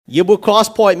yêu bua cross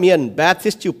point miền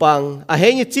Baptist chịu bằng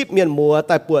hay như chip miền mùa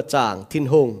tại bùa tràng thiên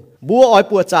hùng bua oi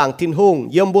bùa tràng thiên hùng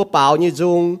yếm bua bảo như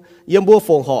dung yếm bua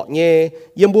phồng họ nhé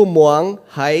yếm bua muống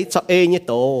hay cho như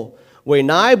tổ vậy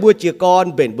nãy bua chia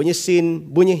con bền bua như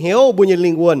xin bua như hiếu bua như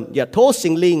linh quân và thố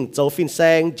sinh linh châu phin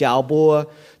sang giáo bua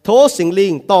thố sinh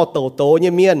linh to tổ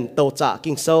như miền tổ trả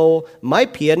kinh sâu máy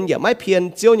phiền và máy phiền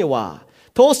chiếu như hòa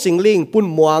thố sinh linh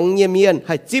bún muang như miền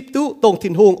hay chip tu tông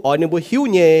thiên hùng ở nơi bua hiếu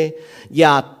nhé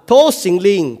và thố sinh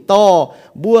linh to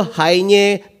bua hay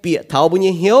nhé bịa thảo bua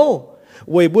như hiếu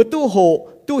vậy bua tu hộ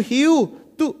tu hiếu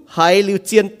tu hay lưu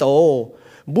chiên tổ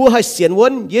bua hay xiên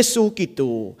vấn Giêsu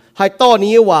Kitô hay to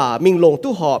níว่าmình lồng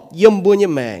tu họp yếm bua như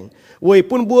mèng vậy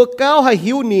bún bua cao hay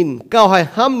hiếu nín cao hay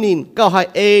ham nín cao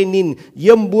hay nín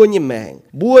yếm bua như mèng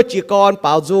bua chỉ còn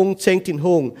bảo dung trên thiên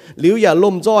hùng liu ya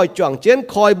lom roi choàng chén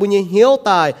khoi bua như hiếu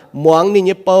tài muang nín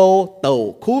như bầu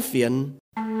tàu khu phiền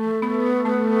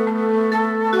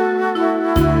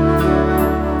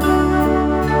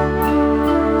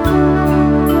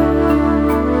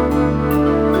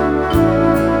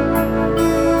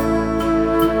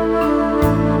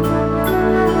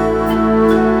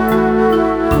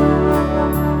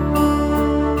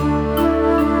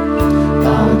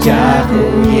cha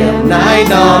cụ hiệp nái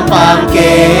non phàm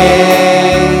kê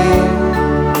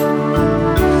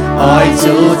ôi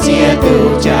chú chia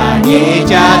tu cha nhé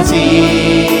cha chi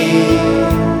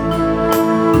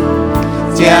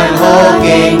giang hồ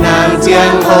kinh năng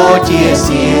giang hồ chia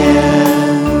sẻ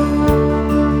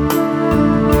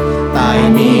tại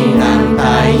mình năng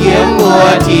tại yếm mùa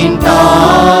thiên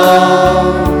to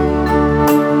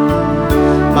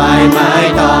mãi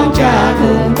mãi tòng cha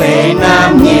cùng về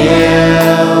nam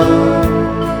nhiều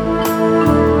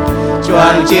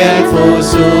choàng chiến phù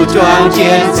su choàng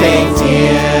chiến tranh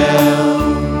chiều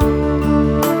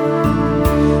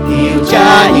yêu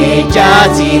cha nhẹ cha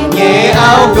dịn nhẹ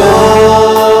áo gô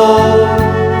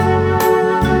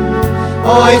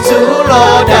ôi chú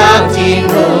lo đang tin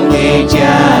hùng nhẹ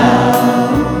cha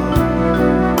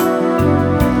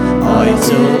ôi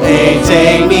chú ê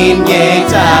tranh nín nhẹ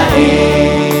cha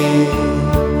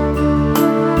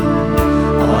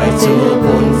chú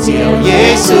bùn chiều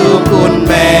Giêsu bùn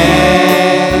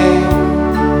mẹ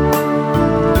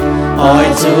ôi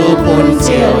chú bùn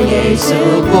chiều Giêsu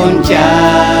bùn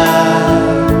cha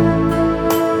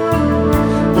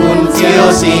bùn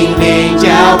chiều sinh linh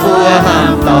cha vua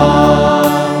hàm to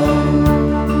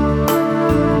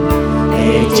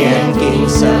ê chén kinh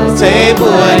sâu chế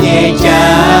bùa nhẹ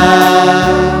cha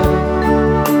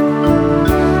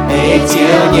ê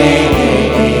chiều nhẹ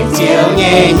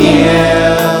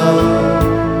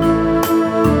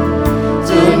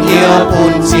nhiều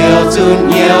bùn chiều chun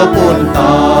nhiều bùn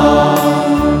to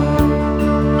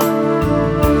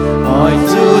ôi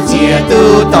chú chia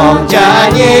tu tòng cha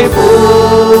nhé phu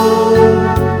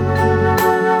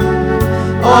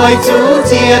ôi chú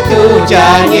chia tu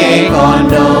cha nhé con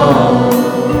đồ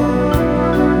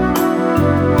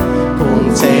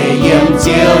cùng sẽ yếm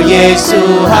chiều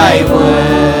Giêsu hai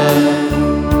vườn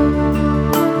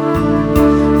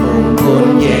cùng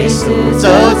bùn Giêsu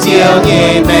dấu chiều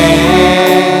nhé mẹ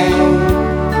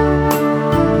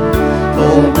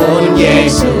cùng bùn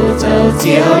Giêsu dấu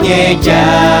chiều nhé cha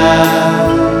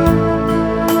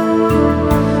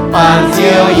bằng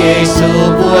chiều Giêsu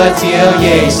bùa chiều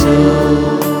Giêsu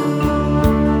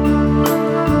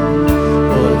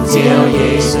bùn chiều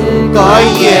Giêsu gói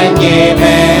yên nhé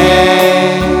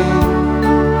mẹ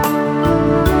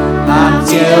bằng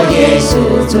chiều Giêsu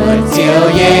chuẩn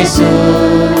chiều Giêsu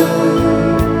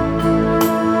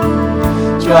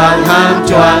choàng ham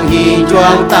choàng hi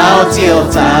choàng tao chiều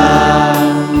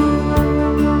tràng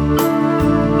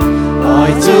ôi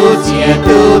chú chia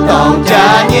tu tòng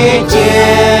cha nhé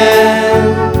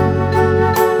chiên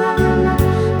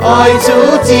ôi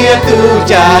chú chia tu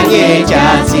cha nhé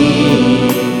cha gì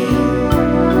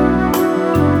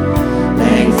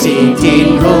lệnh xin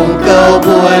thiên hùng câu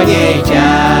bùa nhé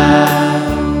cha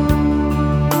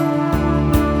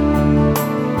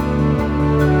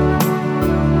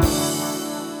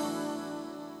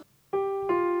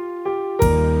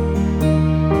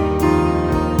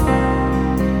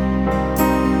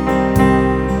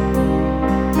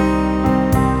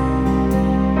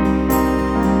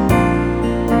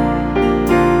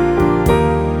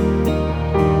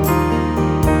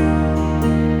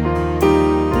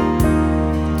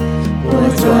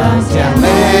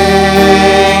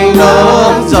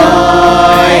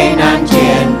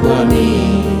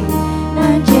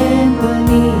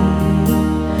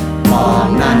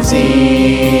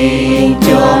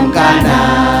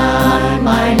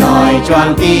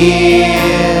choàng tiếng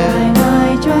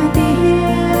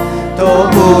thổ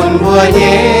buồn mùa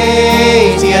nhé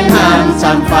chiến hàm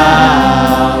sàn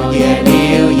phao ye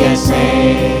liu ye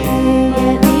se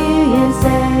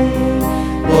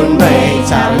buồn bầy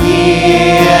chào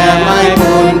ye mai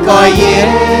buồn coi yên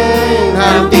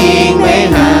hàm tình mấy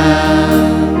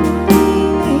hàm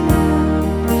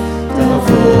thơ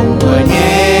phùng mùa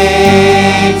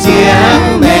nhé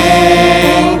chiến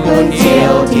mẹ buồn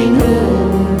chiều thiên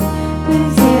hương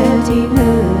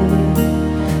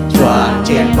choàng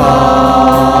trên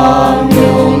bom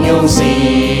nhung nhung xì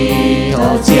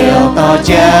thổ chiều to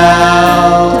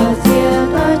trao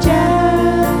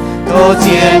thổ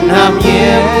chiến hàm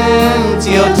yên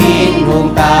chiều thiên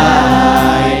hùng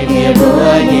tài bia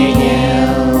búa nhẹ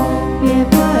nhàng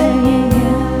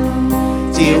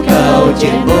chiều cầu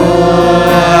trên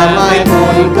búa mai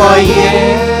buồn coi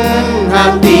yên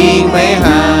hàm tình mấy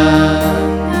hàng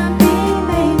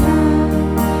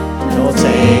thổ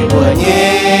xây búa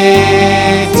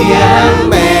nhẹ chiến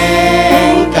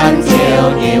mẹ căn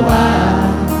chiều nhẹ hoa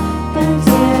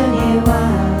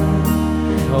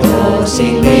thổ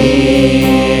sinh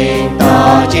linh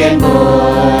to trên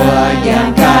búa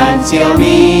giang can siêu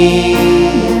mi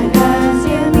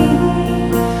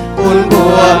buồn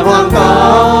buồn hoang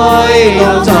cõi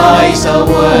lông roi sâu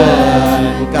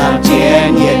buồn cảm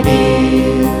chiến nhiệt đi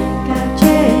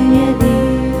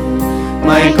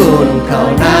mai cùn khẩu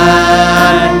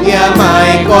nan nhà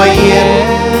mai coi yên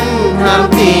ham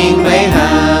tình mấy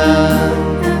hàng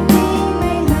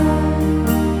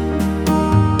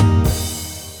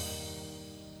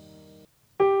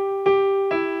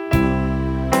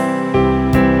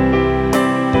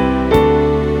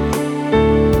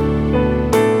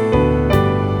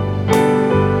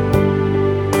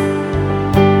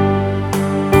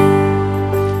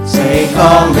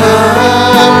còn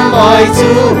hát mọi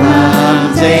chú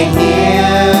hàm danh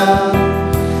hiếu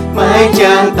mái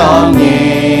trang tóm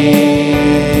nhẹ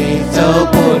dấu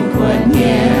buồn quần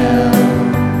nhiều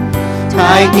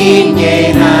thái kín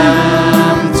nhẹ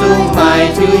hàm chung mai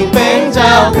thui bến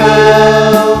giao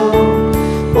cầu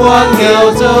quang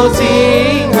nghèo dấu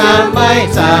chính hàm mai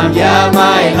giảm ya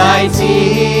mai lại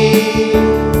chi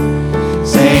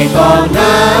sẽ còn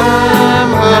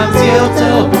nam hàm chiếu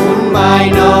dấu buồn mai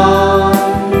nói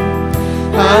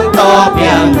hang to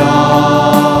biang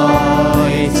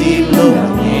đôi chim lúc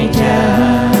nhẹ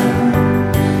tràn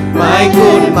mai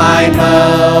cun mai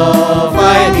màu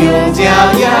phải dùng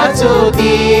dẻo giá chu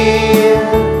tiên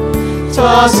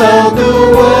cho sâu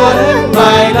tu muốn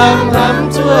mai lắm hắm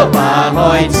chúa bà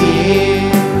hỏi chi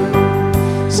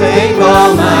sẽ có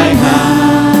mai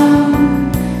hàm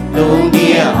đúng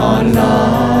địa hòn lò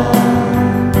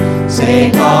sẽ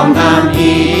còn nam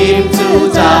im chú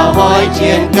chào hỏi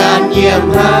chiến can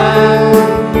nhiệm hàng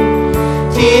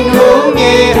thiên hữu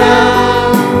nghe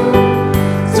hàng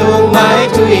dùng mái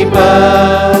thui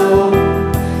bầu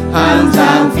hàng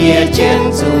giang phía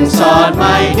trên dùng sọt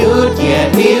mai đứt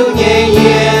kiệt níu nhẹ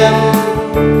yên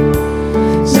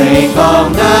sẽ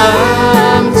còn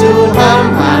nam chú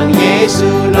thăm hàng Giêsu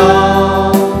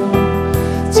nó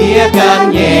chia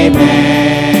can nhẹ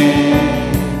mẹ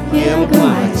nhiễm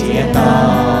ngoài chia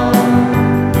to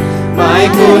mai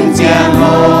cun giang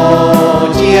hồ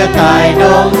chia tài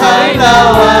đông thái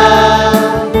lao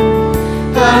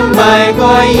ham mai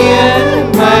coi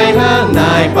yên mai hang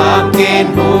nài phạm kên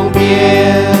vùng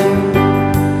biên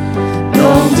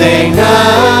đồng dành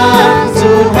hát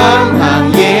du thăm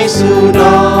hàng Giêsu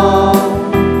đó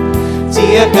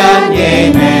chia can nhẹ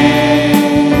mẹ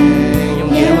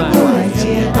nhiễm ngoài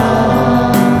chia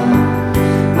to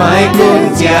mai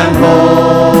cun giang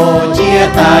hồ chia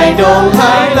tài đông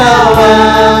thái lao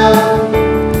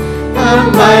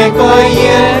ham mai coi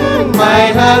yên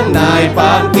mai hang nài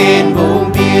phạm kên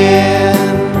vùng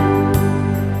biên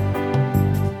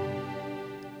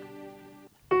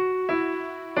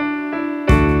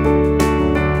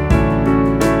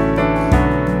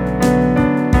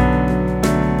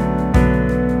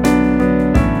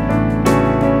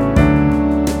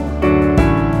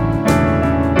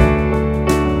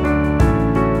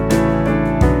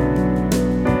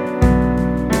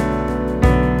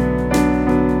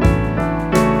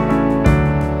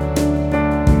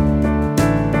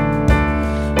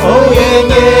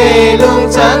lung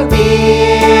trắng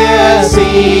tia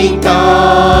sinh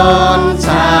con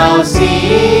chào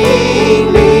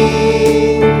sinh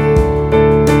linh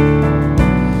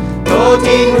tô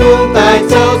thiên hương tại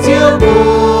châu chiếu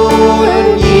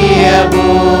buồn nhẹ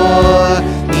bùa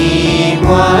y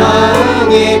hoa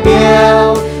nghe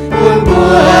béo buồn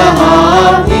bùa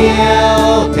họp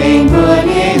nhau thành bùa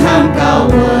nghe ham cao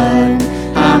vườn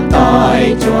ham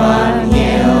tỏi choan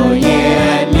nhiều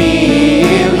ye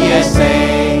liu ye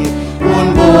say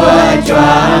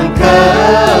choàng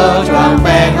khơ choàng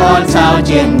bè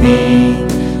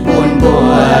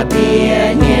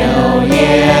bia nhiều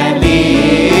ye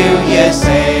liu ye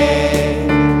se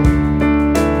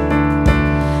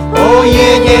ô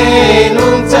ye ye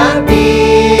lung trắng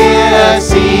bia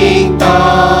sinh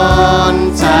ton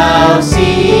chào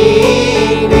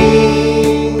sinh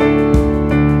đi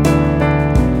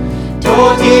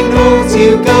thô thiên lung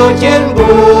chịu câu chân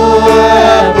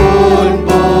bùa buồn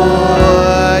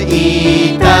bùa y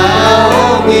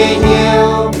tao nghe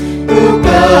nhiều tu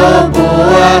cơ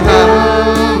bùa hâm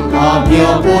họp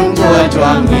nhiều buồn bùa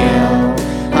choàng nhiều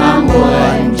hâm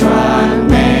buồn choàng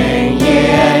mẹ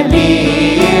ye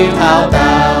liu thao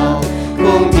tao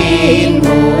cùng thiên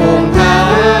hùng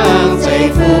hăng xây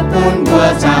phu buồn bùa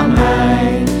chạm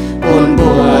hai buồn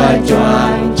bùa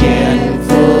choàng trên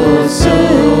phu su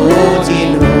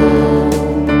thiên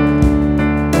hùng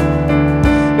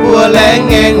bùa lén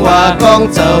ngang hòa con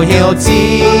dầu hiệu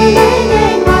chi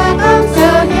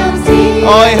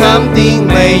ôi hám tiếng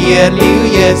mây ye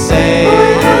liu ye se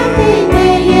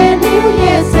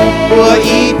bùa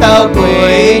ý tao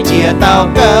quê chia tao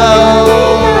cao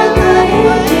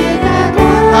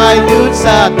hai đứa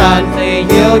sa tan thề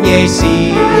hiếu nhẹ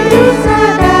xì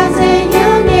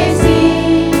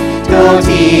thô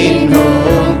thiên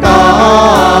hùng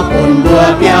to buồn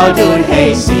bùa béo đun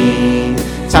hay xì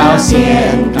chào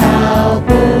xiên thảo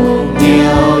cùng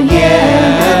nhiều ye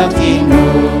thiên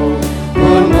hùng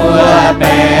buồn bùa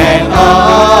bèn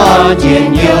ó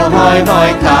chuyện nhiều hỏi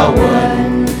hỏi khảo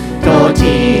quần thô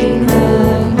thiên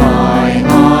hùng hỏi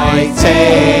hỏi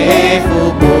chế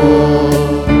phu buồn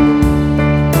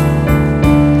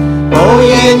ô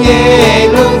ye ye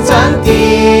lung trắng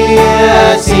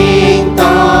tia sinh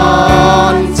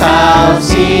ton chào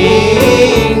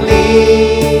sinh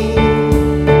ly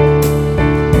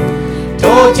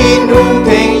thô thiên hùng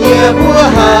thành ye búa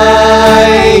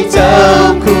hai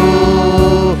châu khu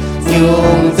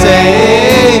dùng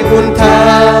dễ buồn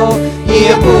thao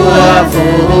ye búa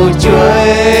phù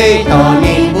chuối tỏ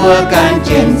nên búa can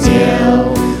chiến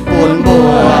diệu buồn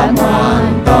búa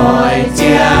mòn tỏi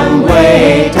chiang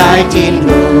quê thái thiên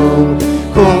hùng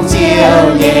khung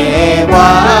chiều nhẹ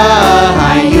quá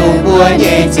hai dùng búa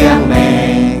nhẹ chiang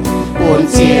mẹ buồn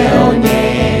chiều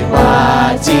nhẹ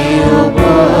quá chiều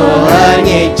búa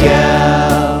nhẹ chiều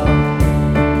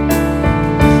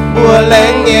búa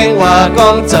lén ngang hòa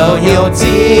con dầu hiệu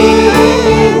chi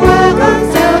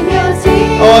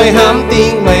ôi hám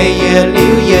tiếng mây ye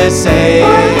liu ye se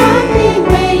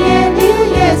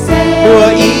bùa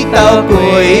ý tao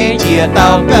quê chia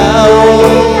tao cao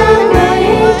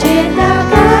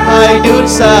hai đứa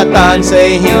sa tan sẽ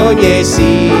hiếu nhẹ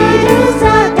xì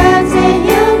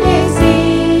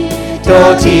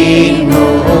thô thiên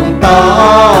hùng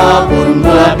to buồn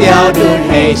bùa béo đun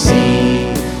hay xì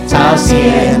chào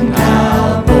xiên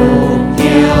thảo buồn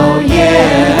hiếu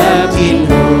ye thiên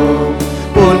hùng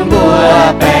buồn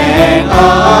bùa bèn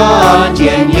ó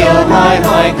chuyện nhiều hỏi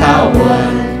hỏi khảo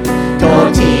quần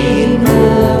thô thiên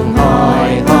hùng hỏi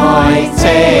hỏi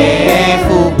chế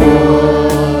phu buồn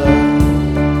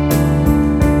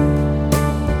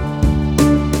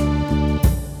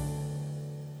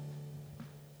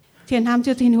thiên ham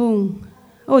cho thiên hùng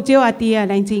ô chiếu à tia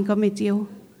đánh chính có mày chiếu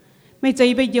mày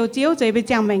chạy bây giờ chiếu chạy bây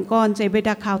chàng mảnh con chạy bây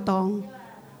đặc khảo tòng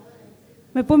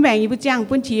mày bún mảnh như bún chàng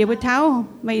bún chìa bún tháo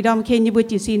mày đom khen như bún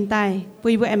chỉ xin tài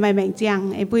bùi bùi em mày mảnh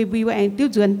chàng em bùi bùi em tiêu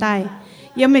chuẩn tài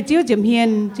giờ mày chiếu chấm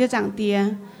hiền chiếu chẳng tia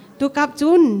tu cắp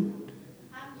chun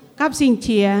cắp sinh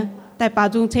chìa tại bảo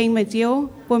dung chen mày chiếu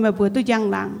bùi mày bùi tu giang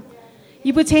lặng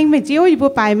như bùi chen mày chiếu như bùi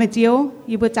bài mày chiếu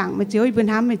như bùi chẳng mày chiếu như bùi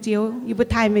ham mày chiếu như bùi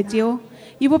thai mày chiếu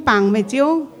như bùi bằng mày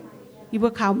chiếu như bùi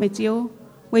khảo mày chiếu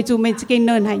vậy chú mày cái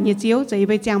nền hay như chiếu chạy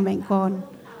bây chàng mảnh con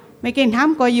mày cái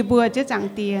ham coi như bùi chiếu chẳng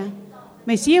tia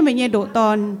mày xía mày nhẹ độ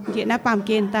tòn hiện đã bám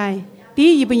kên tai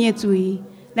tí như bây nhẹ chùi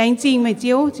đánh chinh mày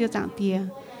chiếu chiếu chẳng tia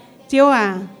chiếu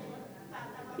à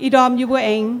y đom như bùi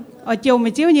anh ở chiều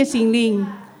mày chiếu như sinh linh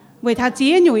bởi thà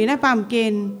chía nhủi đã bám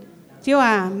kên chiếu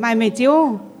à mày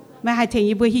chiếu mày hay thấy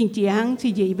như bùi hình chỉ hăng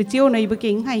chỉ gì bùi chiếu này bùi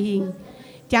kính hay hình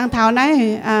chẳng thảo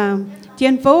này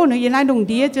trên phố nó yên lại đồng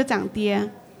đĩa chiếu chẳng tia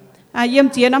yếm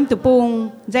chia năm từ bùng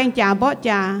danh trà bó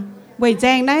trà bởi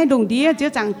danh này đồng đĩa chiếu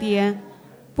chẳng tia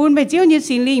phun về chiếu như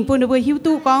sinh linh phun về hiếu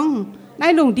tu con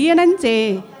nãy lùng đĩa nãy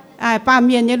chế pa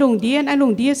miền như lùng đĩa nãy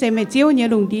lùng đĩa xem mẹ chiếu như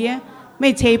lùng đĩa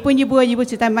mẹ chế phun như bữa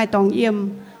chỉ tại mai tòng yếm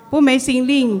phun mẹ sinh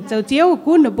linh giờ chiếu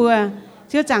cuốn được bữa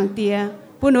chiếu chẳng tía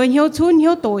phun nói hiếu chun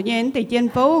hiếu tổ nhện tại trên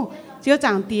phố chiếu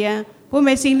chẳng tía phun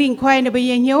mẹ sinh linh khoai được bây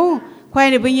giờ hiếu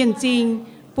khoai được bây giờ trình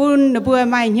phun được bữa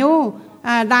mai hiếu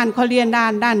đàn kho liền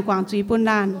đàn quảng trị phun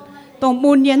đàn tổng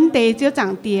buôn nhện tế chiếu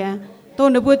chẳng tía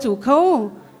tôi được bữa chủ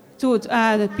khâu chủ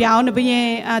béo được bây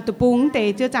giờ tụ bún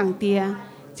tế chiếu chẳng tía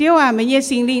chiếu à mày nhẹ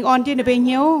sinh linh on trên được bên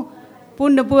hiếu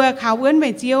bún được bữa khảo ướn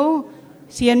mày chiếu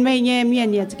xiên mày nhẹ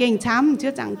miền nhẹ kinh chám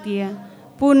chiếu chẳng tía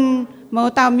bún màu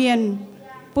tàu miền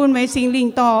bún mày sinh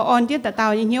linh to on trên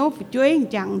tàu như hiếu chuối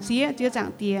chẳng xía chiếu chẳng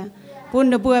tía bún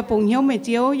được bữa bùng hiếu mày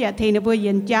chiếu dạ thì được bữa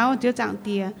yên cháo chiếu chẳng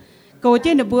tía cầu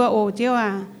trên được bữa ổ chiếu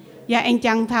à dạ anh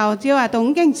chẳng thảo chiếu à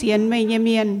tống kinh xiên mày nhẹ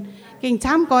miền kinh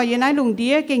chám coi như nói lùng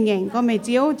tía kinh nghẹn có mày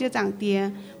chiếu chiếu chẳng tía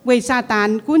về sa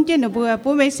tàn cuốn trên được bữa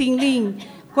bún mày sinh linh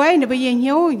quay nó bây giờ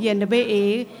hiếu hiện nó bây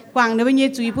ế quảng nó bây giờ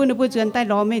chui bún nó bây chuyển tay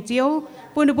lò mẹ chiếu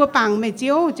bún nó bây bằng mẹ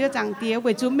chiếu chứ chẳng tiếc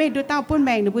bởi chúng mẹ đứa tao bún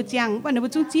mẹ nó bây chẳng và nó bây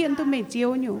chú chiên tôi mẹ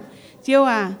chiếu nhủ chiếu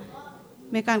à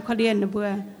mẹ can khó liền nó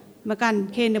bây mà can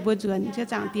khen nó bây chuyển chứ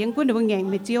chẳng tiếng bún nó bây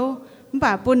nghẹn mẹ chiếu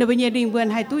bà bún nó bây giờ đình vườn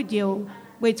hai túi chiếu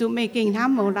bởi chúng mẹ kinh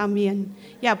tham màu làm miền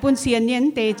dạ bún xiên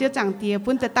nhẫn tế chứ chẳng tiếc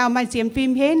bún ta tao mai xiên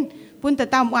phim hết bún ta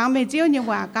tao mua mẹ chiếu nhưng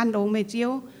mà can đồ mẹ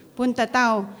chiếu bún ta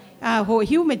tao hội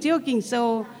hiếu mẹ chiếu kinh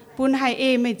sâu bún hai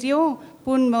e mẹ chiếu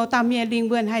bún màu tam miền đình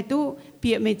vườn hai tu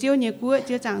bịa mẹ chiếu nhớ cua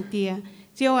chiếu chẳng tía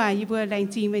chiếu à y vừa lành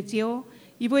chi mẹ chiếu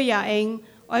y vừa nhà anh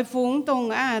ở phúng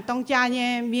tông cha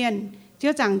nhé miền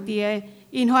chiếu chẳng tía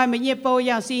in hoài mẹ nhé bầu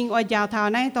giàu sinh ở giàu thảo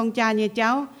này tông cha nhé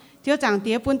cháu chiếu chẳng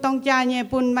tía bún tông cha nhé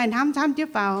bún mày thám chiếu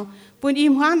vào bún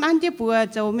im hoán ăn chiếu bùa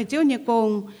cháu mẹ chiếu nhé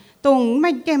cùng tông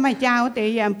mày cái mày cháu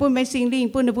để giảm bún mày sinh linh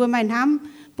bún bùa mày thám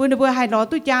bún bùa hai đó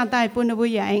tu cha tại bún bùa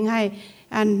nhà anh hay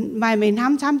bài mình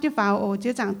thám chứ vào ổ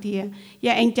chứ chẳng tía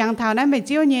và anh chẳng thảo nói mày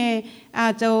chiếu nhé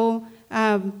châu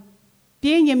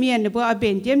phía nhà miền được ở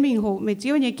biển trên mình hộ mày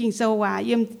chiếu nhé kinh sâu quả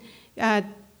yếm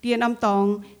tiền âm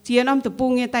tòng chiến âm tập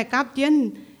bung nhé tại cáp chiến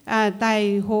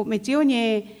tại hộ mày chiếu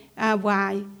nhé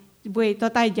quả buổi to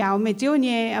tay giáo mày chiếu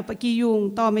nhé kỳ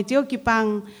dùng to mày chiếu kỳ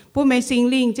bằng bố mày sinh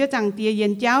linh chứ chẳng tía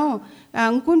yên cháu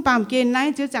cuốn bàm kên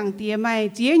này chứ chẳng tía mày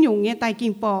chia nhung nhé tại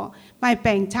kinh bỏ mày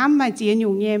bèn chăm mày chia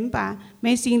nhung nhé bà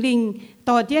mày sinh linh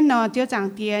to tiên nó chứ chẳng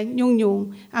tía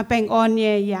nhung bèn on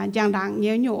nhé dạ chẳng đặng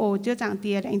nhớ nhung ô chứ chẳng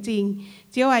tía đánh trình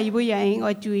chiếu ai bây giờ anh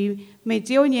ở chui mày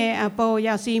chiếu nhé bầu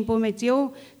giáo sinh bố mày chiếu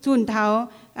chun tháo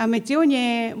mày chiếu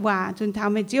nhé quả chun tháo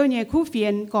mày chiếu nhé khu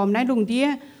phiền còm nái lùng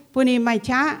tía bún này mày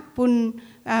chá bún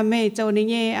mày châu này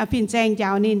nhé phiền xanh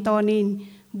giáo nín to nín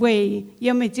buổi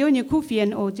giờ mày chiếu như khu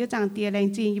phiền ổ chứ chẳng tiền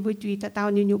lành gì buổi chui ta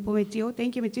tao như nhục mày chiếu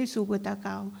thank you mày chiếu su của ta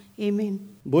cao amen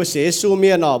buổi sáng su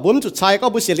miền nó buổi chút trái có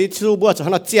buổi sáng lịch su buổi cho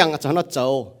nó chăng cho nó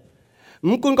trâu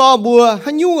cũng có buổi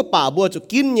hắn nhung bà buổi chút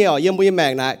kín nhiều giờ buổi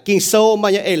mèn này kinh sâu mà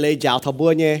như lấy giáo thầu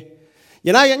buổi nhé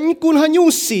giờ này cũng hắn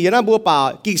nhung xì giờ này buổi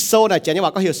bà kinh sâu này chỉ nhưว่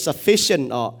าcó hiểu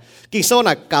sufficient kinh sâu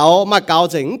này cao mà cao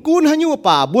chừng cũng hắn nhung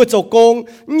bà buổi châu công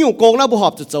nhung công nó buổi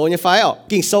họp chút châu như phải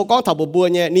kinh sâu con thầu buổi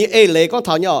nhé ní lấy con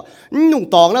thầu nhở nhung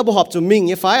tòng nó buổi họp chút mình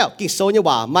như phải kinh sâu như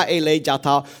ว่าmà lấy giáo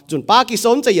thầu chuẩn ba kinh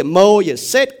sâuจะอย่างmâuอย่าง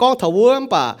set con thầu buổi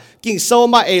bà kinh sâu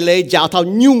mà lấy giáo thầu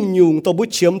nhungตัวบุญ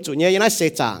เชื่อมจุเนี่ยยังไงเสีย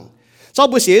จังsau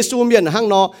buổi sáng su miền hang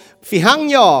nó phi hang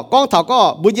nhỏ con thảo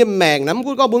có buổi yếm mèn nắm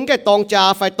cũng có buổi cái tòng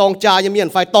trà phải tòng trà yếm miền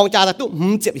phải tòng trà là tụ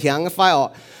chụp hàng phải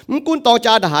cũng tòng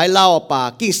trà đã hại lao bà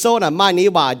kinh sâu là mai ní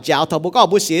bà giáo thảo buổi có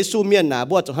buổi sáng su miền là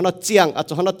buổi cho nó chiang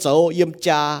cho nó trâu yếm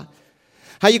trà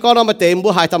hay con nó mà tìm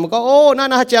buổi hại thầm có ô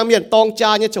na chiang miền tòng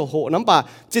trà như chỗ hộ nắm bà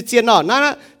chỉ chiên nó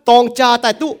na tòng trà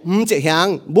tại tụ chụp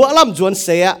hàng buổi làm chuẩn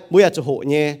xe buổi chỗ hộ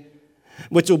nhé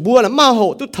buổi chủ bua là ma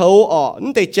hộ tu thầu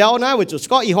để cháu na buổi chủ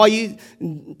có ý hỏi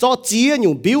cho chia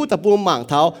nhiều biểu tập bua mảng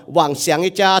thầu vàng sáng cái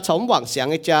cha chống vàng sáng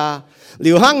cái cha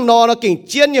liều hang nó kinh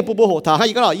chiến như bua hộ thầu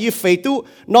hay cái đó y phê tu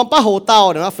nó ba hộ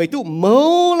tàu nó phê tu mớ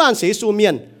lan xế su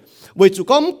miền buổi chủ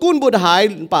có cún bua hải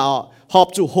bảo họp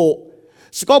chủ hộ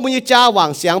có bua như cha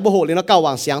vàng sáng bua hộ thì nó cao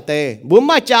vàng sáng tê bua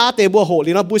mai cha tê bua hộ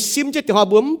thì nó bua sim chết thì họ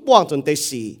bua quang tuần tê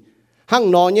xì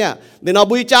hang nó nhá để nó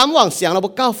bùi chám vàng sáng nó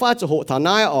bùi cao pha cho hộ thảo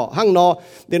nai hang nó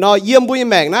để nó yếm bùi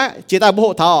mèn ná chỉ tại bộ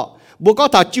hộ thảo bùi có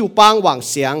thảo chiu bang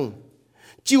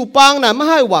vàng là mà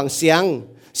hai vàng sáng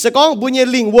sẽ có bùi như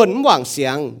linh quân vàng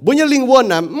sáng bùi như linh quân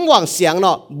là vàng sáng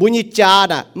nó bùi như cha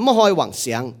là mà hai vàng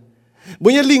sáng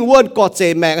bùi như linh quân có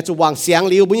chế mèn cái chủ vàng sáng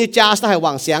liu bùi như cha sẽ hai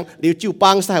vàng sáng liu chiu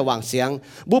bang sẽ hai vàng sáng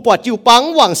bùi bỏ chiu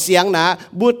bang vàng sáng ná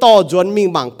bùi to chuẩn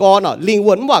mình bằng con nó linh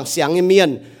quân vàng sáng như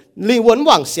miền linh quân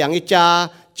vàng sáng cái cha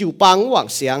chiu bang vàng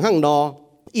sáng hang nó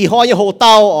ý hỏi như hồ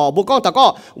tàu bố con ta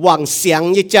có vàng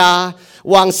sáng cái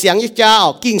cha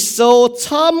kinh sâu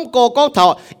chăm có con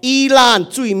thảo Iran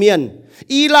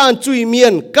truy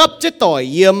miền cấp chết tỏi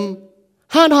yếm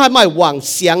hắn hai mai vàng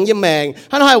sáng như mèn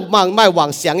hắn hai mai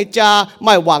vàng sáng cái cha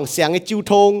mai vàng sáng cái chiu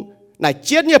thông này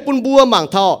chết như bún bua mảng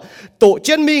thọ tổ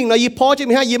chết mình nó y phó chết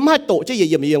mình hai yếm hai tổ chết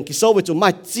yếm kinh sâu với chúng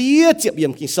mai chia chiệp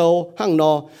yếm kinh sâu hang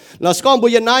nó con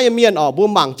bùi nai miền bùi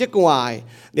mảng chết ngoài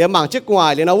để mảng chết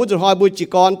ngoài để nó uống hỏi bùi chỉ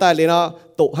con tại để nó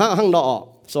tổ hang nó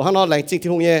số hang nó lành chính thì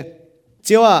không nhé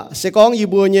chiếu sẽ có như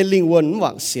bùa như linh quân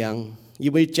vọng xiang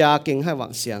như bùi cha kinh hai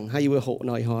vọng xiang hay bùi hộ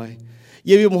nói hỏi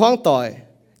như bùi hoang tỏi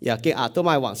อย่าเก่งตัวไ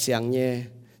ม่หวังเสียงเนี่ย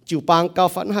จิวปังเก้า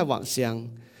ฝันให้หวังเสียง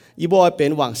อีบอยเป็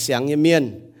นหวังเสียงเนี่ยเมียน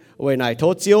ไว้ไหนโท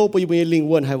ษเจียวปุยบุยลิง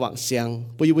วนให้หวังเสียง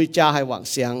ปุยบุยจ้าให้หวัง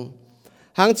เสียง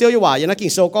หางเจียวอยู่ว่าอย่างนั้นกิ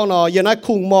นโซก้องนออย่างนั้น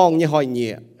คุ้งมองเนี่ยหอยเ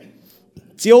นี่ย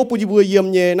เจียวปุยบุยเยี่ยม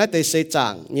เนี่ยนั่นแต่เสจา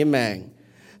งเนี่ยแมง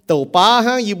ตัวป้าห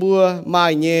างยีบัวไม่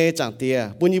เนี่ยจางเตีย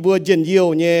ปุยบัวเย็นเยี่ยว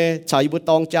เนี่ยชายบัว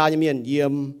ตองจ้าเนี่ยเมียนเยี่ย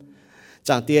มจ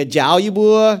างเตียยาวยีบั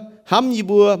วห้ำยี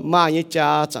บัวไม่เนี่ยจ้า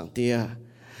จางเตีย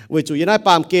เวจุยนายป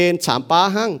ามเกณฑ์สามป้า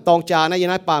หังตองจานะย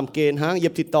นายปามเกณฑ์หังเย็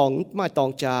บติดตองไม่ตอง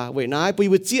จาเวนายปุย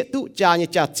วิเจียตุจาเนี่ย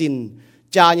จาจิน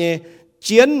จาเนี่ยเ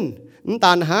จียนต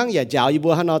านหังอย่าเจ้ายีบั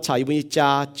วฮันนอชายบุญจา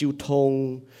จิวทง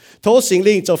โทสิง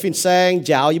ลิงโจฟินแซงเ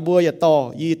จ้ายีบัวอย่าต่อ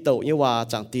ยีโตเนี่ยว่า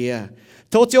จางเตีย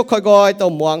โทเจียวคอยกอยต่อ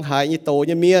มวงหายยีโตเ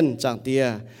นี่ยเมียนจางเตีย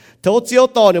โทเจียว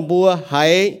ต่อเนี่ยบัวหา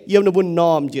ยเยี่ยมเนี่ยบุญน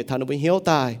อมเจียทานเนี่ยบุญเหี้ยว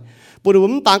ตายปุถุ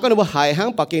มต่างก็นบหายหัง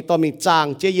ปากเก่งตอมิงจาง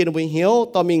เจเยนวิเหียว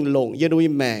ตอมิงหลงเยนวิ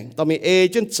แมงตอมิงเอ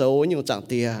จนโจอยู่จางเ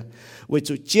ตียวิ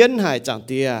จุเจียนหายจางเ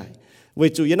ตียวิ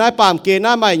จุยนายปามเกน่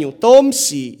าไม่อยู่ต้ม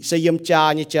สีเสียมจา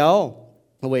เนี่ยเจ้า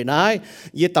เวนาย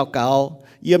เยตาเก่า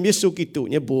เยี่ยมยิสุกิตุ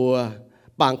เนี่ยบัว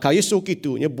ปางเขายิสุกิ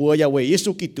ตุเนี่ยบัวอย่าเวยิ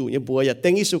สุกิตุเนี่ยบัวอย่าเต็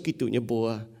งยิสุกิตุเนี่ยบัว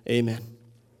เอเมน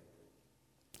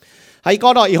ให้ก็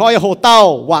ดอกอีหอยโหเต้า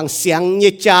หวังเสียงเ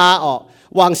นี่ยจาออก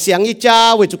หวังเสียงอีจ้า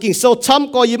เวจุกิงโซช้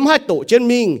ำก็ยิ้มให้โตเจน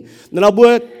มิงเราบัว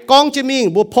กองเจมิง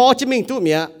บัวพอเจมิงทุกเ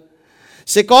มีย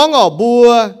เสกองอ๋อบัว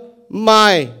ไม่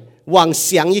หวังเ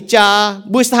สียงอีจ้า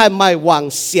บัวสายไม่หวัง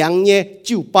เสียงเนี่ย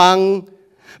จิวปัง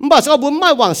บ่สกบัวไม่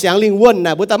หวังเสียงลิงวนน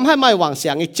ะบัวทำให้ไม่หวังเสี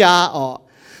ยงอีจ้าอ๋อ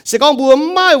เสกองบัว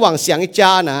ไม่หวังเสียงอีจ้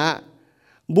านะ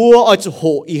บัวอ๋อจะโห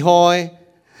อีหอย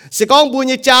เสกองบัวเ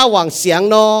นี่ยจ้าหวังเสียง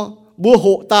เนาะบัวโห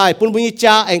ตายปุ่นบัวเนี่ย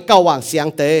จ้าเองเก่าหวังเสียง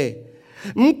เต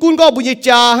กุนก็บุญจ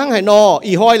าหังไหนอ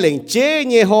อีหอยเหล่งเจเ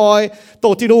นี่ยหอยโต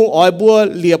ที่นุ่งอ้อยบัว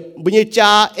เหลียบบุญจ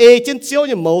าเอเจนเจียวเ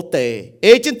นี่ยเมาเตเอ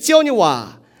เจนเจียวเนี่ยว่า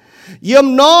เยี่ยม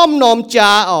น้อมจา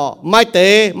อ๋อไม่เต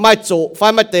ไม่โจไฟ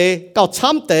ไม่เตเก่าช้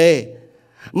ำเต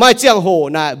ไม่เจียงโห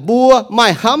น่ะบัวไม่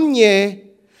ห้ำเนี่ย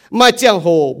ไม่เจียงโห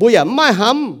บัวอย่าไม่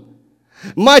ห้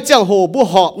ำไม่เจียงโหบัว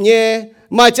หอบเนี่ย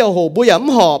ไม่เจียงโหบัวอย่า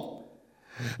หอบ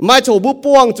ไม่โฉบุ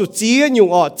ป้วงจุดจีนอยู่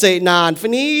อ่ะเจนานไฟ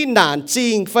นี้นานจริ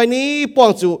งไฟนี้ป้ว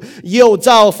งจุเยี่ยวเ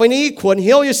จ้าไฟนี้ขวนเ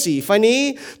หี้ยวอยู่สี่ไฟนี้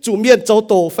จุเมียนเจ้า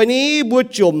โตไฟนี้บัว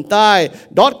จุ่มใต้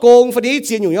ดอดโกงไฟนี้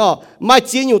จีนอยู่อ่ะไม่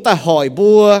จีนอยู่ใต้หอย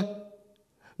บัว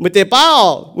ไม่เตะเป้า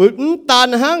ตาน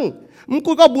หัง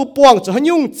กูก็บัวป้วงจุให้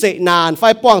ยุ่งเจนานไฟ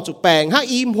ป้วงจุแปงฮัก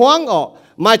อิ่มห้วงอ่ะ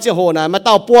ไม่เจ้าโหน่ะมาเ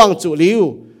ต้าป้วงจุลิ้ว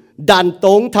ดันต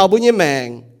รงเท่าบุญยแมง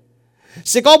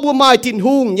เสก็บัวไม้ทิน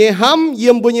หุงเย่ห้ำเยี่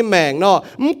ยมบัวเย่แมงเนาะ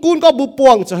กุนก็บัวป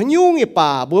วงจะยุ่งเย่ป่า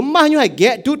บัวมาอยู่ให้แก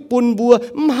ะจุดปุ่นบัว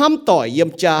ห้ำต่อยเยี่ยม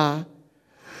จ่า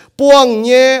ปวงเ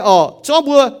ย่อ๋อจ้า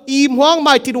บัวอิ่มห้องไ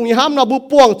ม้ทินหุงเย่ห้ำเนาะบัว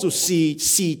ปวงจุ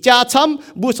สี่จ่าช้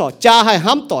ำบัวสอจ่าให้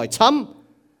ห้ำต่อยช้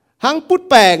ำหังปุด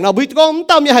แปลงเนาะบัวก็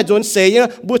ตามยังให้จนเสียเนี่ย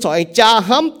บัวสอไอ้จ่า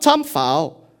ห้ำช้ำฝ่าว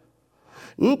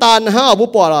ตานห้าบัว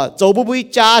ปวดอ่ะโจบัว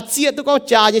จ่าเจี๊ยตัวก็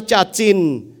จ่าเนี่ยจ่าจิน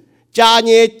จาเ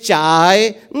นี่ยจ่าย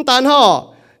ตานห่อ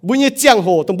บุญเนี่ยเจียงโห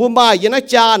ตรงบุญบ่ายยัน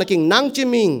จานะกิ่งนังจิ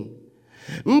มิง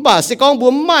บ่าสิกองบุ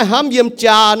ญไม่ห้ามเยี่ยมจ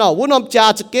าเนาะวุ้นน้ำจา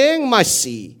จะเก่งไม่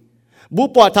สีบุป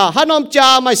ผาถ้าห้าน้ำจา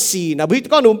ไม่สีนะบิด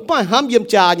ก็หนุ่มไม่ห้ามเยี่ยม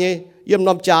จาเนี่ยเยี่ยม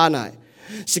น้ำจาหน่อย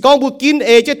สิกองบุกินเอ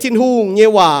จะทินหุงเนี่ย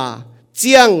ว่าเ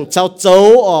จียงเจ้าโจ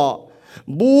อ๋อ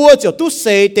บัวเจ้าตุ้เส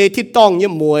เตที่ต้องเนี่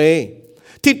ยมวย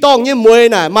ที่ต้องเนี่ยมวย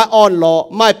น่ะไม่อ่อนหล่อ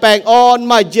ไม่แปลงอ่อนไ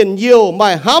ม่เย็นเยี่ยวไม่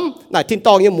ห้ำน่ะที่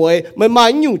ต้องเนี่ยมวยไม่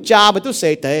ยุ่งจาไปตุเส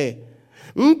เต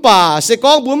ป่าเสก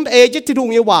องบุ้มเอจะที่ทุ่ง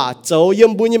เนี่ยว่าเจ้าเยี่ย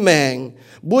มบุญเนี่ยแมง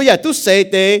บัวอย่าตุเส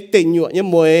เตติ่งหยวดเนี่ย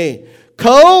มวยเข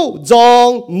าจอง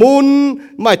มุน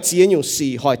ไม่เจียนอยู่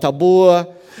สี่หอยทับบัว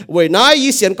เวนาย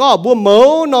ยี่เสียนก็บัวเมา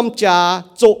น้ำจา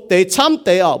โจเตช้ำเต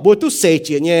อ่ะบัวตุเสเ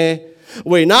จียเนี่ย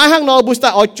เวนายห้างนอบุษตา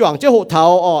อจ่วงเจ้าหัวเท้า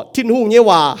อ๋อทิ้งหุงเนี่ย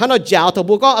ว่าฮันนอยาวทับ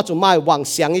บัวก็อาจุไม่หวัง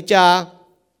เสียงนี่จ้า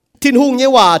ทิ้งหุงเนี่ย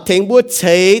ว่าเถงบัวเฉ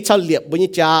ยชาเหลียบบุญ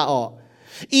จ้าอ๋อ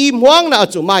อีมว่างน่ะอา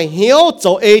จุไม่เหี้ยวโจ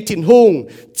เอทิ้งหุง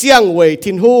เจียงเวย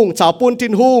ทิ้งหุงชาวปุ่นทิ้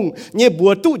งหุงเนี่ยบั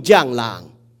วตุย่างหลาง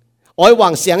อ้อยหวั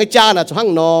งเสียงนี่จ้าน่ะจุห้าง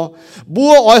นอบั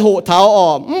วอ้อยหัวเท้าอ๋อ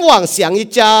หวังเสียงนี่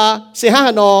จ้าเสียห้า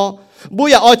นอบัว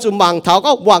อย่าอ้อยจุมังเท้า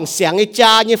ก็หวังเสียงนี่จ้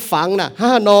าเนี่ยฟังน่ะห้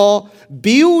านอ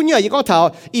บิวเนี่ยยังก็เท่า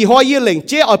อีหอยยี่เหล่งเ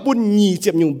จ้าอ้อยปุ่นหนีเจ็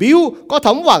บหยุ่งบิวก็ท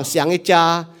ำหวังเสียงไอ้จ้า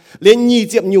เรียนหนี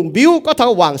เจ็บหยุ่งบิวก็ท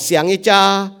ำหวังเสียงไอ้จ้า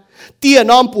เตี้ย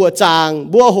น้อมปัวจาง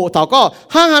บัวโหเท่าก็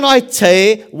ห้างน้อยเฉย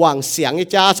หวังเสียงไอ้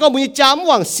จ้าก็บุญจ้ามห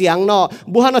วังเสียงเนาะ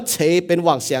บัวห้างน้อยเฉยเป็นห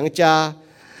วังเสียงไอ้จ้า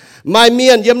ไม่เมี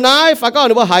ยนเยี่ยมนายฟ้าก็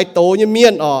นึกว่าหายโตเยี่ยมเมีย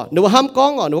นอ๋อนึกว่าห้ามก้อ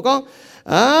งอ๋อนึกว่าก็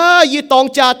ยี่ตอง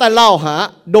จาแต่เล่าหา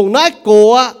ดงน้อยโก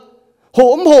ะ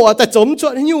หัวแต่จมชว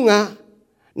นให้ยุ่ง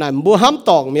นั่นบัวห้ำ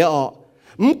ตองเมียอ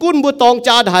กุนบัวตองจ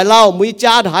าถ่ายเล่ามุยจ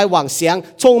าถ่ายหวังเสียง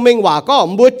ชงเมงว่าก็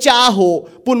บัวจาโห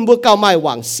ปุ่นบัวเก่าไม่ห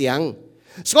วังเสียง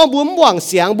สก็บัวหวังเ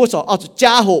สียงบัวสอเอาจ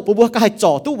าโหบัวก็ให้จ่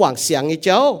อตู้หวังเสียงไอ้เ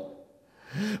จ้า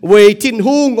เวทิน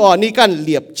หุงนี่กันเห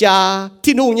ลียบจา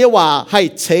ทินหุงเนี่ยว่าให้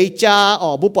เชยจา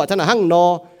บัวปอดท่านหั่งนอ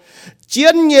เจีย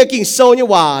นเนี่ยกิ่งโซเนี่ย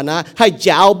ว่านะให้ย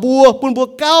าวบัวปุ่นบัว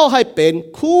เก้าให้เป็น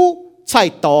คู่ใช่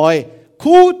ต่อย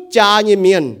คู่จาเนี่ยเ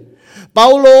มียนเปา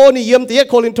โลนี่เยี่ยมที่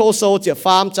โคลินโทโซเจียฟ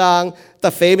าร์มจางแต่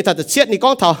เฟมีแต่เชียดนี่ก้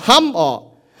องเท้าห้ำ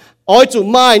อ้อยจุ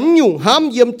ไม้ยุ่งห้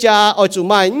ำเยี่ยมจาอ้อยจุ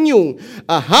ไม้ยุ่ง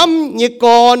ห้ำเยก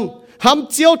อนห้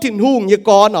ำเจียวถิ่นหุงเย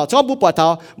กอนชอบบุปผาเท้า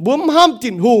บุ้มห้ำ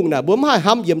ถิ่นหุงนะบุ้มให้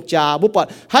ห้ำเยี่ยมจาบุปผา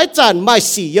ให้จานไม้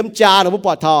สีเยี่ยมจานะบุปผ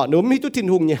าเท้าหนูมีตุถิ่น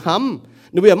หุงเนี่ยห้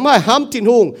ำหนูเยี่ยมไม่ห้ำถิ่น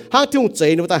หุงห้างถิ่นหุงเจ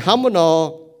หนูแต่ห้ำมั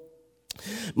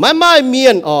นไม่เมี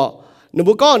ยนหนู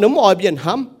บุก็หนูอ้อยเบียน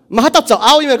ห้ำมาตัดเจ้าเอ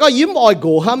าอย่างก็ยิ้มอ้อยโก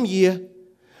ห้ำเยี่ย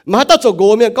มาตัดเจ้าโก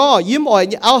เมียนก็ยิ้มอ้อย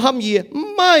เอาห้ำเยี่ย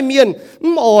ไม่เมียน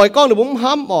อ้อยก็หนูบุ้ม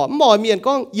ห้ำอ้อยเมียน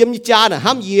ก็เยี่ยมจาน่ะ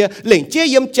ห้ำเยี่ยเหล่งเจี๊ย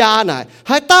เยี่ยมจาน่ะใ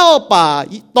ห้เต้าป่า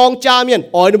ตองจาเมียน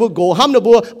อ้อยหนูบุโกห้ำหนู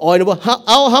บัวอ้อยหนูบัวเ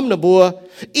อาห้ำหนูบัว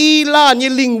อีลานี่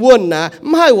ลิงวนนะ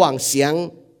ไม่หวังเสียง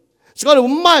สก็หนู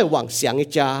ไม่หวังเสียงไอ้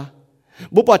จา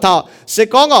บุปผาเท่าเส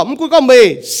กองมันกูก็ไม่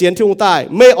เสียนทุ่งใต้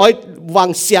ไม่อ้อยหวัง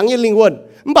เสียงยี่ลิงวน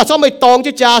มันบอกชอบไม่ตอง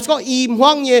จ้าก็อิ่มห้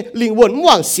องเนี่ยลิงวนมันห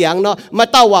วังเสียงเนาะมา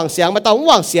เต้าหวังเสียงมาเต้าห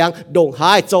วังเสียงดงห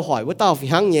ายเจ้าหอยว่าเต้าฟิ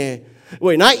หังเนี่ยเ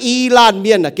ว้ยนะอีลานเ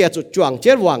มียนน่ะแกจุดจวงเ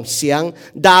จ็ดหวังเสียง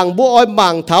ด่างบัวอ้อยมั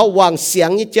งเท้าหวังเสียง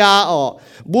ยี่จ้า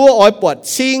บัวอ้อยปวด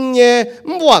ชิงเนี่ย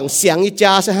มันหวังเสียงยี่จ้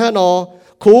าใช่ฮะเนาะ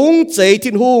คุ้งเจ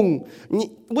ทิ้นหุง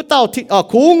บัวเต้าทิ้ง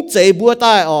คุ้งเจบัวใ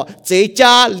ต้เจจ้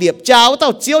าเหลียบจ้าว่าเต้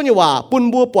าเจียวนี่ว่าปุ่น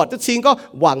บัวปวดตัวชิงก็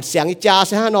หวังเสียงยี่จ้าใ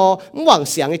ช่ฮะเนาะมันหวัง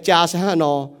เสียงยี่จ้าใช่ฮะเน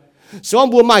าะส่วน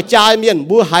บัวไม้จายเมียน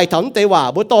บัวหายถอนเตว่า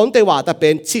บัวตอนเตว่าแต่เป็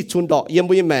นชิดชุนดอกเยี่ยม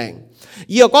บุญแมง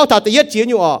เยี่ยวก็ถ้าแต่ยัดเจียน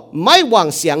อยู่ไม่หวัง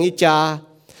เสียงอีจ้า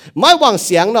ไม่หวังเ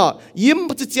สียงเนาะยิ้ม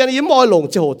จะเจียนยิ้มอ้อยหลง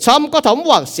โจช้ำก็ทำห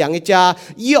วังเสียงอีจ้า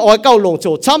ยี่อ้อยเก้าหลงโจ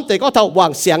ช้ำแต่ก็ทำหวั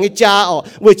งเสียงอีจ้า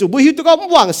เวจูบัวหิวตัวก็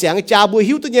หวังเสียงอีจ้าบัว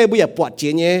หิวตัวเนี่ยบัวอย่าปวดเจี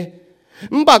ยนเนี่ย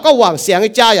มันบอกก็หวังเสียงอี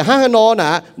จ้าอย่าห้างนอนะ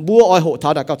บัวอ้อยโหเท่า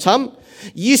แต่ก็ช้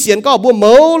ำยี่เสียนก็บัวเม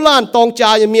าล้านตองจา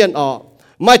อย่างเมียน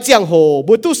มาเจียงโห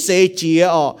บัวตุ้เสเจีย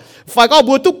ฝ่ายก็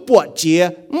บัวตุ้ปวดเจีย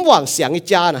มันหวังเสียงอี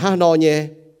จ้านะฮะนอเนี่ย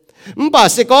มันบ่า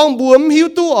เสกองบัวมันหิว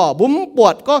ตู้บัวมันปว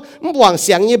ดก็มันหวังเ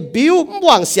สียงเนี่ยบิ้วมันห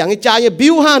วังเสียงอีจ้าเนี่ย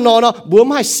บิ้วฮะนอเนาะบัว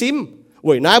มันให้ซิมเ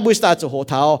ว้ยนายบัวสตาร์จะโห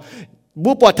เท้าบั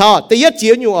วปวดเท้าแต่ยัดเจี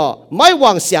ยอยู่ไม่ห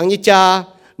วังเสียงอีจ้า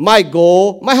ไม่โก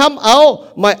ไม่ห้ำเอา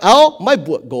ไม่บ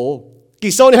วชโก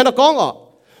กี่โซนี่ฮะนอกอง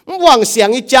มันหวังเสียง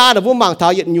อีจ้านะบัวมังเท้า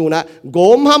ยัดอยู่นะโก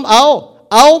มห้ำเอ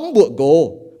าบวชโก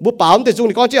บัวเปล่าแต่จุง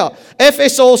นี่ก้อนเจ้าเอฟเอ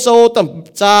โซต่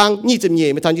ำจางนี่จะมี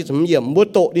ไม่ทันที่จะมีบัว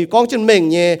โตดีก้อนจนเม่ง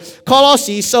เนี่ยคอลอ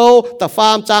สีโซแต่ฟา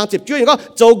ร์มจางเจ็บช่วยก็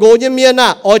โจโกเนี่ยเมียน่ะ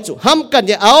อ้อยจุห้ำกันอ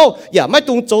ย่าเอาอย่าไม่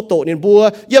ตุงโจโตเนี่ยบัว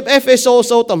เย็บเอฟเอโ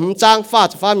ซต่ำจางฟา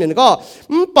ร์มเนี่ยก็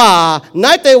ป่าน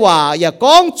ายเตว่าอย่า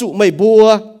ก้องจุไม่บั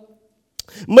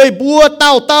วเต้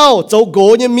าโจโก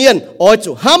เนี่ยเมียนอ้อย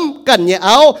จุห้ำกันอย่าเอ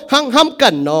าห้ำกั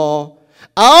นนอ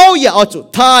เอาอย่าเอาจุ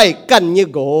ท้ายกันเนี่ย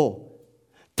โก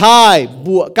ทายบ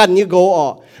วกกันนี่โก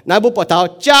นายบุปผา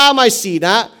จ้าไม่สีน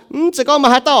ะจะก็มา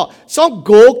หาต่อสองโ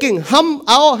กกิ่งห้ำเ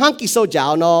อาห้างกิโซจา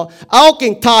วเนาะเอากิ่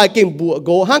งทายกิ่งบวกโก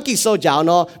ห้างกิโซจาวเ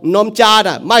นาะนมจ้า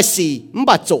น่ะไม่สีบ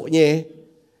าดโจเนี่ย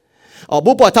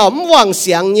บุปผาหวังเ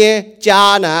สียงเนี่ยจ้า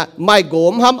น่ะไม่โก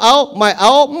ห้ำเอาไม่เอ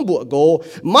าบวกโก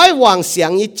ไม่หวังเสีย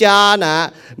งนี่จ้าน่ะ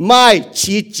ไม่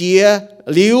ชี้เจีย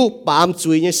ลิ้วปาม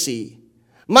จุยเนี่ยสี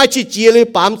ไม่ชี้เจียลิ้ว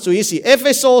ปามจุยสีเอฟเอ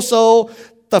โซ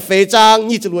แต่เฟจาง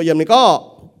นี่จะรวยยังไงก็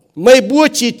ไม่บัว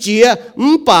ชีเจีย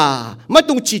ป่าไม่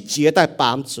ต้องชีเจียแต่ปา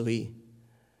มจุย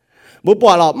บุปผ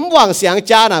าเราหวังเสียง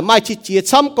จ้าน่ะไม่ชีเจีย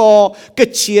ช้ำกอกระ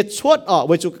เชียชวดไ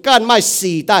ว้จุกการไม่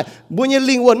สีได้บัวยัง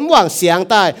ลิงวนหวังเสียง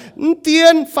ได้เตีย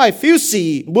นไฟฟิวสี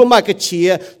บัวไม่กระเชีย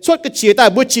ชวดกระเชียได้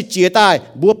บัวชีเจียได้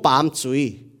บัวปามจุย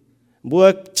บัว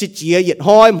ชีเจียเหยียด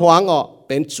ห้อยหวงเ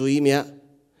ป็นจุยเมีย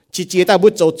ชีเจียได้บั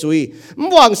วโจจุย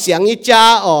หวังเสียงนี่จ้า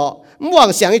หวัง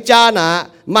เสียงจ้านะ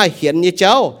ไม่เห็นนี่เ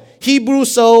จ้าฮีบรู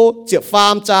โซเจียฟา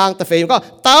ร์มจางแต่เฟยก็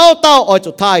เต้าอ้อย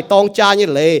จุดท้ายตองจานี่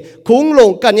เลยคุ้งล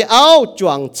งกันนี่เอาจ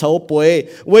วงเฉาป่วย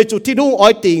เวจุดที่นุ่งอ้อ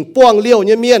ยติ่งป้วงเลี้ยวเ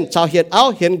นี่ยเมียนชาวเห็นเอา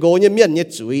เห็นโกเนี่ยเมียนเนี่ย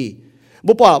จุย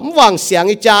บุปผาหวังเสียง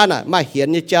จ้าน่ะไม่เห็น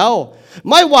นี่เจ้าไ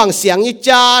ม่หวังเสียงนี่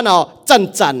จ้าเนาะจัน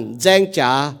แจงจ้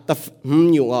าแต่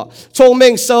อยู่ชงเม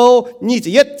งโซนี่จะ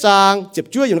ยัดจางเจ็บ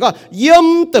ช่วยอยู่ก็เยี่ยม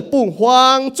แต่ปุ่งหวา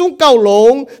งจุ้งเก้าหล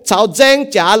งชาวแจง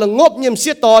จ้าละงบเยี่ยมเสี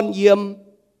ยตอนเยี่ยม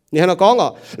你看到講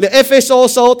哦，你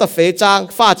Ephesos的肥章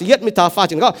發展一咪他發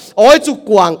展個，愛做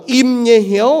廣im nhẹ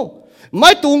hiểu，ไม่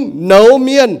ตุงเหนาเ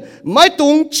มียนไม่ตุ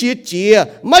งเจีย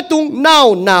ไม่ตุงหน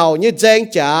าวnhưแจง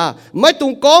จ๋าไม่ตุ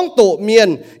งก้องโตเมียน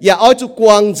อย่า愛做廣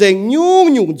正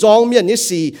ยุ่งจองเมียนนี่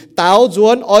สิเต้าจว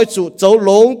น愛做เจ้าหล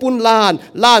งปุ่นล้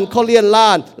านเขาเรียนล้า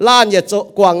นอย่าเจ้า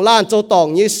กวางล้านเจ้าตอง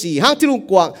นี่สิห้างที่ลุง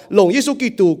กวางหลงยิสุกิ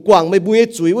ตูกวางไม่บุญ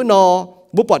จุยวะนอ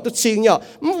บุปผาตุชิงเนี่ย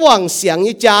มันหวังเสียง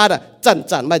ยี่จ้าด่ะ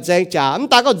จันมาแจงจ้ามัน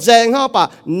ตาก็แจงเข้าป่ะ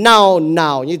หนา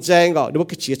วยี่แจงก็ดูว่า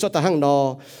ขี้ชดตาห้างนอ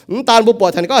มันตาบุปผา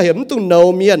ทันก็เห็นมันตุ่นเหนา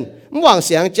เมียนมันหวังเ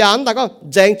สียงจ้ามันตาก็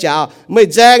แจงจ้าไม่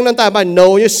แจงนั่นแต่ไม่เหนา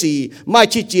ยี่สี่ไม่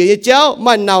ขี้เจียยี่เจ้าไ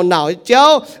ม่หนาวยี่เจ้า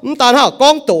มันตาห้ากอ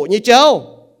งโตยี่เจ้า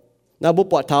นะบุป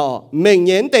ผาท่าเม่งเ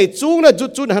ย็นแต่จุ้งนะ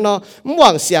จุดฮะนอมันหวั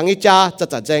งเสียงยี่จ้าจ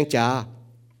ะแจงจ้า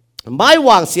ไม่ห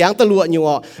วังเสียงตะลุอยู่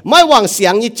อ่ะไม่หวังเสีย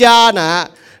งยี่จ้านะ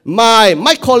ไ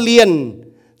ม่ขอเรียน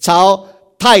ชาว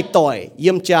ไทยต่อยเ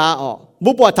ยี่ยมจ้าอ๋อ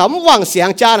บุปผาถามหวังเสียง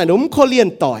จ้าน่ะหนุ่มขอเรียน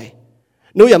ต่อย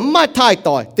หนูอย่าไม่ไทย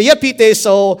ต่อยแต่ยัดพี่เตโซ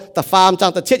แต่ฟาร์มจัง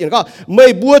แต่เช็ดอย่างก็ไม่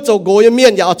บัวโจโกยเมีย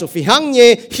นอย่าเอาจุดฝีหังเย่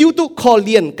หิวตุขอเ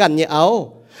รียนกันเนี่ยเอา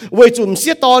เวจุมเสี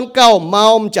ยตอนเก่าเมา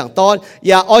จังตอนอ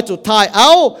ย่าเอาจุดไทยเอา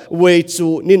เวจุ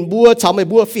นินบัวชาวไม่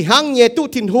บัวฝีหังเย่ตุ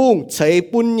ทินหุงเฉย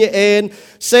ปุ่นเยเอ็น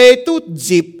เซตุ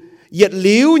จิบnhiệt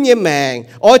liu như mèn,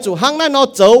 ôi chủ hăng nó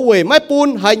trở về mấy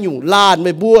bún hay nhung lan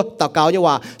mấy bua tao cáo như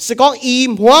ว่าsẽ có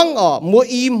im hoang mua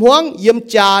im hoang yếm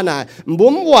cha này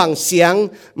muốn hoàng xiang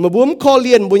mà muốn kho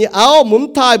liền muốn áo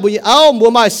muốn thay muốn áo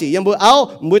muốn mai xỉ yếm muốn áo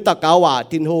muốn tao cáoว่า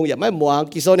tin hùng yếm mấy muang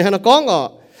kỳ sau này nó có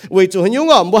vì chủ hình nhung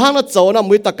muốn hăng nó trở nó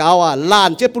muốn tao cáo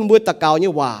lan chết bún muốn tao cáo như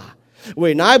ว่า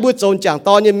vì nãy bún trốn chẳng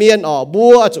to như miên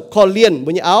bua chủ kho liền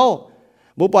muốn áo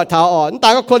บุปผาเท้าอ่อนตา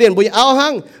ก็คนเรียนบุญเอาหั่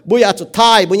งบุญอาจุดท้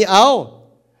ายบุญเอา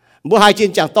บุหายจีน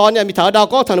จากตอนเนี่ยมีเท้าดาว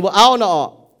ก็ทางบุญเอาเนาะ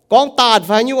กองตาดไ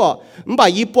ฟอยู่อ่ะมันไป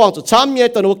ญี่ปุ่นจุดช้ำเนี่ย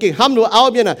ตัวหนูเก่งห้ามหนูเอา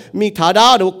เนี่ยนะมีเท้าดา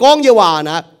วหนูกองเยวา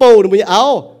นะปูหนูบุญเอา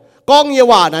กองเย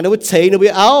วานะหนูเฉยหนูบุ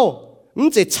ญเอามัน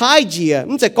จะใช้เจีย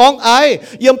มันจะกองไอ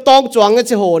เยี่ยมตองจวงกัน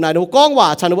จะโหนะหนูกองว่า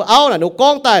ฉันหนูเอานะหนูกอ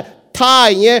งแต่ท้าย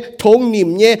เนี่ยทงหนิม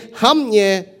เนี่ยห้ามเนี่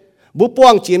ยบุปผา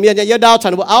จีนเนี่ยยาดาวฉัน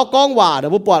หนูเอากองว่าหนู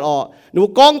บุปผาออกหนู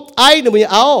กองไอหนูไม่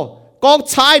เอากอง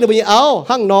ชายหนูไม่เอา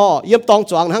ห้างนอเยี่ยมตอง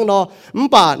จวงห้างนอมัน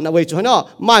ป่านะเวจุนอ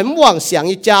ไม่มันหวังเสียง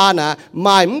อีจานะไ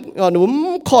ม่หนู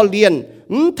ขอเรียน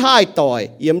ท้ายต่อย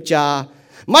เยี่ยมจา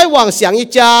ไม่หวังเสียงอี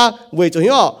จาเวจุน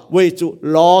อเวจุ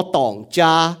รอตองจ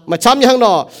ามาช้ำยังห้างน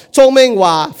อชงเมงว่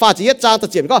าฟ้าจีจางตะ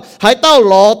เจียบก็ให้เต้า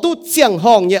รอตู้เจียง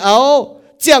ห้องเนี่ยเอา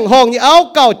เจียงห้องเนี่ยเอา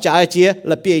เก้าจ่ายเจีย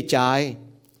ละเปียจ่าย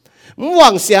มันหวั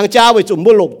งเสียงจาเวจุ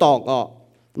บุหลกตอง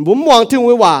ผมหวังที่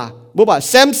ว่าบุปผา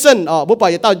แซมสันบุปผา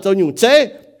จะต้าจะอยู่เจ๊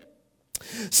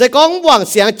เสกองหวัง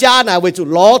เสียงจ้าน่ะเวจุ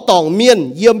ล้อตองเมียน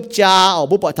เยี่ยมจ้า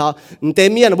บุปผาท่าเต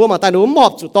เมียนบุปผาตาหนูหมอ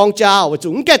บจุตองจ้าเวจุ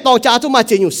แกตองจ้าทุกมาเ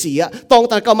จอยู่เสียตอง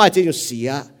ตาก็มาเจอยู่เสีย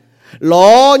ล้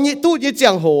อยี่ตู้ยี่เจี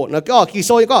ยงโหแล้วก็กี่โ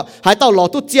ซ่ก็หายเต้าล้อ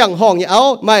ตู้เจียงห้องยี่เอา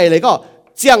ไม่เลยก็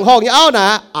เจียงห้องยี่เอานะ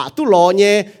ตู้ล้อเ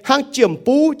นี่ยห้างเจียม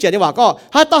ปูเจียนี่ว่าก็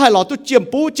หายเต้าให้ล้อตู้เจียม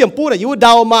ปูน่ะอยู่ด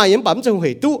าวมาอย่างแบบมันจะเห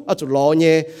ยตู้จุล้อเ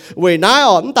นี่ยเว้ยนาย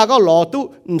มันตาก็ล้อตู้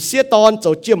เสียตอนจะ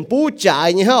เจียมปูจ่าย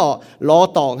เนี่ยล้อ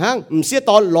ตองห้างเสียต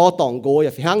อนล้อตองโกอย่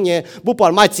างห้างเนี่ยบุปผา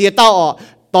ไม่เสียเต้า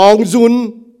ตองจุน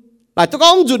แต่ตัวก็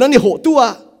จุนนั่นนี่โหตัว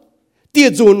เตี้ย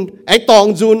จุนไอ้ตอง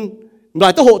จุนหลา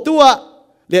ยตัวโหตัว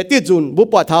เดี๋ยวเตี้ยจุนบุป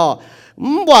ผาท่า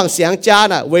หวังเสียงจ้า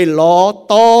น่ะเวล้อ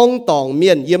ตองเมี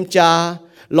ยนเยี่ยมจ้า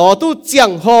ล้อตู้เจียง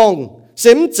ห้องเส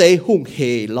มเจหุ่งเห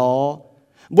ล้อ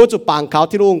บัวจุปังเขา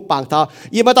ที่ลุงปังเท้า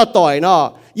ยี่มาต่อต่อยเนาะ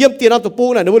เยี่ยมเตียนเอาตัวปู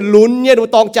น่ะดูลุ้นเนี่ยดู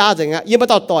ตองจ้าจังเงี้ยยี่มา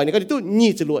ต่อต่อยนี่ก็ตู้ยี่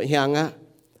จะรวยแหงอ่ะ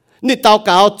นี่เตาเ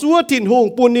ก่าจั่วทินหุง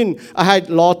ปูนินให้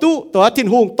ล้อตู้ตัวทิน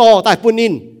หุงต่อใต้ปูนิ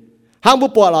นห้างบุ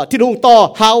ปผาหรอทินหุงต่อ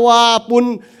ฮาวาปุน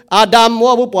อาดัมว่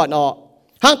าบุปผาเนาะ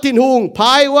ห้างทินหุงพ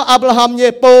ายว่าอับราฮัมเย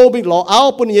โปบิหล่อเอา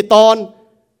ปุนเยตอน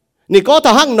นี่ก็ถ้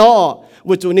าห้างเนาะ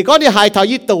วุจุนี่ก็นี่หายเท่า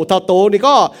ยี่ตู่เท่าโตนี่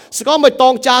ก็สก็ไม่ตอ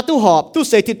งจ้าตู้หอบตู้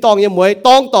เสติตองยังมวยต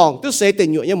องตู้เสติ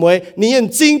หยุ่ยยังมวยนี่ยัง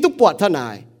จริงตู้ปวดเท่าไหร่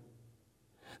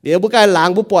เดี๋ยวบุกไก่หลัง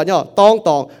บุปวดเนาะตอง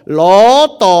ล้อ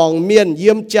ตองเมียนเ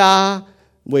ยี่ยมจ้า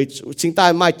มวยชิงตาย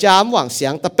ไม่จ้ามหวังเสีย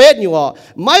งตะเป็ดอยู่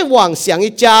ไม่หวังเสียง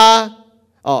อีจ้า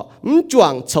มันจว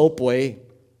งเฉาป่วย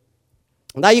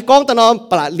ได้อีกองตะนอม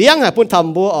ปลาเลี้ยงหาปุ่นท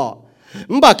ำบัว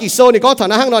มันบากิโซนี่ก็ฐา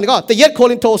นะห้างนอนนี่ก็แต่เย็ดโค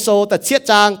ลินโทโซแต่เชีย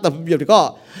จางแต่เบียบนี่ก็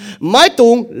ไม้ตุ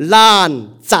งลาน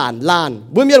จานลาน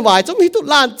บุญเมียนวายจะมีตุ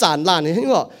ลานจานลานนี่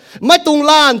ที่ก็ไม้ตุง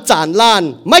ลานจานลาน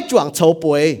ไม้จวงเฉา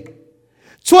ป่วย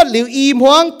ชวดหลิวอีม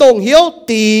ห้องตงเหี้ยว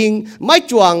ติงไม้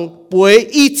จวงป่วย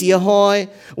อีเจียหอย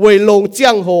เวยลงเจี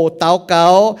ยงโหเต้าเก่า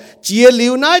เจียหลิ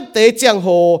วนั้นเตเจียงโห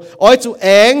อ้อยจูแอ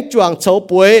งจวงเฉา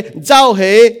ป่วยเจ้าเห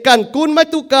กันกุนไม้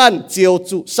ตุกันเจียว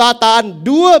จูซาตาน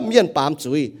ดัวเมียนปาม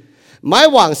จุย mai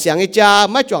hoàng sáng cái cha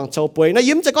mai chọn châu bưởi nó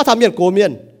yếm sẽ có tham miền cố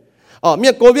miền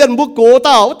miền cố miền bút cố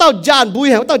tao dàn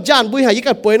bùi hay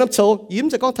cái bưởi nó châu yếm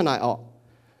sẽ có thằng này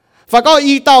và có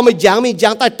y tao mình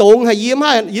giảng tại tông hay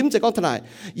yếm sẽ có thằng này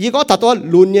y có thật tôi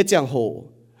luôn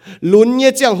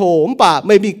như giang hồ bà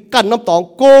mày bị cắn nó tòng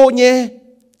cô nhé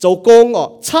châu công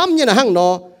chăm như là hăng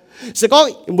nó sẽ có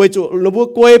mười chủ nó bữa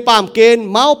quê pàm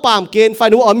kên máu pàm kên phải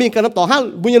đúng ở mình cái nó tỏ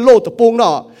hang bây giờ lô tập bung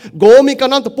nọ gỗ mình cái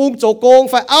nó tập bung chỗ công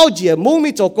phải áo dìa mung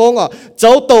mình chỗ công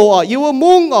chỗ tổ yêu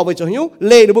mung với chỗ hiếu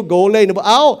lên nó bữa gỗ lên nó bữa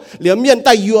áo liếm miền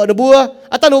tay dừa nó bữa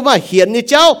ta nó mà hiển như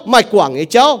cháu mày quảng như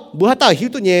cháu bữa hát ta hiếu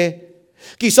tôi nhé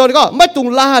kỳ sau đó có mấy tung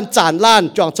lan chản lan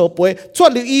chọn chỗ bưởi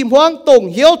chuột liu im hoang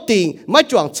tùng hiếu tình mấy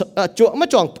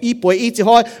chọn y bưởi y chỉ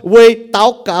hỏi về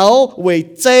táo cáo về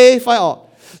chê phải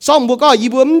xong bữa có y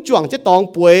bướm chọn chết tòng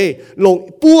bưởi lồng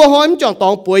bua hói chọn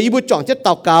tòng bưởi y bữa chọn chết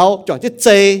tàu cáo chọn chết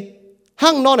chê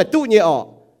hang non này tụ nhẹ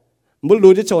muốn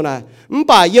lùi đến chỗ này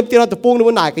bà yếm tiền tập buông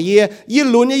nó nải cái gì y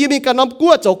lùi như y mình cả năm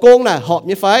cua chỗ công này họp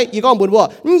như phải y con buồn bữa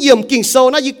yếm kinh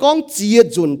sâu na y con chia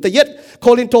dùn tự yết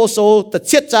Colintoso tự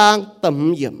chết trang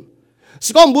tầm yếm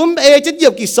con muốn chết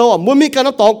yếm kinh sâu muốn mình cả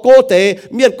năm tòng cô tế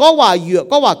miền có hòa dừa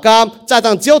có hòa cam cha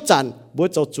tăng chiếu chắn bữa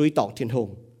chỗ chuối tòng thiên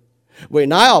hùng vậy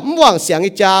nãy hoàng sáng cái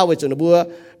cha vậy chỗ nó bữa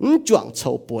chọn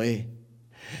châu bưởi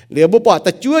liền bữa bỏ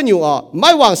ta chúa nhiều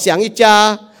mai hoàng sáng cái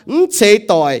cha chế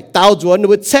tỏi tao chuẩn nó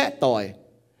bữa chế tỏi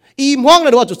im hoang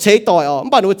là nó bữa chế tỏi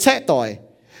bà nó chế tỏi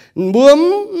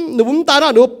bướm ta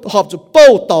nó họp chỗ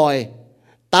bầu tỏi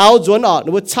tao chuẩn nó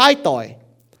bữa trái tỏi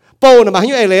bầu là mà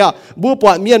như vậy bữa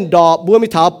bỏ miền đỏ bữa mi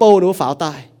tháo bầu nó pháo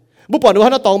tai bữa bỏ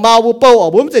nó tòng mau bữa bầu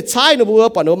bữa mi trái nó bữa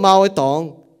bỏ nó mau cái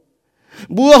tòng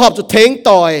bữa họp chỗ thèn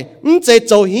tỏi chế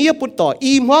châu hiếp bữa tỏi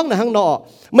im hoang là hang nọ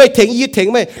mày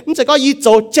thèn mày sẽ có y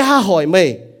châu cha hỏi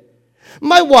mày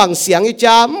mai hoàng sáng cái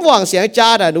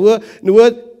cha là nó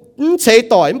chế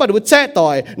tỏi mà nó chế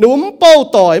tỏi nó bao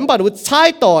tỏi mà nó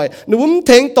trái tỏi nó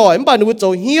thèn tỏi mà nó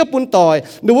châu hiếp bún tỏi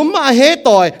nó mà hết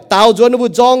tỏi tao cho nó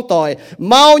giong tỏi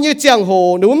mau như giang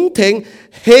hồ nó thèn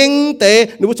hình tế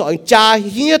nó chọn cha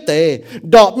hiếp tế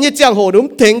đọp như giang hồ nó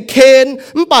thèn khen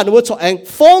mà nó chọn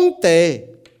phong tế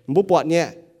bố bọn nhé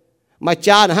mà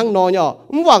cha là hang nò nhỏ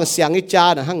hoàng sáng cái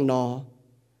cha là hang nò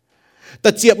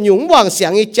ta chiệp nhúng hoàng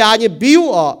sáng cái cha như biếu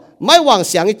mai hoàng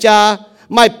sáng cái cha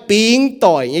mai pin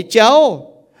tỏi như cháu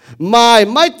mai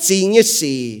chín như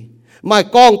xì mai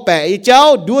con bẻ như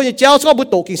cháu đua như cháu có bút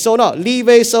tổ kinh sâu nọ li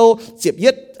vê sâu chiệp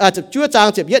yết chiệp chúa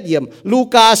trang chiệp yết yểm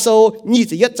Luca sâu nhi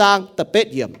chiệp yết trang tập bết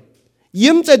yểm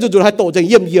yếm chơi dù hai tổ chẳng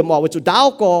yểm với chủ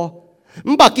đáo co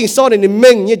bà kinh sâu này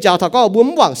mình như cháu thà có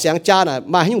bướm hoàng sáng cha này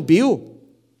mà hình biếu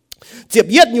chiệp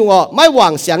yết nhung mai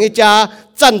hoàng sáng cái cha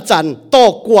chăn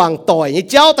to quảng tỏi như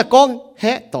cháu ta con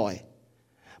hé tỏi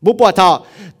bố bỏ thọ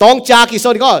tông cha kỳ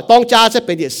sau đi có tông cha sẽ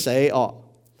bị điện sấy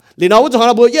liền nói cho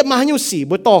họ bữa yết mà như xỉ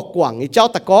bữa to quảng như cháu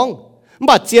ta con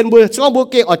bà chiên bữa cho bữa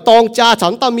kia ở tông cha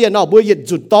chẳng tao miền bữa yết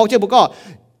rụt tông chứ bữa có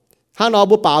hắn nói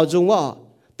bữa bảo dùng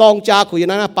tông cha của yên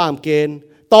nó bám kên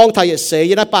tông thầy yết sấy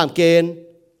yên nó bám kên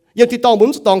yên thì tông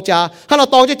muốn tông cha hắn nói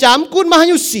tông cha cún mà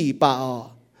như xỉ bà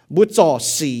bữa trò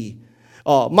xỉ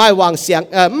mai hoàng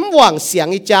sáng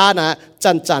cái cha nè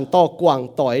chăn to quảng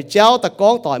tỏi cháu ta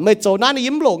con tỏi mấy chỗ nãy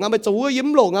yếm lồng mấy chỗ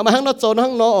yếm lồng mà hang nó chỗ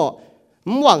hang nó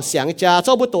hoàng sáng cái cha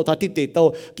cho bữa tổ thà thịt tê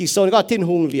tô kỳ sau nó thiên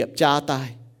hùng liệp cha tai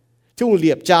thiên hùng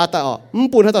liệp cha ta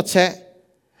buồn hết ta che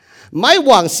mai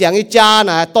hoàng sáng cái cha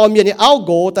nè to miền như áo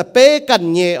gỗ ta bê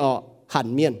cần nhẹ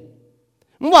hẳn miền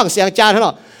hoàng sáng cha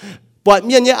nó bọn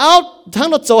miền như áo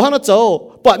hang nó chỗ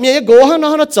bọn miền như gỗ hang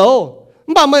nó chỗ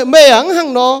bà mày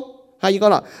hang nó hay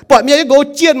con ạ bọn mình gỗ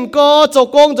chiên co cho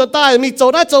con cho ta mình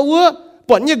cho đã cho ưa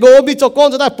bọn như gỗ mình cho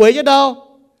con cho ta bưởi như đâu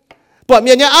bọn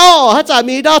mình như áo hát trả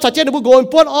mình đâu thật trên được gỗ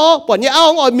mình bọn như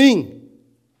áo ngồi mình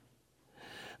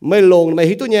mày lồng mày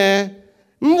hít tôi nhé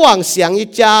hoàng sáng như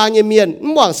cha như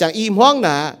miền hoàng sáng im hoang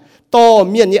nè to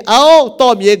miền như áo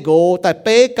to miền gỗ tại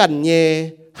bế cần nhé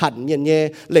hẳn miền nhé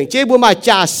lệnh chế bữa mai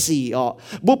cha xỉ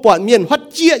bữa bọn miền phát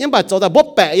chia nhưng mà cho ta bóp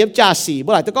bẹ em cha xỉ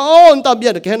bữa lại tôi có ôn tao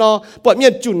miền được cái nó bọn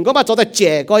miền chuẩn có mà cho ta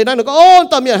trẻ coi nó có ôn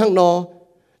tao miền hàng nó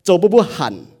cho bữa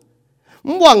hẳn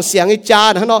hoàng sáng cái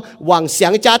cha nó hoàng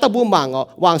sáng cái cha tao bữa mảng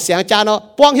hoàng sáng cha nó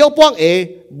quang hiếu quang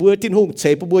bữa tin hùng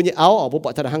chế bữa như áo bữa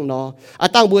bọn thằng hàng nó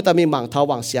tăng bữa ta mình mảng thao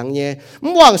hoàng sáng nhé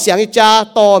hoàng sáng cái cha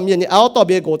to miền như áo to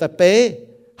miền gỗ ta bế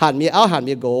hẳn miền áo hẳn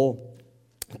miền gỗ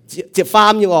chế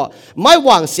farm như mai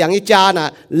hoàng sáng như cha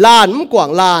nè lan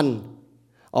quảng lan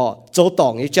châu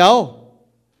tòng như cháu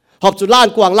học chủ lan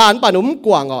quảng lan bà núm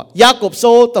quảng Jacob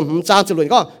sô tầm trang chủ luyện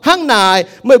có hang này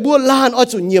mới bua lan ở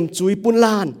chủ nhiệm chuối bún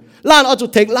lan ở chủ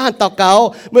thèn lan tàu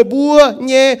cáo mới bua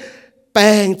nhé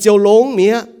bèn chiều lống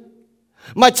mía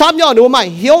mà chăm nhau nếu mà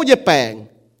hiếu về bèn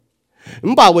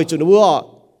bảo vệ chủ nếu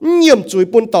nhiệm chuối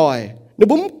bún tỏi nếu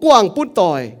bún quàng bún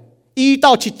tỏi y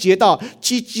tao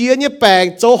chỉ chia như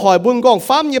bèn cho hỏi bún gong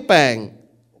pháp như bèn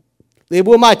để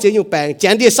bún mai chế như bèn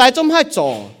chén địa sai trong hai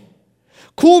trò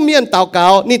khu miền tàu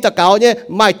cáo ni tàu cáo nhé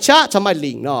mai cha cho mai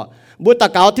lỉnh nó bún tàu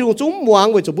cáo thì chúng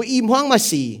muang với chủ bún im hoang mà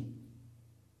xì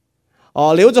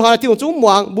nếu cho họ thì chúng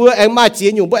muang bún em mai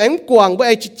chế như bún em quàng bún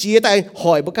em chia tại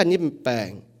hỏi bún cái như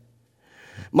bèn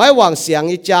mai hoàng xiang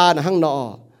như cha là hang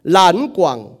nọ lán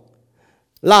quàng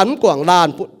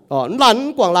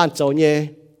lán trâu nhé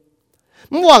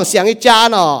hoàng xiang như cha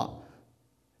nọ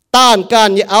tàn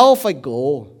can như áo phải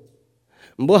gỗ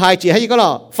bữa hai chị hay có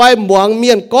nọ phải muang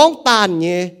miền con tàn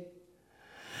nhé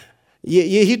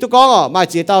y tôi có mà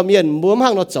chỉ tao miền muốn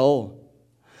hang nó trâu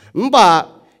bà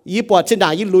y bỏ trên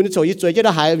đài y lùi nó trâu y chuối cho nó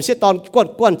hại sẽ toàn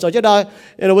quần trâu cho nó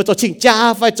nó trâu chỉnh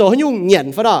cha phải trâu nhung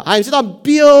nhện phải đó hại sẽ toàn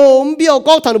biêu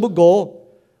con thằng nó bự gỗ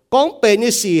con bền như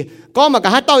gì con mà cả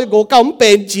hai tao gỗ con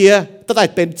bền chia tao tại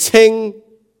bền chênh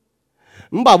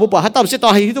bà bố hai tao sẽ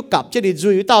toàn hay tôi cặp chứ đi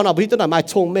duy tao nào bây tôi là mai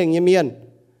thông minh như miền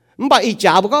bà ý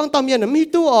chả bố con tao miền nấm hít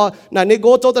tôi là này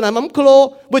gỗ trâu tao này mắm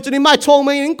khô bây giờ đi mai thông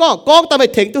minh những con tao phải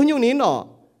thỉnh tôi nhung nín nọ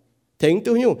thỉnh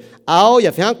tôi nhung áoอย่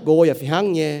า phải hang gỗอย่า phải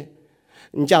hang nhẹ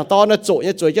chẳng to nó trội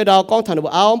như trội cho đâu con thằng nó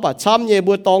áo bà chăm nhẹ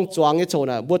bữa tông choàng như chỗ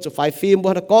này bữa chụp phải phim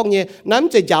bữa nó con nhẹ nắm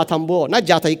chơi giàu thầm bữa nó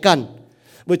giàu thấy cần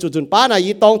bữa chụp chuẩn ba này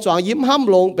y tông choàng yếm ham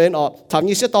lông bên ọ thầm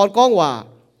như sẽ to con hòa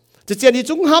chỉ chuyện đi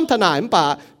chúng ham thằng này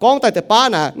bà con tạiแต่ba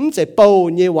này sẽ bầu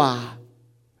như hòa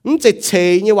sẽ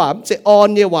chê như hòa sẽ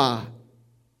on như hòa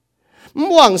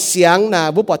hoàng xiang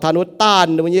nè bữa bỏ thằng nó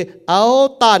tan nó như áo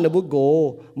tan nó bữa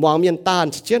gỗ hoàng miền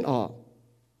tan chỉ chuyện ọ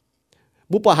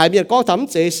bố bỏ hai miền con thắm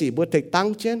chế sĩ bố thịt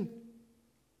tăng trên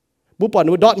bố bỏ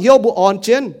nó đọt hiếu bố on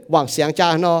trên hoàng xiang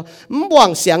cha nó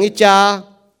hoàng xiang cha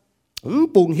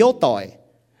bùng hiếu tỏi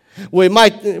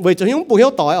về cho hiếu bùng hiếu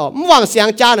tỏi hoàng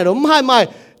xiang cha này nó hai mai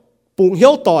bùng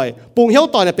hiếu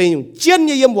tỏi làเป็นtrên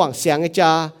như yếm hoàng xiang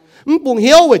cha bùng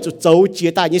hiếu về cho dấu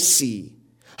chia tay như xì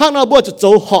hàng nào bố cho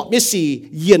dấu họ như xì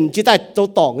yên chia tay dấu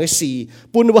tỏng như xì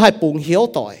bún bố hai bùng hiếu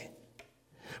tỏi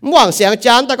hoàng xiang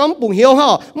cha ta có bùng hiếu ha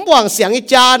hoàng xiang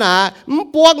cha nè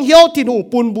bùng hiếu thì đủ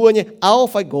bún bùa nhỉ áo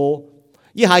phải gỗ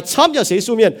y hai chấm cho sĩ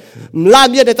su miền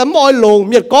làm miền để tấm mồi lồng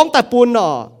miền con ta bún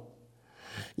nọ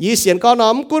y xiên con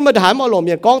nó cún mà đại mồi lồng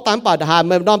miền con tán bà đại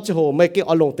mà năm chỉ hồ mấy cái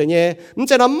ở lồng thế nhé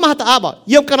sẽ nó mát ta bảo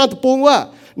yếm cái nó bún quá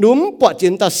núm bọt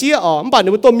chín ta xía bà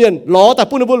núm tôm miền ló ta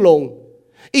bún nó bún lồng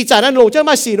y trả nó lồng cho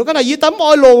mà xì nó cái này y tấm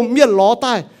mồi lồng miền ló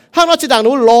tai hàng nó chỉ đằng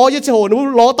nó ló y chỉ hồ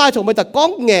nó ló tai chồng mấy ta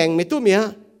con nghèng mấy tu mía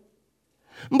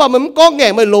bà mình con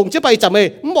nghèng mày lồng chứ bay chả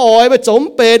mày mỏi mày chống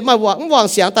bền mà hoàng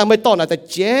xiang ta mày tỏ là ta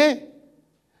chế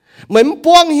mình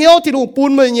buông hiếu thì đủ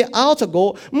bùn mày nhẹ áo cho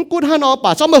gỗ cún hai nó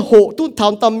bà cho mày hộ tu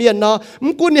thằng tâm miền nó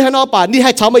cún đi hai nó bà đi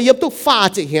hai cháu mày yếm tu pha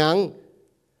chỉ hàng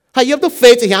hai yếm tu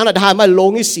phê chỉ hàng là hai mày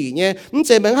lồng cái gì nhé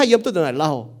chế mình hai yếm tu từ này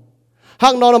lâu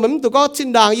hàng nó là mình tụi có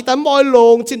trên đàng y tấm môi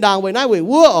lồng trên đàng về nay về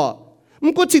vua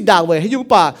cún trên đàng về hay dùng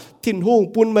bà thìn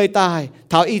hùng bùn mày tài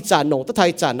tháo y trả nổ tất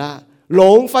thay trả na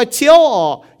lồng phải chiếu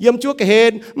yếm chúa cái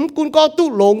hên cún có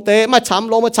tu lồng tế mà chấm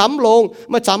lồng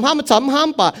mà chấm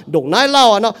ham bà đồng nai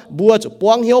lao nó bùa cho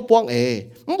buông hiếu buông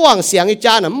buông xiang cái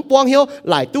cha nè buông hiếu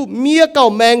lại tu mía cầu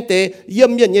mèng tế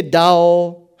yếm miền như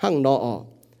đau hăng nọ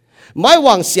mai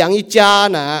hoàng xiang cái cha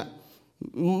nè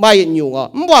mai nhung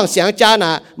buông xiang cha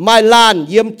nè mai lan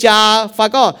yếm cha phải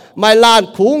có mai lan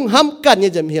khung ham cần như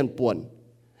dầm hiền buồn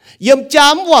yếm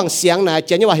cha hoàng xiang nè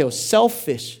chỉ như là hiểu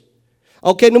selfish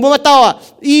ok nếu mà tao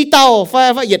y tao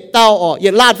phải yết tao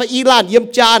yết lan phải y lan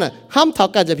yếm cha nè ham thảo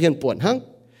cảจะเพียนป่วนฮัง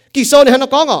กี่โซเนี่ยฮัน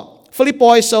ก็ฟิลิปป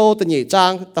อยโซตัวใหญ่จา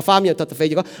งตาฟ้ามีตัวตาเฟย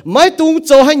ก็ไม่ตุ้งโ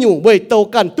จให้อยู่เว้ยโต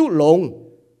กันตุลง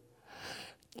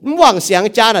หวังเสียง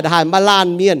จ้าน่ะได้มาลาน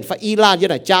เมียนphải y lan như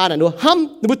là chaน่ะนู้ham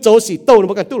นู้โจสีโตนู้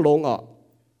กันตุลง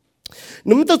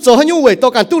นู้ตัวโจให้อยู่เว้ยโต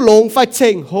กันตุลงphảiเชิ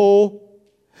งโฮ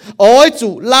ôi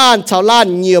chủ lan chào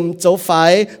lan nhiệm dấu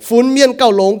phái phun miên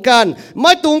cao lông can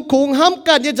mai tung khung ham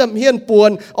can như dầm hiền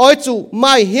buồn ôi chủ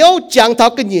mai hiếu chẳng tháo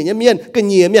cái nhỉ miên cái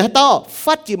nhỉ miên tao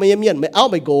phát chỉ mày miên mày áo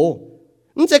mày gỗ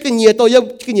sẽ cái nhỉ tôi yêu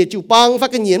cái nhỉ chủ băng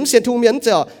phát cái nhỉ xiên thu miên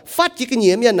chờ phát chỉ cái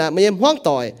nhỉ miên là mày hoang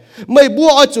tỏi mày bua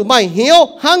ôi chủ mày hiếu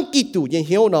hang kỳ tủ như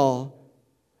hiếu nó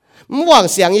หวัง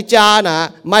เสียงอีจานะ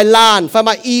ไม่ลานฟ้าม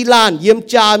าอีลานเยี่ยม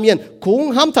จาเมียนคุ้ง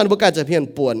ห้ำทันบุกการจะเพียน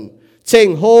ป่วนเชิง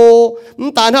โฮ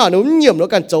ตาหน้าหนูเยี่ยมแล้ว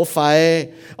กันโจไฟ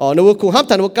หนูคุ้งห้ำ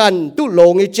ทันบุกการตุล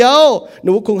งไอ้เจ้าห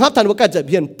นูคุ้งห้ำทันบุกการจะเ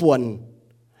พียนป่วน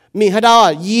มีให้ดาว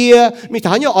เยียมีฐ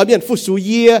านย่อเมียนฟุสูเ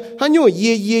ยียหันย่อเ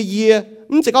ยีย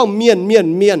จะก็เมีย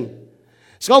น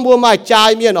สกองบัวไม้จ่าย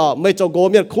เมียนไม่โจโก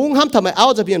เมียนคุ้งห้ำทำไมเอา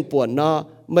จะเพียนป่วนเนาะ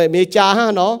ไม่จ่าฮะ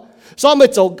เนาะ sao mới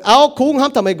chụp áo khung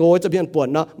hamทำไมโกจะเปลี่ยนปวด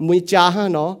เนาะมุ้ยจ้าฮะ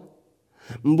เนาะ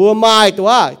บัวไม้ตั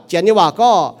วเจนนี่ว่า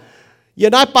ก็อย่า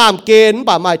ได้ปามเกณฑ์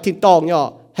ป่าไม้ทินตองเนาะ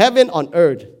heaven on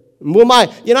earth บัวไม้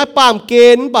อย่าได้ปามเก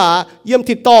ณฑ์ป่าเยี่ยม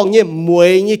ทินตองเนี่ยมวย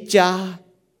นี่จ้า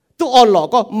ตัวอ่อนหล่อ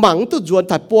ก็หมังตัวจวน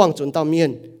ถัดป้วงจนตาเมียน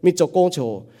มีเจ้ากงโช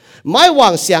ไม่หวั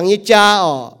งเสียงนี่จ้า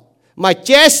ไม่แ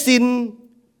จ๊สิน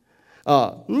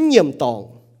เยี่ยมตอง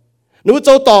หนูโจ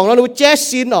ตองแล้วหนูแจ๊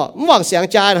สินไม่หวังเสียง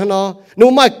จ้านะเนาะหนู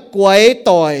ไม่กวย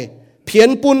ต่อยเพี้ยน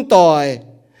ปุ่นต่อย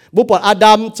บุปผา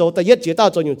ดัมโจแต่ยัดเจียต้า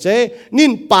โจอยู่เจนิ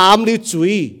นปามลิวจุ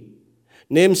ย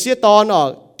เนมเสียตอน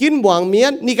กินหวังเมีย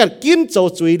นนี่กันกินโจ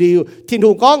จุยลิวทิ้ง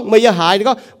หูก้องไม่ยาหาย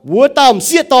ก็วัวตามเ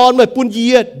สียตอนไม่ปุ่นเยี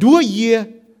ยดัวเยีย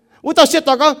วัวตามเสียต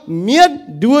อนก็เมียน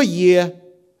ดัวเยีย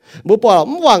บุปผาไ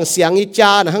ม่หวังเสียงอีจ้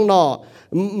านะข้างนอก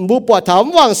บุปผาถาม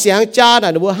หวังเสียงจ้านะ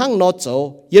หนูห้างนอโจ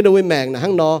ยันหนูแมงนะห้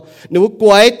างนอหนูก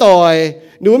วยต่อย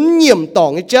หนูเยี่ยมตอ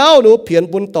งเจ้าหนูเพียน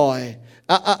ปุ่นต่อย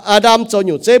อาดัมโจอ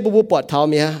ยู่เจ้บุปผาเท้า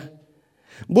เมีย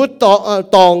บุต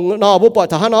องนอบุปผา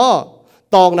เท้าเนาะ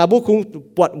ตองนะบุคง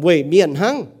ปวดเวเมียนหั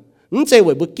งเจ้เว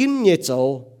บุกินเยโจ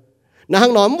นะหั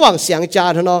งนอมหวังเสียงจ้า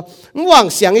เนาะหวัง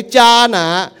เสียงจ้านะ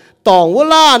ตองว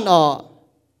ล้าน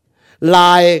ล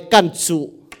ายกันสุ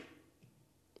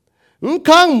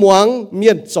ข้างหมวงเมี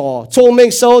ยนจ่อโชเมง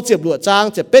โซเจ็บหลวดจาง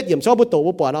เจ็บเป็ดเยี่ยมชอบบุโต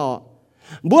บุปผาเนาะ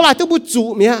บุลายต้องบุจุ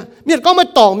เมียก็ไม่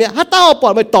ตองเมียฮัตต้าปว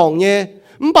ดไม่ตองเนี่ย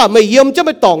ป่าไม่เยี่ยมจะไ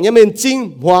ม่ตองเนี่ยมันจริง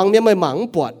หวังเนี่ยไม่หมัง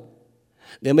ปวด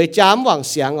เดี๋ยวไม่จามหวัง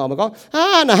เสียงมันก็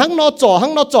น่ะหังนอจ่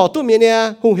อตัวเมียเนี่ย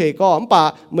หงเหก็ป่า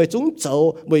ไม่จุ้งเจ้า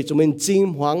ไม่จุ้งมันจริง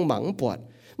หวังหมังปวด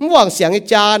หวังเสียงไอ้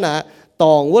จ้าน่ะต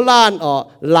องวล้าน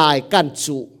ลายกัน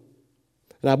จุ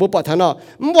นะบุปผาท่าน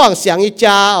หวังเสียงไอ้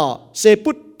จ้าเซ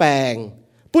ปุดแปง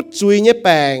ปุดจุยเนี่ยแป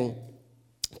ง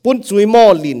ปุดจุยหม้อ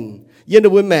ลินเย็นด้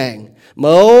วยแมงเ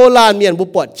มื่อลานเมียนบุป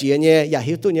ผาเจียเนี่ยอย่า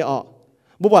หิวตัวเนี่ย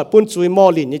บุปผาปุ้นจุยหม้อ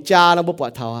ลินเนี่ยจ้าแล้วบุปผา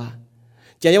เท้า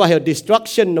จะเรียกว่าเฮล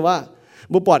destruction นะว่า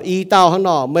บุปผาอีเต้าข้างน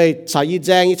อกไม่สายยีแจ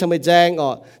งยี่ทำไมแจง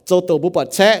โจตัวบุปผา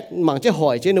แช่หมังจะหอ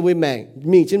ยเช่นด้วยแมง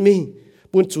มิงเช่นมิง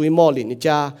ปุ้นจุยหม้อลินเนี่ย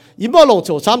จ้ายิ่งบ่ลงโฉ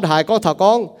ซ้ำถ่ายก็ถ่าก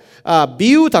อง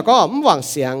บิวถ่าก็ไม่หวัง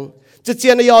เสียงจะเจี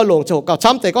ยนยอลงโฉกับซ้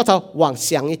ำแต่ก็ถ่าหวังเ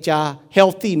สียงเนี่ยจ้า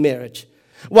healthy marriage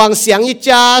หวังเสียงเนี่ย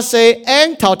จ้าเสเอ็ง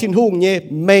เท่าทิ้งหุ่งเนี่ย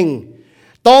เมง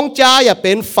ต้องจ้าอย่าเ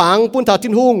ป็นฝังปุ่นเท่า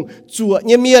ทิ้งหุ่งจั่วเ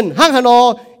นี่ยเมียนห้างฮานอ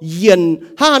เย็น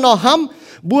ห้างฮานอห้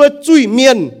ำบัวจุยเมี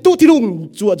ยนตู้ที่ลุง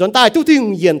จั่วจนตายตู้ที่ลุ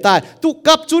งเย็นตายตู้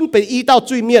กับจุนไปอีเต้า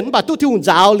จุยเมียนบ่าตู้ที่ลุง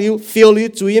จ้าวลิวฟิลลิว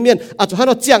จุยเมียนอาจจะให้เ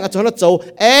ราเจียงอาจจะให้เราโจ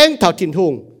เอ็งเท่าทิ้งหุ่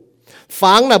ง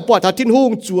ฝังน่ะปวดเท่าทิ้งหุ่ง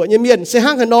จั่วเนี่ยเมียนเสห้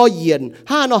างฮานอเย็น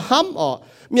ห้างฮานอห้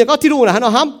ำเมียนก็ทิ้งหุ่งนะฮานอ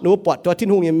ห้ำหนูปวดตัวทิ้ง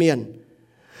หุ่งเนี่ยเมียน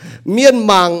เมียน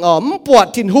มังปวด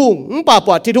ทิ้งหุ่งป่าป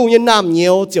วดทิ้งหุ่งเนี่ยน้ำเหนี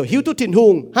ยวเจียวหิวตู้ทิ้งหุ่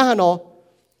งห้างฮานอ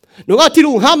หนูก็ที่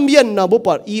ลุงห้ามเมียนนะบุปผ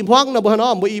าอีพวงนะบุษนอ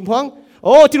บุอีพวงโ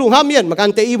อ้ที่ลุงห้ามเมียนมากัน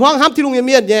แต่อีพวงห้ามที่ลุงเ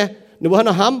มียนเนี่ยหนูบุษน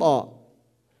อห้าม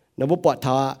นะบุปผา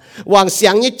ท่าวางเสีย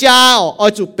งเนี่ยจ้า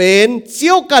จุเป็นเจี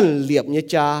ยวกันเหลียบเนี่ย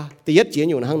จ้าแต่ยัดเจียน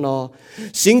อยู่ในห้างนอ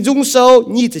สิงจุงโซ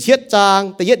ยี่จะเช็ดจาง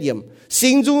แต่ยัดเยี่ยมสิ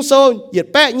งจุงโซเหยียด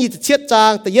แปะยี่จะเช็ดจา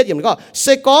งแต่ยัดเยี่ยมก็เส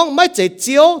กองไม่เจเ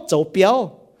จียวโจเปียว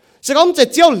เสกองเจ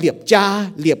เจียวเหลียบจ้า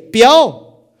เหลียบเปียว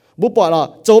บุปผา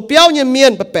โจเปียวเนี่ยเมีย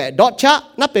นแปะดอชะ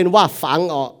นั่นเป็นว่าฝัง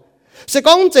是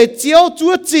讲在招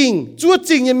做正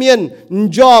一面唔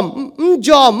ย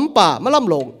อมป่ามาล้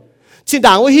ำลงชิด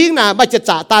างว่าหิ้งน่ะไม่จะ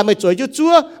จ่าตายไม่จ่วยจะจั่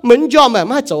วเหมือนยอมแบบไ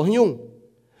ม่จ่อยุ่ง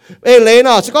เลยเน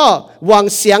าะสก็วาง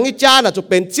เสียงอีจ้าน่ะจะ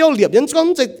เป็นเจ้าเหลียบยัง講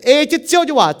จะจะเจ้าจ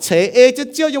ะว่าเฉจะ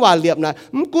เจ้าจะว่าเหลียบน่ะ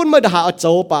มันกุ้นไม่ได้หาเอาโจ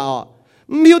ป่า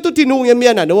มีอยู่ตัวที่นุ่งยังเมี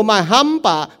ยน่ะหนูมาห้ำ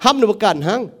ป่าห้ำหนูกัน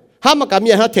หังห้ำมากับเมี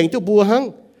ยหาเถียงตัวบัวหัง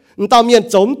ตอนเมียน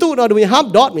จมตู้เราดูมีห้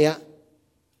ำดอดเมีย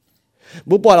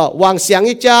บุปผาวางเสียง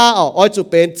อีจ้าจุ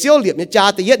เป็นเจียวเหลียบอีจ้า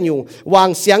แต่ยัดอยู่วาง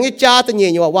เสียงอีจ้าแต่เนี่ย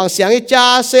อยู่วางเสียงอีจ้า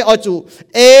เสจุ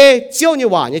เจียวเนี่ย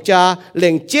ว่าเนี่ยจ้าเหล่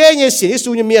งเจ้เนี่ยเสียงสู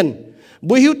ญเมียน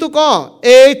บุหิวตุก็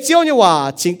เจียวเนี่ยว่า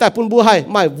ชิงแต่ปุ่นบัวให้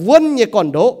ไม่วนเนี่ยก่อน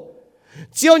โด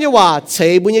เจียวเนี่ยว่าเฉ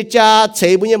ยบุญเนี่ยจ้าเฉ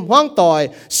ยบุญเนี่ยห้องต่อย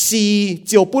สีเ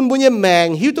จียวปุ่นบุญเนี่ยแมง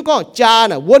หิวตุก็จ้า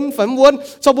น่ะวนฝันวน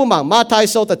ชอบบุญหมางมาไทย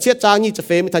โซแต่เชียดจางนี่จะเฟ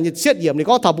มทันจะเชียดเหยียบนี่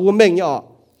ก็ถับบุญเม่งเนี่ย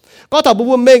ก็ถับบุ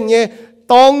ญเม่งเนี่ย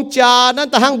ตองจานั้น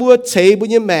แต่ห้างบัวเฉยบุญ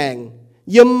ยแมง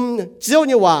ยิมเจ้าเ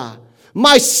นี่ยว่าไ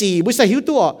ม่สีบุษหิว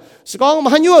ตัวสกองมา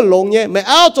หันยัวลงเนี่ยไม่เ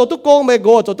อาโจตุกงไม่โก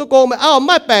โจตุกงไม่เอาไ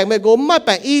ม่แปลกไม่โกไม่แป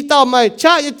ลกอีเต้าไม่ช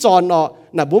าอีจอน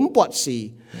น่ะบุ้มปวดสี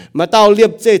มาเต้าเลีย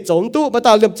บเจจงตู้มาเต้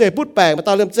าเลียบเจพูดแปลกมาเ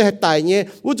ต้าเลียบเจให้ตายเนี่ย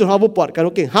วุ้จุนเขาบุปวดกัน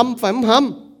เก่งห้ำแฝมห้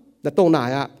ำแต่ตรงไหน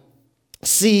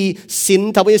สีสิน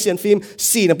ทำให้เสียนฟิล์ม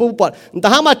สีน่ะบุปวดแต่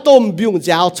ห้างมาต้มบิว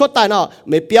จ้าวชดตายเนาะ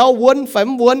ไม่เปียววนแฝม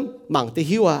วนหมั่งที่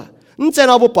หิวเจ้าเ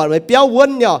ราปวดไว้เปียววน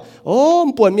เนี่ยโอ้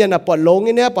ปวดเมียน่ะปวดลง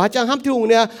เนี่ยปวดจังห้ามทุ่ง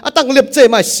เนี่ยตั้งเล็บเจ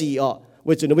มาสี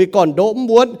với chủ nó với con đỗ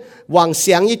muốn hoàng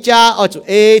sáng như cha ở chủ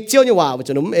ê chiếu như hòa với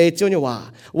chủ nó ê chiếu như hòa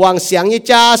hoàng sáng như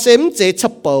cha xem chế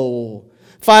chấp bầu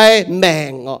phải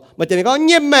mèng mà chỉ có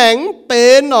nhiễm mèng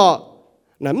bên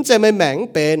nắm chế mấy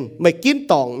mèng bên mày kín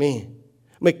tòng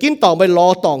mày kín tòng mày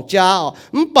lo tòng cha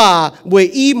bà với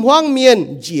im hoang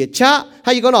miên dễ cha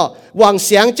hay có hoàng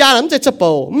sáng cha nắm chế chấp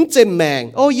bầu chế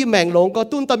mèng y mèng lồng có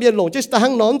tuân tâm miên lồng chế ta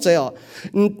hăng nón chế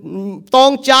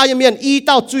tòng cha như miên y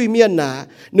tao chui miên nà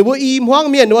nếu với im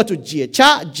hoang miên nếu chủ dễ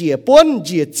cha dễ bốn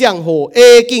dễ giang hồ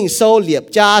ê kinh sâu liệp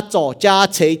cha trò cha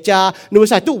chế cha nếu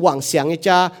sai tu hoàng sáng như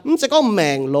cha chế có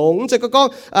mèng lồng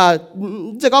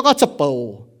chế có chấp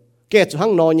bầu kẻ chủ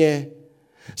hăng nón nhé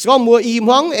có mua im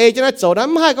hoang ê cho nó chỗ đó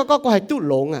hai có hay tu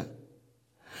lồng à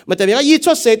mà tại vì cái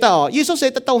xuất xe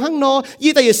ta tàu hăng nó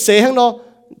y ta xe hăng nó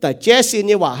tại chế xin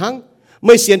như hòa hăng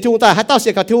mới xiên thung ta hay tao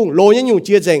xe cả thung lô như nhung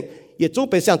chia rừng也准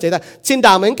备上这的，现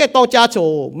大门给当家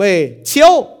做没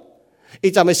超，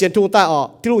一咱们先通大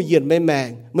听言没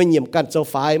命，没严干做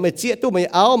快，没接都没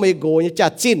熬没过你加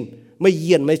进，没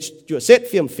言没做 set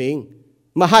phim phim，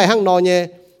嘛hai hang nọ nhé，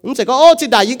唔是講這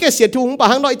大已經先通，把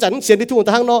hang nọ一陣先啲通，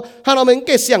但hang nọ mình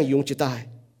cái相用就大，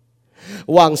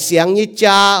往想一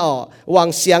家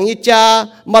往想一家，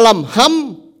嘛諗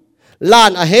冚。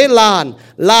làn hế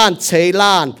làn chế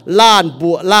làn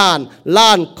bùa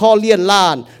làn kho liên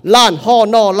làn ho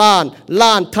no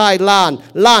làn thai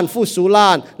làn phu sú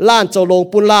làn châu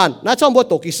lông bún nãy trong bộ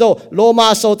tổ kỳ sâu lô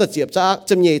ma sâu ta diệp trang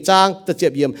châm nhẹ trang ta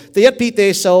diệp yểm ta yết pi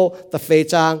tê sâu ta phê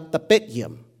trang ta bết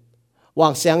yểm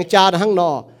hoàng sáng cha hăng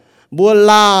nọ bùa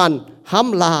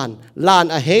hâm làn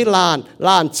hế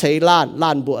làn chế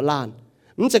làn bùa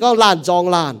唔係講爛撞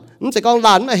爛，唔係講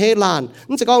爛咩起爛，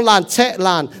唔係講爛赤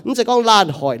爛，唔係講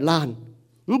爛海爛，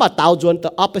唔把倒轉 the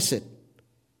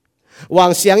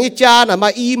opposite。hoàng sáng一家嗱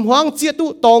嘛im hoang接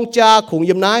都當家窮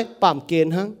業奶扮見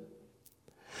亨，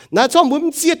嗱從唔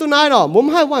接都奶咯，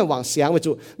唔係話hoàng sáng為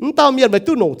主，唔到面咪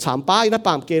都農產巴那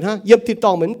扮見亨，業鐵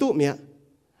當門都面，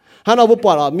嚇我唔ป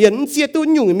วด咯，面唔接都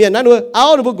用面นั่นเลยเอ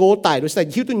าเรา不過大เราใส่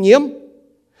หิ้วตัวเยี่ยม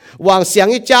hoàng sáng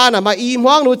như cha nè mà im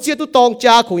hoang nó chia tu tong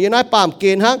cha cũng như này bám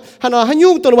kiến hang hắn nói hắn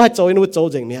nhung tôi nó hay trôi nó trôi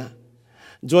gì mía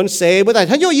chuẩn xe bữa nay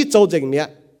hắn nhung ít trôi gì mía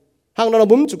hang nó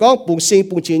muốn chủ con bùng sinh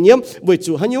bùng chỉ nhiễm với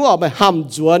chủ hắn nhung ở mày hàm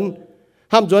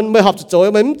chuẩn mày học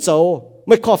trôi mày muốn trôi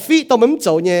mày coffee tao mày muốn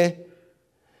trôi nhé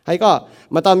hay có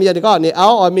mà tao bây giờ có này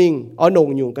áo ở mình ở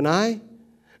nồng nhung cái này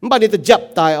mà đi từ dập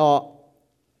tài ở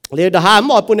liền đã hàm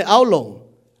ở bún áo lồng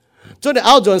cho nên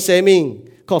áo chuẩn xe mình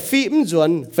coffee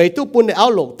chuẩn phải tu bún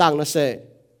áo lồng tăng nó sẽ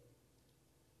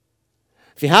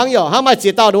vì hang yo hang mà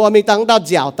chỉ tao đồ mình tăng tao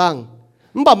dẻo tăng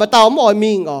bảo mà tao mọi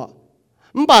mình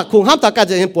bảo cùng ham ta cả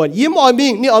giờ hiện buồn yếm mọi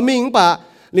mình ở mình bảo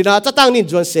liền là ta tăng nên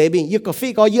chuẩn sẽ mình yêu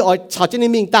coffee có yêu ở chào cho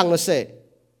nên mình tăng nó sẽ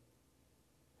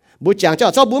bố chàng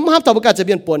cho bố ham ta cả giờ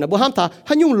biến buồn là bố ham ta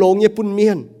hắn nhung lồng như bún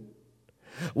miên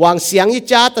hoàng sáng như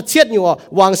cha ta chết nhiều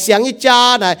hoàng sáng như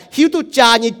cha này hiếu tu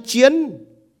cha như chiến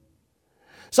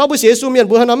sau buổi sáng xuống miền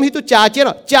buổi hôm hiếu tu cha chiến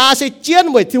rồi cha sẽ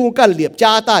chiến với thiêu cả liệp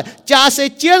cha tài cha sẽ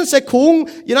chiến sẽ khung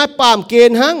như này bám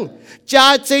kền hăng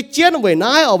cha sẽ chiến với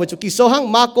nái ở với chỗ kỳ sâu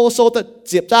hăng ma cô sâu ta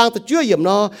diệp trang ta chưa yểm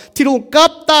nó thiêu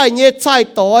cấp tài nhẹ chạy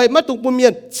tối mất tung bún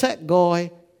miền sẽ gọi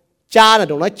cha là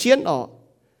đồng nói chiến ở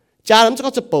cha lắm sẽ có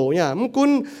chụp bổ nha muốn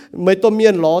cún mấy tôm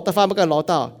miền ló ta pha mấy cái ló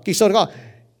tao kỳ sâu nó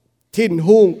thìn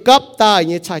hùng cấp tài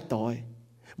như chạy tối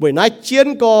bởi nãy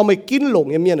chiến co mấy kín lủng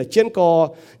em miền là chiến co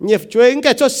nhịp chuyến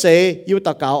cái chốt xe yêu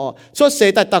tàu cáo chốt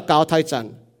xe tại tàu cáo thay chẳng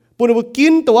bữa nay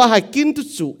kínตัวhay kín tu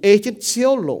chủ ê chiến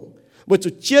chiếu lủng bởi chủ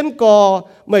chiến co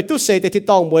mấy tu xe thì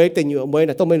tàu mới thì nhựa mới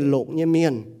là tàu mới lủng như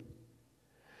miền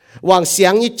hoàng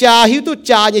sáng như cha hiếu tu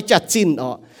cha như cha chín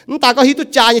ta có hiếu tu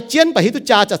cha như chiến và hiếu tu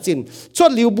cha cha chín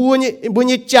chốt liu bùa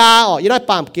như cha như này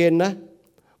bám kềnนะ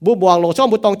บุบวางลงช่อง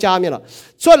บุตองจามีหรอ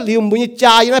ชดลิวมุยจ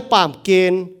าอยู่ในป่ามเก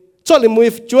ณฑ์ชดลิวมุย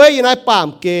ช่วยอยู่ในป่าม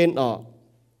เกณฑ์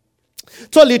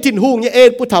ชดลิวทิ้งหูเนี่ยเอ็น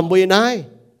ผู้ทำบุยนาย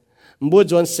บุ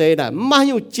จวนเสน่ะมาอ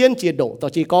ยู่เจียนจีดงต่อ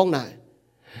จีกองนาย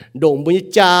ดงบุย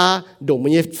จาดงบุ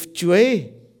ยช่วย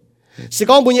สิ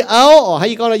กองบุยเอาให้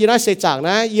กองเราอยู่ในเสจากน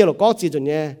ะเยี่ยหลกองจีจนเ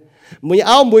นี่ยบุยเอ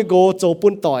าบุยโกโจปุ่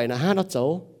นต่อยนะฮะnóโจ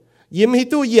ยิ้มให้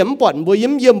ตู้ยิ้มปอดบุย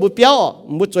ยิ้มบุยเปี้ยว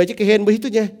บุยช่วยจะเห็นบุย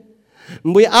ตู้เนี่ย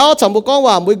mùi áo chồng một con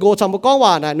hòa mùi gỗ chồng một con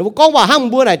hòa này một con hòa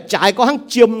hang bữa này trái có hang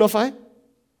chiêm nó phải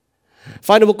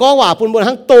một con hòa bún bún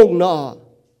hang tùng nó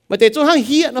mà để cho hang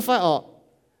hiết nó phải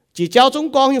chỉ trao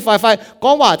chúng con như phải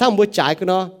con hòa thằng bữa trái cái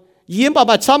nó yếm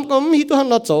bà chăm có hít tu hang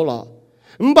nó走了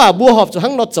bà bùa họp cho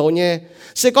hang nó走nhé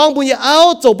sẽ con bùi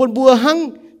áo走bún bùa hang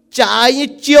trái như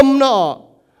chiêm nó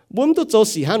bún tu走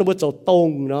xỉ hang nó bùa走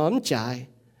tùng nó trái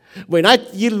Bởi nãy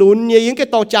y lún như những cái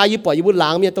tông cha y bỏ y bút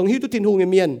láng miền tông hiếu tu thiên hùng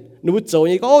miền nó bút dầu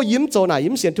như có yếm dầu này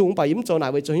yếm xiên thùng bà yếm dầu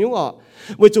này với chỗ hiếu họ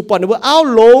với chủ bỏ nó bút áo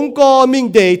lông có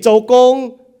mình để dầu công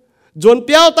dồn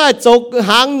béo tại dầu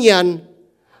hàng nhàn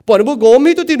bỏ nó bút gốm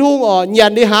hiếu tu thiên hùng ở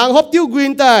nhàn đi hàng hấp tiêu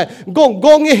green tại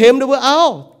gong như hẻm nó bút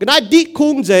áo cái nãy đi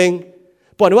khung dền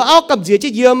bỏ nó bút áo cầm dĩa chứ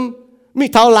yếm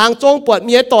mình tháo láng trong bỏ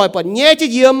nhẹ tỏi bỏ nhẹ chứ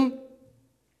yếm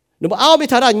nó bút áo mình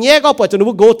tháo là nhẹ có bỏ cho nó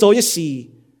bút gỗ dầu như xì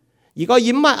อีก็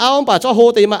ยิ้มมาเอาป่าชอบโฮ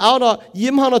ตีมาเอาเนาะ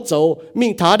ยิ้มห้องเนาะโจมิ่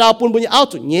งถาดาวปุ่นบุญเอา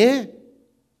จุดเนี้ย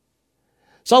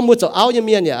ซ้อมมือโจเอายังเ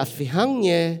มียเนี่ยฟิหังเ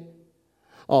นี่ย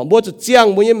อ๋อบัวจุดเจียง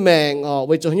บุญแมงอ๋อไ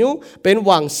ว้จุดหิ้วเป็นห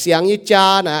วังเสียงยี่จา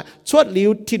นะชวดลิ้ว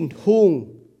ทิ้นหุ่ง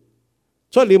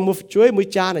ชวดลิ้วมือช่วยมือ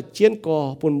จานะเจียนกอ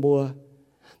ปุ่นบัว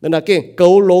นั่นน่ะเก่งเกา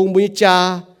ลงมือจา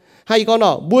ให้ก็เน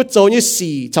าะบัวโจยี่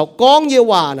สี่ชาวก้องยี่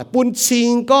ว่าน่ะปุ่นชิ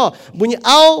งก็บุญเอ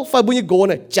าไฟบุญโก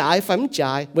น่ะจ่ายไฟมันจ่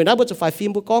ายเวลาบัวจะไฟฟิล์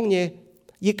มบัวก้องเนี่ย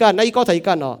ยี่กันนะยี่ก็ไทย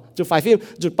กันเนาะจุดไฟฟิล์ม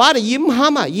จุดป้าเนี่ยยิ้มห้า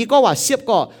มอ่ะยี่ก็ว่าเสียบ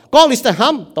ก็ก้องลิสต์ห้า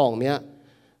มตองเนี่ย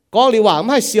ก้องลิว่าไ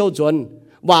ม่ให้เสียวจน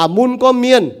ว่ามุนก็เ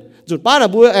มียนจุดป้าน่ะ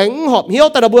บัวเอ็งหอบเหี้ยว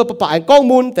แต่ละบัวป่าเอ็งก้อง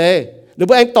มุนเตะหรือ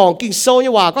บัวเอ็งตองกิ่งโซ่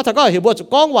ยี่ว่าก็ถ้าก็เห็นบัวจุด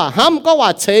ก้องว่าห้ามก็ว่า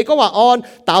เฉยก็ว่าอ่อน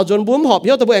ตาวจนบุ้มหอบเ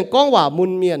หี้ยวแต่บัวเอ็งก้องว่ามุ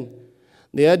นเมียน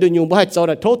เนี่ยดูยุงบัวให้เจ้า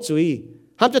น่ะโทษจุย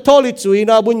ห้ามจะโทษลิจุย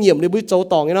นะบุญเยี่ยมหรือบุญโจ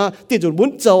ตองเนี่ยนะที่จุดบุญ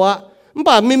โจอ่ะมัน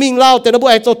ป่าไม่มิงเล่าแต่นะบุญ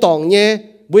ไอโจตองเนี่ย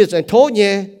บุญจะโทษเ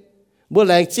นี่ยบุญแ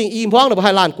รงจริงอิ่มพ้องเราใ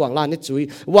ห้ล้านกว่างล้านนี่จุย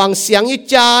หวังเสียงยี่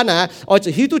จ้านะอ๋อจะ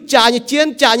หิวตุจ้ายี่เจียน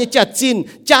จ้ายี่จัดจิน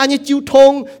จ้ายี่จิ้วท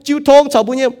งชาว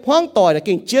บุญเนี่ยพ้องต่อยนะเ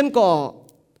ก่งเจียนก็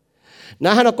นะ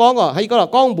ให้เราก้องก็ให้ก็เรา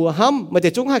ก้องบัวห้ำไม่แต่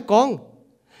จุ้งให้ก้อง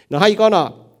นะให้ก็เนาะ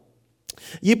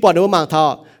ยี่ปอดเราหมางทอ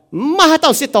มาให้ต้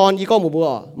องเสียตอนยี่ก็มือบัว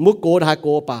มือโกได้โก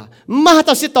ป่ามาให้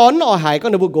ต้องเสียตอนอ่อหายก็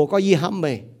นบุโกก็ยี่ห้ำไ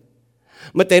ม่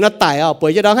มาแต่น่ะตายอ่ะปล่อ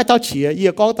ยจะดังให้เท่าเฉียยี่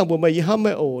ก้องตั้งบัวมายี่ห้ำไ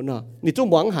ม่โอ้เนาะนี่จุ้ง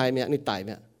หวังหายเนี่ยนี่ตายเ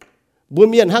นี่ยบัว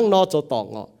เมียนหั่งนอโจตอง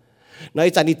อ่ะใน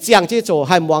จากนี่เจียงที่โจ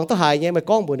หายหวังต้องหายเนี่ยไม่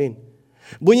ก้องบัวนี่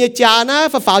บัวเนี่ยจานะ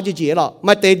ฟ้าฟ้าจีหรอม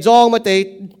าแต่จองมาแต่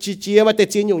จีมาแต่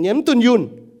จีนอยู่เนี่ยมันตุนยุน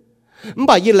มัน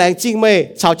บ่ยี่แรงจริงไหม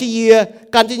ชาวจีเยี่ย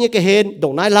การจีเนี่ยก็เห็นด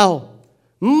งนายเล่า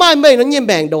ไม่นั่นเนี่ยแ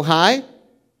บ่งดงหาย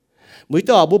มือ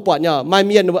ตัวบุปผาเนี่ยไม่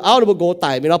มีอันเอาบุโกไต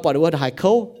ไม่เราปล่อยบุหายเข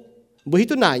าบุหิ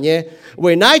ตุไหนเนี่ยเว้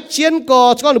ยนายเชียนก็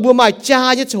ก็บุไม่จ่า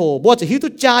เนี่ยโฉบุจะหิตุ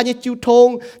จ่าเนี่ยจิ้วทง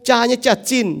จ่าเนี่ยจัด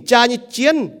จินจ่าเนี่ยเชี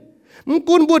ยนมัน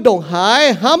กุนบุดงหาย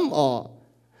ห้ำอ๋อ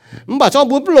มันบ่ชอบ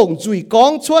บุหลงจุยกอ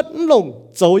งชดหลง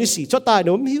โจยี่สี่ชดตายเ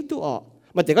ดี๋ยวมันหิตุอ๋อ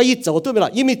มันแต่ก็ยี่โจตัวไม่หรอ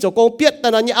กยี่มีโจกองเปียดแต่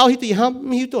นั้นยี่เอาหิตุห้ำไ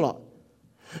ม่หิตุหรอก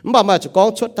มันบ่มาโจกอง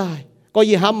ชดตายก็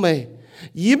ยี่ห้ำไหม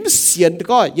ยิ้มเสียน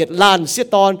ก็เหยียดลานเสีย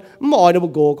ตอนมอยนบุ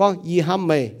โกก็ยี่ห้ำไ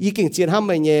ม่ยี่กิ่งเจียนห้ำไ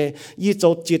ม่เนี่ยยี่โจ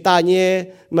จีตาเนี่ย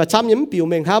มาช้ำยิ้มปิว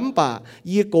เมงห้ำป่า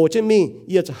ยี่โกเช่นมิ่ง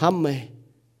ยี่จะห้ำไม่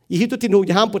ยี่ฮิตุทินหู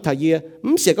ยี่ห้ำปุถะเยี่ย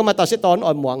เสียก็มาตอนเสียตอนอ่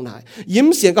อนมวงหน่ายยิ้ม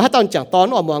เสียงก็ให้ตอนจากตอน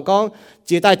อ่อนมวงก็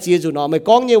จีตาจีจุนอ่ะไม่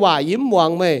ก้องยี่ว่ายิ้มมวง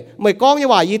ไม่ก้องยี่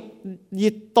ว่ายี่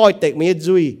ต่อยเตะไม่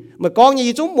จุยไม่ก้อง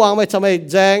ยี่จุ้มมวงไม่ทำไม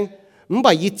แจงไ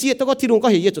ม่ยี่เจี๊ยต้องก็ทินหูก็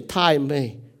เห็นยี่จุดท้ายไม่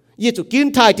ยี่จุกิน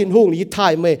ไทยทินหุ่งยี่ไท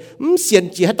ยไม่เสียน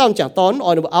จีให้ต้องจากตอนอ่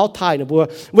อนเอาไทยนะบัว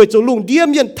เวจูลุงเดียม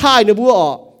ยันไทยนะบัวอ๋อ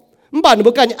บ้านนะ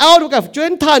บัวกันเอาดูกันจ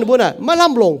นไทยนะบัวน่ะมาล่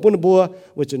ำลงปุ่นนะบัว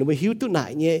เวจูนะบัวหิวตู้ไหน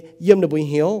เนี่ยเยี่ยมนะบัว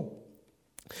หิว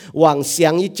หวังเสีย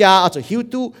งยี่จ้าเอาจะหิว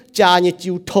ตู้จ้าเนี่ย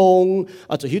จิ้วทงเ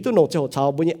อาจะหิวตู้หนงเจ้าชาว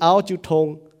บัวเนี่ยเอาจิ้วทง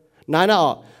นั่นน่ะอ๋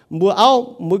อบัวเอา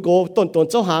บัวโกต้น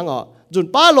เจ้าหางอ๋อจุน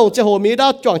ป้าลงจะโหมีดา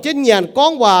วจ่องเช่นเงียนก้อ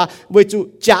งว่าเวจู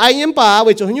จ่ายยังป่าเว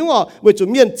จูหิ้วเวจู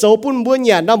เมียนโจปุ่นบัวเ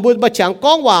งียนนำบัวมาฉัง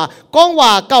ก้องว่า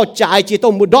เก้าจ่ายจีตร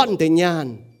งมุดอนแต่เงียน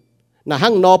น่ะ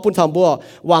หั่งนอปุ่นทำบัว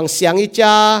หวังเสียงอีจ้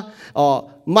า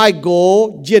ไม่โก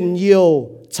เย็นเยียว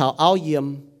ชาวเอาเยี่ยม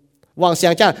หวังเสีย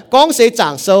งจ้าก้องเสียจา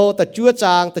งโซแต่จั่วจ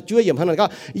างแต่จั่วเยี่ยมขนาดก็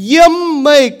เยี่ยมไ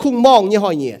ม่คุ้งมองเนี่ยห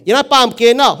อยเนี่ยอย่างนั้นปามเก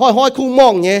ณฑ์น่ะหอยคุ้งมอ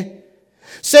งเนี่ย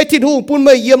เสถิตหูปุ่นไ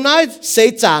ม่เยี่ยมนั้นเส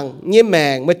จางเยี่ยมแม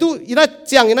งไม่ตู้อีน่าเ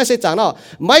จียงอีน่าเสจางเนาะ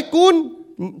ไม่กุน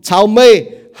ชาวไม่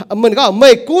มันก็ไม่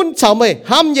กุนชาวไม่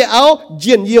ห้ามเยี่ยเอาเ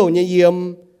ยี่ยนเยี่ยวเยี่ยม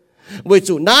เว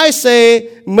จุนายเส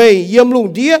ไม่เยี่ยมลุง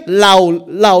เดียเห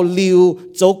ล่าลิว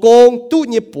โจโกงตู้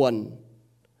เยี่ยป่วน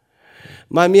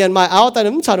มาเมียนมาเอาแต่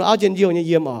น้ำชาวเอาเยี่ยนเยี่ยว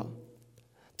เยี่ยมอ๋อ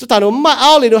จุดตาหนุ่มมาเอ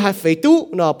าเลยดูให้เฟยตู้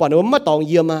เนาะป่วนหนุ่มมาตองเ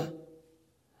ยี่ยมมา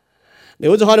เดี๋ย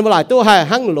วจะหอยหนุ่มหลายตู้ให้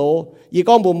หั่งโหลยี่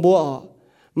ก้องบุมบัว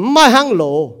ไม่หั่งโหล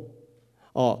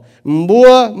อ๋อบัว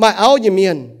ไม่เอาอย่างเมี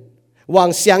ยนหวัง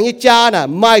เสียงยี่จ้าน่ะ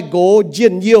ไม่โกเจีย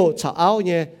นเยี่ยวชาวเอาเ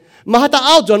นี่ยมาถ้าเอ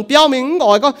าจนเปี้ยวมิง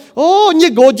อ่อยก็โอ้ยี่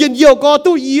โกเจียนเยี่ยวก็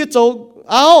ตู้ยี่โจ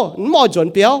เอาไม่จน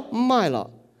เปี้ยวไม่หรอก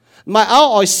ไม่เอา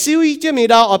อ่อยซิวจะมี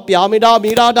ดาวอ่อยเปี้ยวมีดา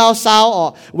วดาวสาวอ๋อ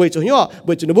เวจุเนี่ยเว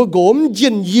จุนบัวโกมเจีย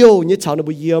นเยี่ยวเนี่ยชาวน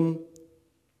บัวเยี่ยม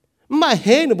ไม่เ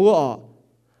ห็นบัวอ๋อ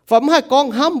ฝันให้กอง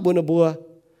ห้ำบัวนบัว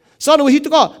sau đó hít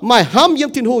có mai ham yếm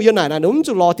thiên hu yên này là đúng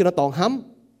chú lo thì nó tòng ham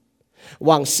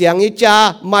Hoàng sáng như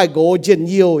cha mai gỗ dân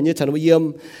nhiều như thần yếm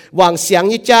Hoàng sáng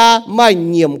như cha mai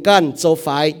nhiệm căn cho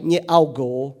phải như áo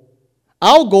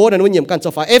gỗ là nó nhiệm căn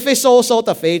cho phải Ephesos số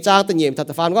ta phê trang ta nhiệm thật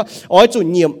ta phán có ôi chủ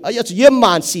nhiệm ôi chủ yếm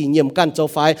màn xỉ nhiệm căn cho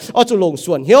phải ôi chủ lồng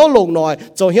xuân hiếu lồng nòi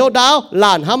cho hiếu đáo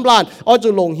làn ham làn ôi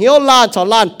chủ lồng hiếu làn cho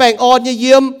làn bèn on như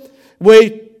yếm về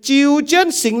chiêu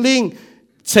chân sinh linh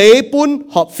chế bún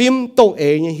họp phim tông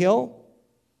ế như hiếu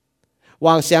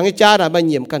Hoàng sáng như cha là mai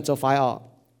nhiệm căn cho phải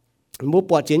bố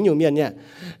bọt chiến nhiều miền nhé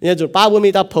như chủ ba bố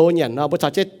mi ta phô nhỉ nó bố chả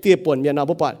chết tiệp buồn miền nó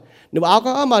bố bọt nếu áo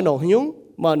có mà nổ nhúng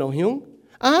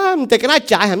แต่ก็น่า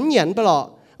จ่ายหำเหยียนไปหรอ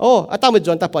โอ้ต้องไปจ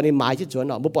วนตาปอนี่หมายที่จวนเ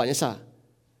นาะบุปผาเนี่ยซะ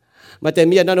มาแต่เ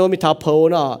มียนั่นโน้มีท้าโพ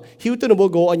เนาะหิวตัวหนูโบ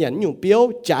โกอันเหยียนอยู่เปี้ยว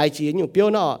จ่ายจีนอยู่เปี้ยว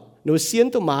เนาะหนูเสียน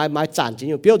ตัวหมายจานจีน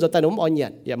อยู่เปี้ยวจนแต่หนูอันเหยีย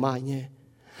นอย่ามาเนี่ย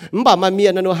มันบอกมาเมีย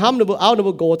นั่นหนูห้ามหนูเอาหนูโบ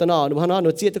โกตัวเนาะหนูห้ามเนาะหนู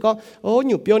เจี๊ยตัวก็โอ้อ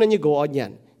ยู่เปี้ยวนั่นยี่โกอันเหยีย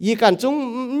นยี่กันจุ้ง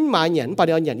หมายเหยียนปะเ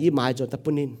ดี๋ยวอันเหยียนยี่หมายจนแต่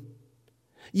ปุ่นนิน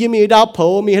ยี่มีดาวโผ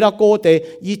มีดาวโกเต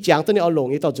ยี่จางตัวนี้เอาลง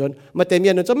ยี่ต่อจนมาแต่เมี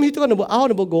ยหนูจะมีตัวหนูเอาห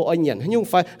นูโกอันเหยียนให้ยุ่ง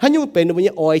ไฟให้ยุ่งเป็นหนู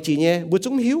ยี่อ้อยจีเนี่ยบุ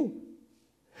จุ้มหิว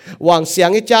หวังเสียง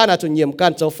ยี่จ้าน่ะจนเยี่ยมกั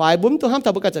นเจ้าไฟบุ้มตัวห้ามท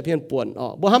ำบุกจะเพียนป่วน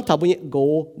บุห้ามทำบุยี่โก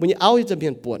บุยี่เอาจะเพี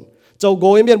ยนป่วนเจ้าโก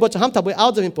ยี่เมียนบุจะห้ามทำบุยี่เอา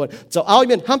จะเพียนป่วนเจ้าเอายี่เ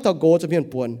มียนห้ามทำโกจะเพียน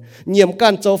ป่วนเยี่ยมกั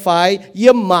นเจ้าไฟเยี่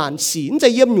ยมหมานศีลจะ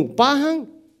เยี่ยมหนุ่มป้าหัง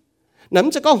นั่น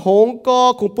จะก็หงก็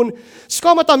คงปุ่นสก็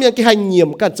มาตอนเมียนกี่ให้เยี่ยม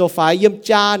กันเจ้าไฟเยี่ยม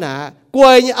จ้าน่ะกว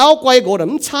ยเอากวยโกน่ะ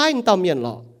มันใช่ตอนเมียนหร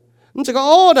อมันจะก็โ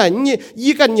อ้น่ะ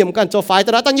ยี่กันเยี่ยมกันเจ้าไฟแต่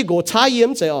ละตั้งยี่โกใช้เยี่ย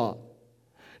มเจ้า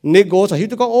นี่โกจะหิว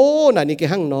ตัวก็โอ้น่ะนี่กี่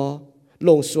หังเนาะล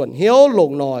งส่วนเหี้ยวล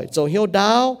งหน่อยเจ้าเหี้ยวด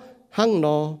าวหังเน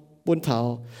าะปุ่นเถา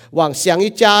หวังเสียง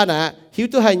ยี่จ้าน่ะหิว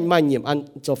ตัวให้มาเยี่ยมอัน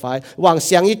เจ้าไฟหวังเ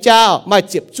สียงยี่จ้ามา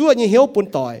เจ็บชั่วยี่เหี้ยวปุ่น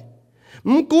ต่อย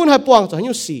กูนให้ปวงจะให้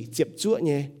ยุ่งสี่เจ็บชั่วเ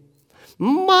นี่ย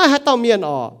มาให้ตอนเมียน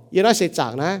ยังน่าเสียจา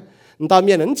กนะตอนเ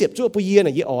มียนนั้นเจ็บชั่วผู้เยี่ย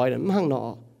น่ะยี่อ้อยน่ะมันหังเนา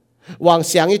ะหวังเ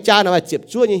สียงยี่จ้าน่ะมาเจ็บ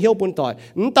ชั่วยี่เหี้ยวปุ่นต่อย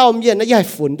ตอนเมียนน่ะยี่ให้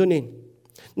ฝุ่นตัวนี้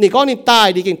นี่ก็นี่ตาย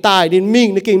นี่เก่งตายนี่มิ่ง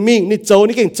นี่เก่งมิ่งนี่โจ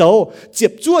นี่เก่งโจเจ็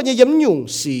บชั่วยี่ย้ำยุ่ง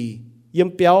สี่ย้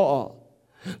ำเปียว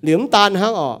เหลี่ยมตาลหั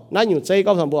งนั่นอยู่ใจ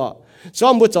ก็ทำบัวซ้อ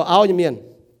มบัวจะเอาอย่างเมียน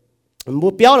บัว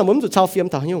เปียวน่ะมันจะชาวเฟียม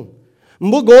ทางยุ่ง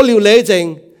บัวโกลิวเล่จริง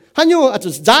ฮันยูอาจจะ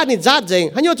จัดนี่จัดจริง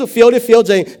ฮันยูจะฟีลนี่ฟีล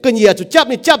จริงก็เนี่ยจะจับ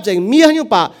นี่จับจริงมีฮันยู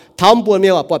ป่ะทำปวดเมี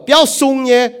ยวปวดเปียวสูงเ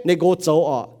นี่ยในโกโจ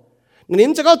นี่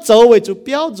จะก็โจไว้จุเ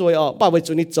ปียวจุป่ะไว้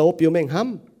จุนี่โจเปียวแมงห้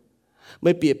ำไม่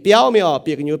เปียเปียวไม่เ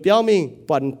ปียกันอยู่เปียวมิง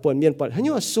ปวดเมียนปวดฮัน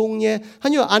ยูสูงเนี่ยฮั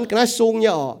นยูอันกันสูงเ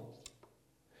นี่ย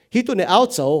ฮิตุในเอา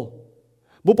โจ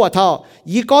บุปผาเท่า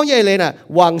ยี่ก้อนใหญ่เลยน่ะ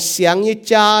หวังเสียงยี่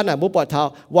จ้าน่ะบุปผาเท่า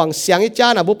หวังเสียงยี่จ้า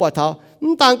น่ะบุปผาเท่า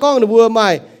ต่างก้อนบัวไม่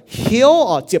เหี้ยว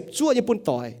เจ็บชั่วยี่ปุ่น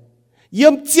ต่อยเยี่ย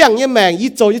มเจียงยี่แมงยี่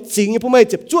โจยี่จริงยี่ปุ่นไม่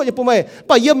เจ็บชั่วยี่ปุ่นไม่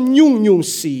ป่ะเยี่ยมยุ่ง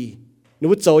สีหนู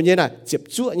โจยี่น่ะเจ็บ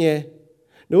ชั่วยี่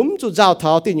หนูจู่เจ้าเท้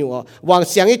าตีอยู่หวัง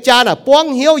เสียงยี่จ้าน่ะป้อง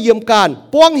เหี้ยวเยี่ยมกัน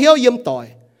ป้องเหี้ยวเยี่ยมต่อย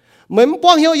เหมือนป้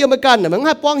องเหี้ยวเยี่ยมกันน่ะเหมือนใ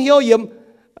ห้ป้องเหี้ยวเยี่ยม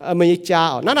ไม่จ้า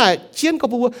นั่นน่ะเชียนก็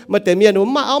พูดมาแต่เมียหนู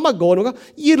มาเอามาโกนก็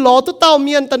ยี่หล่อตัวเต้าเ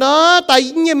มียนแต่นะแต่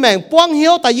ยี่แมงป้องเหี้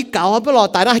ยวแต่ยี่เก่าไปหล่อ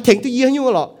แต่น่ะให้ถึงตัวยี่ให้ยุ่ง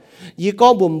หล่อยี่ก้อ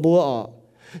นบุ่มบัว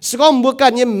สก็บัวกั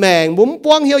นยี่แมงบุ่ม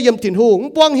ป้องเหี้ยวยี่ถิ่นหู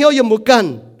ป้องเหี้ยวยี่บัวกัน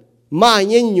มา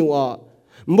ยี่อยู่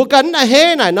บัวกันน่ะเฮ้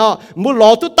น่ะเนาะบัวหล่อ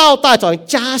ตัวเต้าตายจอย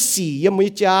จ้าสียี่ไม่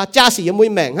จ้าสียี่ไม่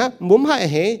แมงฮะบุ่มให้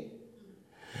เฮ้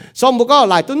สมบุก็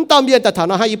หลายตุ้นตอมเมียนแต่ฐา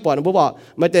นะให้ญี่ปุ่นบุบอก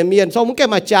มาแต่เมียนสมบุแก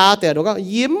มาจ้าแต่เราก็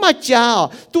ยิ้มมาจ้า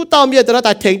ตุ้ตอมเมียนแต่เราแ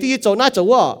ต่ถึงที่โจน่าจะ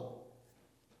ว่า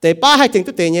แต่ป้าให้ถึง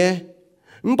ตุ้เตเนี่ย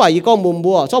มันไปยี่ก็มุม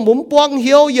บัวสมบุป้องเ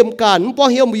หี้ยวยิ้มกันป้อง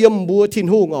เหี้ยวยิ้มบัวทิ้ง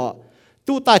หู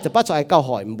ตู้ตายจะป้าจะไอ้เก้าห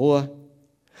อยบัว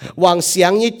หวังเสีย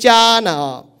งยี่จ้าน่ะ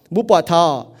บุปผา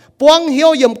ป้องเหี้ย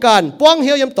วยิ้มกันป้องเ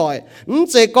หี้ยวยิ้มต่อย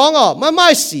เจ๊กองไม่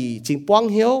สีจริงป้อง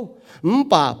เหี้ยว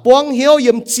ป่าป้องเหี้ยว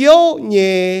ยิ้มเจียวเ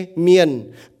ย่เมียน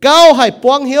ก้าวให้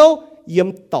ป้องเหี้ยวยิ้ม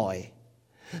ต่อย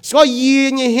ก็ยี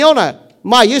นี่เหี้ยวน่ะ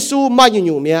มาเยซูมาอ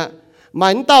ยู่เมียมา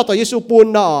เต้าต่อเยซูปูน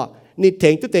น่ะนี่ถึ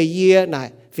งตัวเตยเย่น่ะ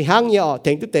ฟิหังเย่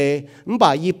ถึงตัวเตยป่า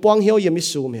ยีป้องเหี้ยวยิ้มเย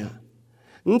ซูเมีย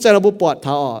จะระบุปวดเ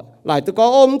ท้าหลายตัวก็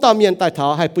อมตามเมียนใต้เท้า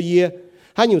ให้ปุย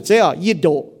ให้อยู่เจ้ายีโด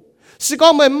สิก็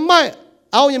ไม่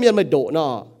เอาเมียนไม่โดเนาะ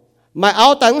ไม่เอา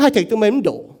แต่ให้ถึงตัวไม่โ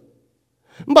ด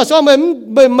มันบอกว่าไ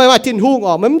ม่มาทิ้งหู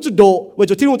มันจะโดว่า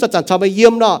จะทิ้งหูจะจัดชาวไปเยี่ย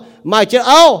มเนาะไม่จะเ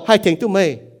อาให้ถึงตัวไม่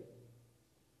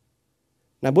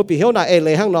นะบุปผาเหี้ยวน่ะเล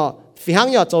ยห้างเนาะฝีห้าง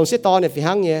เนี่ยจงเสียตอนเนี่ยฝี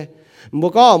ห้างเนี่ยบัว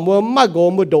ก็บัวไม่โก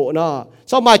บัวโดเนาะ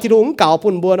ชอบไม่ทิ้งหูเก่า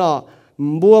ปุ่นบัวเนาะ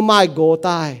บัวไม่โกต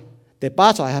ายแต่ป้า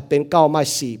สอยเป็นเก่าไม่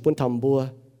สีปุ่นทำบัว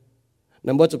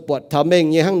นั่นบัวจะปวดทำเอง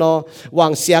เนี่ยห้างเนาะหวั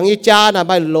งเสียงยี่จ้าน่ะไ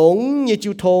ม่หลงยี่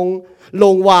จิวทงล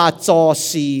งว่าจอ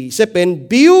สีจะเป็น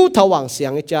บิวทวังเสีย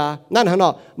งจ้านั่นฮะเนา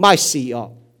ะไม่สี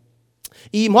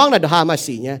im hoang là được hà mai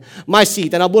xì nhé mai xì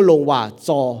แต่เราบุลงว่าจ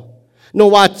อลง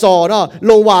ว่าจอเนาะ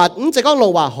ลงว่าจะก็ล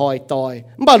งว่าหอยต่อย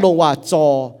บ่ลงว่าจอ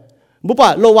บุปะ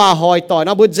ลงว่าหอยต่อยน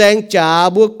ะบุแจงจ๋า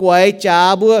บุกวยจ๋า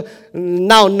บุ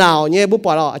หนาวเนี่ยบุป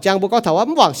ะเราอาจารย์บุก็ถามว่า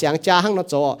หวังเสียงจ๋าหั่งเนาะ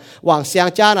จอหวังเสียง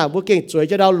จ๋าน่ะบุเก่งจวย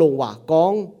จะเราลงว่าก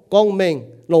องเมง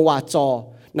ลงว่าจอ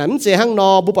นั่นเจหั่งนอ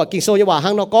บุปะกิโซยว่า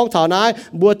หั่งนอกองเท่านั้น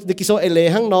บุกิโซเอเล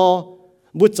หั่งนอ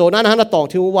บุโจนั้นหั่งนอตอง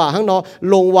ที่ว่าหั่งนอ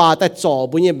ลงว่าแต่จอ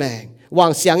บุเนี่ยแมงหวั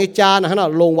งเสียงอีจ้านะฮะเรา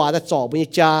ลงว่าแต่จ่อบุญ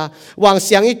จ้าหวังเ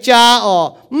สียงอีจ้าอ๋อ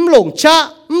หลงชะ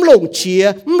หลงเชีย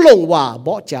หลงว่า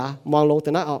บ่จ้ามองลงแต่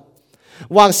นั้นอ๋อ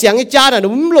หวังเสียงอีจ้าน่ะ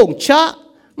หลงชะ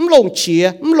หลงเชีย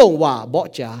หลงว่าบ่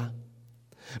จ้า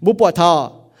บุปผา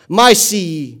ไม่สี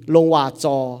ลงว่า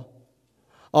จ่อ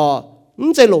อ๋อ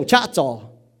จะหลงชะจ่อ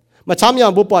มาทำอย่า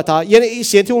งบุปผายันเ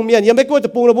สียงที่มุมเมียนยังไม่กลัวตะ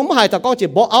ปูเราผมหายตะก้องจี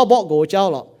บ่เอาบ่โกเจ้า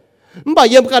หรอกมันบ่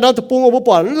ยังการเราตะปูงบ่ป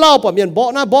อนเล่าปอนเมียนบ่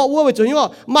นะบ่วัวไปจนว่า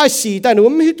ไม่สีแต่หนู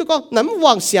ไม่ตัวก็นั้นว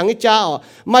างเสียงอีจ้าอ๋อ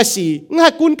ไม่สีง่า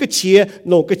ยกุนกระเชีย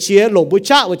หลงกระเชียหลงบุ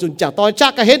ชะไปจนจากตอนชะ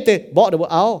ก็เห็นเตบ่เดี๋ยว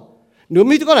เอาหนูไ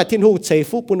ม่ตัวก็ไหนทิ้งหูเฉย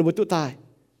ฟุบปุ่นบุตุตาย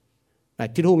ไหน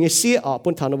ทิ้งหูเงี้ยเสียอ๋อ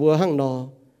ปุ่นทางบัวห้างนอ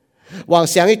วาง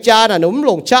เสียงอีจ้าน่ะหนูห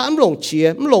ลงชะหลงเชีย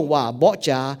หลงว่าบ่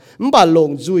จ้าบ่หลง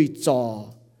จุยจ่อ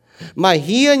มาเ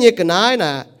ฮียเนี่ยกันนายน่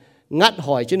ะงัดห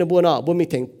อยชิ้นบัวเนาะบัวมี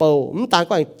ถึงเป่าต่าง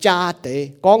ก็จ้าเตะ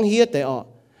กองเฮียเตะอ๋อ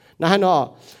นะฮะเนาะ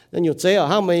นั่นอยู่เจ้า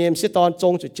ห้ามไม่เอ็มสิตอนจ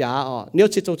งจุจ้าอ๋อเนี้ย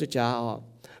สิจงจุจ้าอ๋อ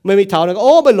ไม่มีเท่านั้นก็โ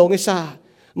อ้ไม่ลงไอ้ซา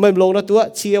ไม่ลงแล้วตัว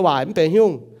เชียร์ไหวมันเป็นยุ่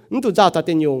งมันตัวเจ้าตัดเ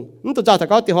ต็นยุ่งมันตัวเจ้าแต่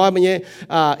ก็ตีหอยมันเนี่ย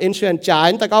อินชัวร์จ่าย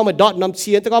แต่ก็มาดอทน้ำเ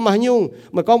ชียร์แต่ก็มายุ่ง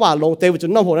มันก็ว่าลงเตะจุ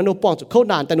ดน้ำหัวนั้นหนูป้องจุดเข้า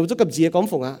นานแต่หนูจะกับเจียก้อม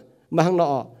ฝงอ่ะมาข้างนอ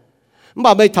กมันบ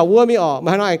อกไม่ถาวรไม่ออกมา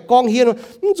หน่อยกองเฮียน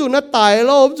มันจุดน่าตายแ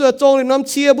ล้วมันจุดจงในน้ำ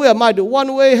เชียบัวมาดูวัน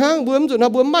เว้ยฮังบัวมันจุดน่า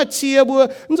บัวมาเชียบัว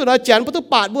มันจุดน่าแจนประตู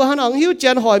ปาดบัวฮันหนังหิวแจ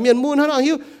นหอยเมียนมูนฮันหนัง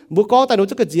หิวบัวกองแต่หนู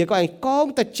จะกระเจียก็ไอ้กอง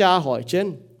แต่จ่าหอยเช่น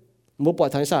บัวปอด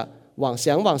ทางซะหวังเ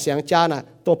สียงจ้าน่ะ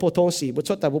ตัวโพทงสีบัวช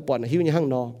ดแต่บัวปอดน่ะหิวในห้าง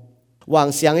นอหวัง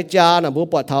เสียงจ้าน่ะบัว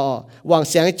ปอดเท่าหวัง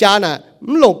เสียงจ้าน่ะ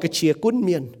มันลงกระเชียกุ้นเ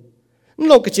มียนมัน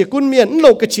ลงกระเชียกุ้นเมียนมันล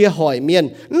งกระเชียหอยเมียน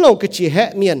มันลงกระเชียแห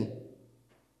ะเมียน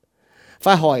ไฟ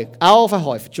หอยเอาไฟห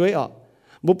อยช่วยอ่ะ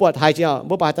บุปผาไทยเจ้า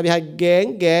บุปผาตะบีไทยแกง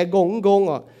ง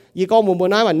อ่ะยี่ก้องมุมบน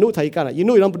น้ำมันนุ่ไทยกันอ่ะยี่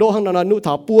นุ่ยลำโดข้างนั้นนุ่ถ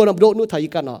าปัวลำโดนุ่ไทย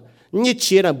กันอ่ะยี่เ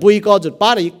ชียน่ะบุยก็จุดป้า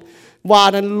เลยว่า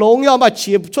นั่นลงย่อมาเ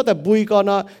ชียช่วยแต่บุยก็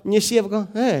นะยี่เชียก็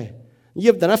เฮ้ย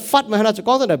ยี่แต่นั้นฟัดมาให้เราจะ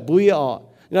ก้องแต่บุยอ่ะ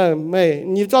นี่ไม่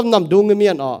ยี่ชอบนำดุงเงี้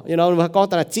ยอ่ะยี่น้องมาก้อง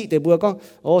แต่จีแต่บัวก้อง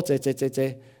โอ้เจ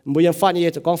บุยยังฟัด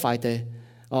ยี่จะก้องฝ่ายเตะ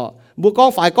อ๋อบุกอง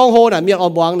ฝ่ายกองโฮน่ะเมียนอ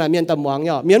มวางน่ะเมียนตะมวงเ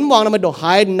นี่ยเมียนมวงน่ะมันดอกห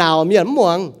ายหนาวเมียนม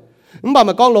วงมันบอก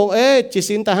มันกองลงจี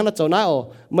สินแต่หันน่ะโจน่าโอ้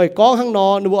ไม่กองหังนอ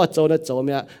นึกว่าโจน่ะโจเ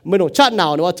มียไม่ดอกชาติหนา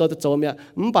วนึกว่าโจจะโจเมีย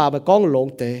มันบอกมันกองลง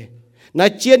เตะนาย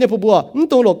เจียนเนี่ยผู้บัวมัน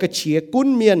ตรงหลกกระเฉียกุ้น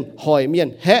เมียนหอยเมียน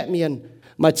แหะเมียน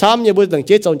มาช้ำเนี่ยบัวตั้งเ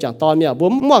จ๊จงจังตอนเมียบัว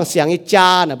ม่วงเสียงอีจ้า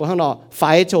น่ะบัวข้างนอไฟ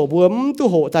โจบัวตู้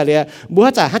โหแต่เลยบัว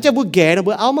จ่ายฮัจจะบัวแก่น่ะ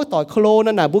บัวเอามาต่อยโคล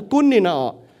นั่นน่ะบัวกุ้นนี่น่ะอ๋อ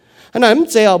ขนาดมัน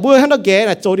เจียวบัวฮันน่ะแก่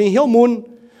น่ะโจดิเหี้ยวมุน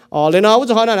อ๋อเลยนะว่า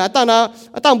จะเขาเนี่ย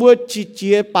ตั้งบัวจี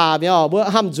ป่าเมียบัว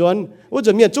ห้ามจวนว่าจ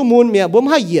ะเมียจุ่มมูลเมียบัวไม่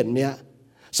ให้เหยียดเมีย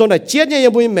ส่วนไหนเจี๊ยดเนี่ยยั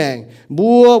งบัวแมงบั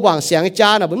วหวังเสียงจ้า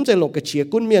น่ะบัวมันจะลงกระเชีย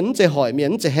กุ้นเมียมันจะหอยเมีย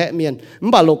มันจะแหะเมียมัน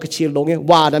บ่าลงกระเชียลงเนี่ย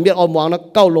ว่าน่ะเมียอมวางน่ะ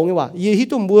เก้าลงเนี่ยว่ายี่ฮิ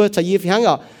ตุมบัวจะยี่ฟิฮัง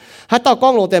อ่ะให้ต่อกล้อ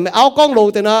งลงแต่ไม่เอากล้องลง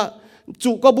แต่นะ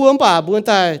จุก็บัวป่าบัวแ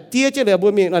ต่เตี้ยเจ๊เลยบัว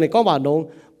มีอะไรกล้องบ่าลง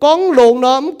กล้องลงเน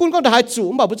าะมันกุ้นก็ได้จุ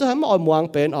บ่าบัวจะให้มันอมวาง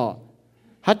เป็นอ๋อ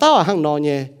ให้ต่อห้างนอนเ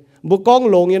นี่ยบุกอง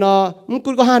ลงเนี่ยเนาะมันกู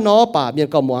ก็ห้านอป่าเมียน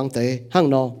ก็มองเตะห้าง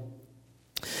นอ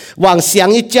หวังเสียง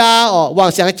อีจ้าอ๋อหวัง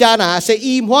เสียงจ้าน่ะเสีย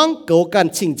อีหวังเก่ากัน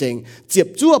จริงเจ็บ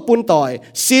จั่วปุ่นต่อย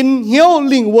สินเหี่ยว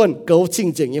ลิงวนเก่าจริ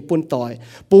งยี่ปุ่นต่อย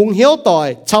ปุงเหี่ยวต่อย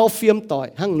เช่าเฟียมต่อย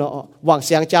ห้างนอหวังเ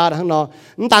สียงจ้าห้างนอ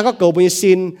มันต่างก็เก่าเป็น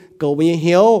สินเก่าเป็นเ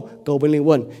หี่ยวเก่าเป็นลิงว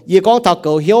นยี่กองถ้าเ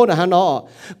ก่าเหี่ยวน่ะห้างนอ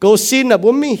เก่าสินน่ะ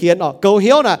บุ้มไม่เห็นอ๋อเก่าเ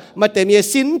หี่ยวน่ะมาแต่มี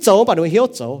สินโจป่ะดูเหี่ยว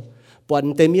โจป่น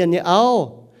แต่มีอันนี้เอา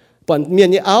ปอนเมียน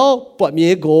เนี่ยเอาปอนมี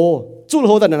โกจุลโ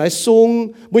หแต่ไหนซุง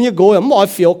บุญยโกอย่างมอ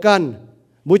เฟียวกัน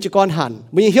บุญจีกรหัน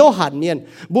บุญเหี้ยวหันเมียน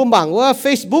บุญบังว่า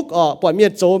Facebook อ๋อปอนเมีย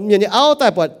นโจเมียนเนี่ยเอาแต่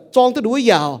ปอนจองตัวดู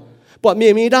ยาวปอนเมีย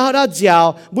นมีดาวเจียว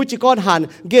บุญจีกรหัน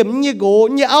เกมเนี่ยโก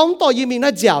เนี่ยเอาต่อยี่มีน่า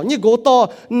เจียวเนี่ยโกต่อ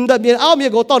แต่เมียนเอาเมีย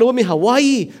โกต่อหรือว่ามีฮาวาย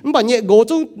มันปอนเนี่ยโก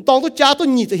จงตองตัวจ้าตัว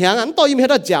หนีจะแหงอันต่อยี่มี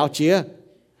น่าเจียวเจีย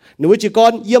หนูบุญจีก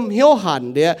รเยี่ยมเหี้ยวหัน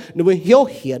เดียหนูบุญเหี้ยว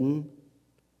เหียน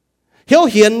เหี่ยว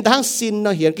เหียนทั้งสินน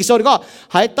ะเหียนกิโซก็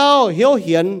หายเต้าเหี่ยวเ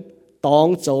หียนตอง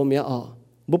โจเมียอ๋อ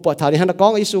บุปผาทานี่ฮันก้อ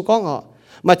งอิสุก้องอ๋อ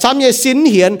มาช้ำเนี่ยสิน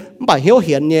เหียนมันบ่เหี่ยวเ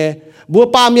หียนเนี่ยบัว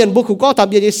ปาเมียนบุคุก้องทำ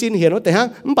เนี่ยสินเหียนแต่ฮะ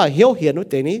มันบ่เหี่ยวเหียน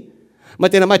แต่นี้มา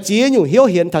แต่ละมาเจียอยู่เหี่ยว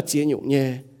เหียนทัดเจียอยู่เนี่ย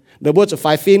Để bữa cho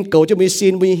phải phiên cầu cho mình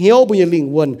xin mình hiếu mình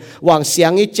linh quân hoàng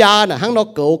sáng như cha là hang nó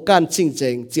cầu can chinh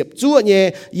chỉnh tiếp chúa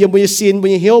nhé yếm mình xin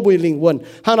mình hiếu mình linh quân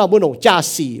hang nó bữa nông cha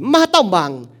xỉ mà tao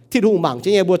màng thì đủ màng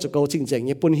chứ nhé bữa cho cầu chinh chỉnh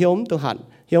nhé bún hiếu tôi hẳn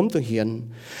hiếu tôi hiền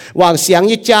hoàng sáng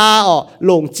như cha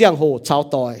lồng giang hồ cháo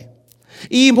tỏi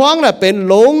im hoang là bên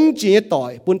lồng chỉ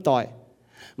tỏi bún tỏi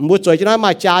bữa chơi cho nó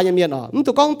mà cha như miền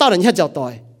tôi con tao là nhát cháo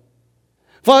tỏi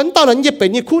và tao là nhát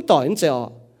bên như khu tỏi như thế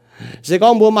sẽ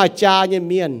có mua mà cha như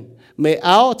miền mẹ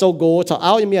áo cho gỗ cho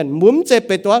áo như miền muốn chơi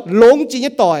bên đó lông chỉ như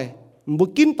tỏi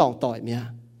muốn kín tòng tỏi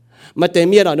mà tên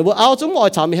miền nó mua áo chúng mọi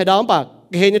chảo mình hay đóng bạc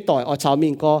cái hình như tỏi ở chảo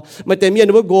mình có mà tên miền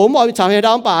nó mua gỗ mọi chảo hay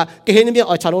đóng bạc cái hình như miền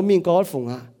ở chảo mình có phùng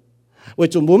vì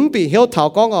chúng muốn bị hiếu thảo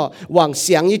con hoàng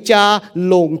sáng như cha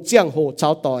lồng giang hồ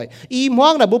cháo tỏi im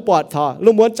hoang là bố bọt thọ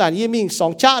lúc muốn trả y mình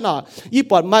song cha nọ y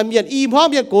bọt mà miền im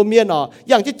hoang miền cổ miền nọ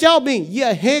อย่างที่เจ้าmình y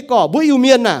hết có bố yêu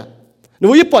miền nè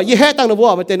nếu y bọt y hết tăng nó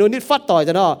bố mà tên nó nít phát tỏi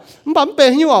cho nó bấm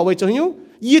bền như vậy cho hiếu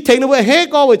y thấy nó bố hết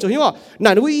có vậy cho hiếu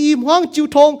nè nếu im hoang chịu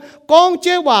thông con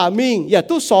chế hòa mình ya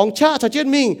tu song cha cho chết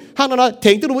mình hàng nó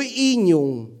thấy tu nó y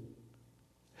nhung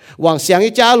hoàng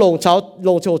sáng cha lồng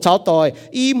chầu cháo tỏi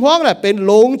im hoang làเป็น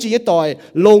ลงจีตอย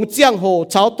ลงเจียงโห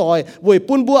ชาวตอยเวย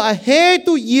ปุ่นบัวเฮ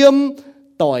ตุเยี่ยม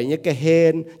ตอยเนี่ยแกเฮ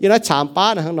นยันนั้นฉามป้า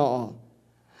นะข้างนอก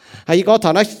ให้ก็ฐ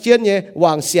านะเชียนเนี่ย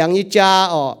hoàng sáng cha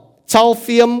ชาวเ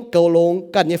ฟียมเกาลง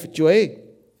กันเนี่ยช่วย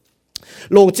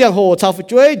ลงเจียงโหชาว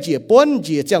ช่วยเจี๋ยป้นเ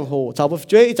จี๋ยเจียงโหชาว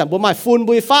ช่วยจับบัวไม้ฝุ่น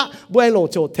บัวฟ้าบัวลง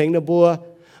โจเทงเนี่ยบัว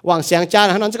hoàng sáng chaน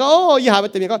ะข้างนั้นจะก็โอ้ยหายไป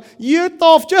เต็มก็ยืดต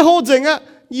อบช่วยโหจริงอ่ะ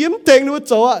ยิ้มเต็งรู้โ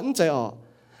จ้ะนั่นใจ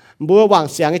บัวหว่าง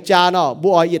เสียงจานบั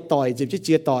วอีต่อยจีบจีเ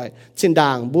จียต่อยชินด่า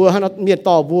งบัวฮันเมีย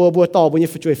ต่อบัวต่อบัวยี่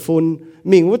ช่วยฝุ่น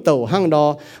มิงวุ้เต่าหั่งดอ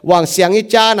หว่างเสียง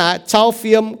จานะชาวเ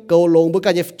ฟียมเกาลงบัว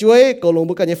กันยี่ช่วยเกาลง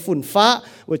บัวกันยี่ฝุ่นฟ้า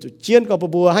ว่าจุดเจียนก็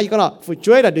บัวให้ก็ฝุ่น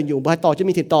ช่วยแต่เดินอยู่บัวต่อจะ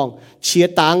มีถิ่นตองเชีย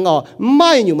ตังไ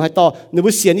ม่อยู่บัวต่อหนูบั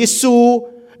วเสียงยิสู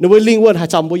หนูบัวลิงวนหา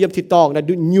จำบัวยี่ถิ่นตองแต่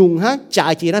ดูยุงฮะจ่า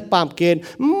ยจีนัดปามเกณฑ์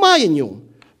ไม่ยุง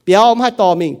เปียวให้ต่อ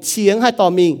มิงเชียงให้ต่อ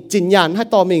มิงจินยันให้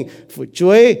ต่อมิงฝึกช่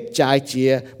วยจ่ายเจี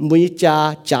ยมุยจ่า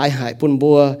จ่ายหายปุ่น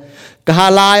บัวกะฮา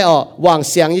ลายหว่าง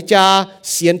เสียงยิจ่า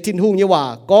เสียนทิ้นหุ่งยี่ว่า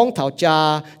กองเถาจ่า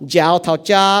ยาวเถา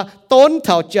จ่าต้นเถ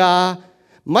าจ่า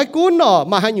ไม่กุ้น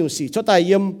มาให้อยู่สิเจ้าตายเ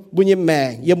ยี่ยมบุญยี่แม่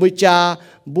เยี่ยมมุยจ่า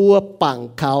บัวปัง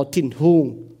ขาวทิ้นหุ่ง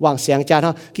หว่างเสียงจ่าเข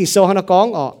ากิโซฮันกอง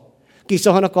กิโซ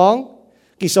ฮันกอง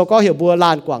กิโซก็เหี่ยวบัวล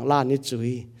านกว่างลานนี่จุย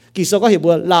กิโซก็เหี่ยวบั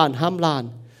วลานห้ามลาน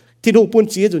ที่หูปุ่น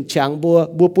จีจุนช้างบั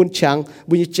วปุ่นช้าง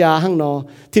บุญจ่าหั่งนอ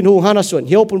ที่หูห้านาส่วน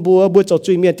เหี้ยวปุ่นบัวเจ้า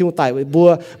จุยเมียนที่หูไต่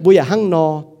บัวอย่าหั่งนอ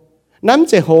น้ำเ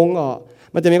จหง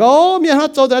มันจะมีก็เมียนห้า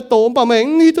โจแต่โตป่ะแม่ง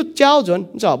นี่ตัวเจ้าจน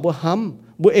จ่อบัวห้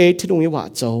ำบัวที่หูยี่หว่า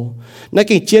โจนัก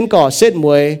กินเจียนก่อเส้นม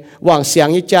วยหว่างเสียง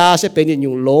ยี่จ่าเส้นเป็นอ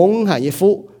ยู่หลงหายยี่ฟุ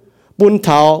ปุ่นเถ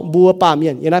าบัวป่าเมี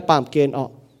ยนยังได้ป่ามเกณฑ์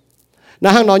น้า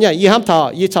หั่งนอเนี่ยยี่ห้ามเถา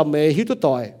ยี่ชาวเมย์หิ้วตัว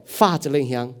ต่อยฟ้าจะเล่ง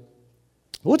เฮียง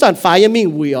วุ้จันไฟยังมิ่ง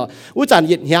วุยวุ้จันเ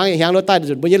หยียดหางรถใต้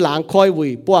จุดบนยันหลังคอยวุย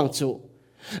ป้วงจุ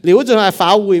หรือวุ้จันไฟฟ้า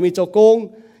วุยมีโจกง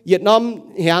เหยียดน้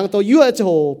ำหางตัวยั่วโจ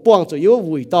ป้วงจุยั่ว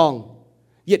วุยตอง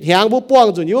เหยียดหางบุป้วง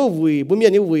จุยั่ววุยบุเมีย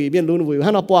นยั่ววุยเมียนลุ้นวุยใ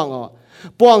ห้น้าป้วง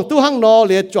ป้วงตู้ห้างนอเ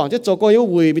ลยจ่วงจะโจกงยั่ว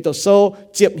วุยมีตัวโซ่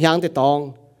เจ็บหางแต่ตอง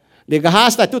เดี๋ยวก็หา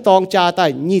สไตล์ตู้ตองจ่าใต้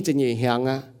ยี่จะเหยียดหาง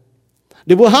เ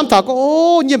ดี๋ยวบัวห้ามถามก็โอ้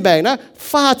ยี่แบ่งนะ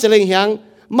ฟ้าจะเล็งหาง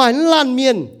หมายลั่นเมี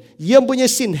ยนเยี่ยมบุญย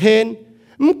สินเฮน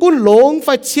มันกุนหลงไฟ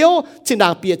เชี่ยวชินด่า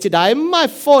งเปียชิได้ไม่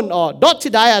ฟอนดอทชิ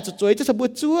ได้อาจจะจ่วยจะสะบัว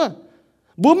จั่ว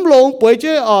บุ้มหลงป่วยเ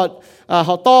จ้เข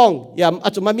าต้องอย่าอา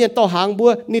จจะมาเมียนต่อหางบัว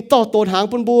นี่ต่อโตนหาง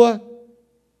ปุ่นบั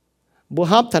ว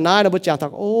ฮับทนายนะบัวจางถั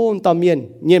กโอ้ต่อเมียน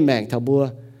เงี้ยแมงถักบั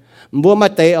วมา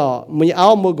เตะมึงเอา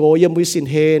มือโกยมือสิน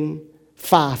เฮน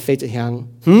ฝ่าเฟจหาง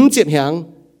เจ็บหาง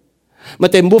มา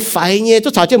เต็มบัวไฟเงี้ยเจ้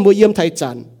าสาวเจ้าบัวเยี่ยมไทยจั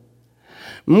น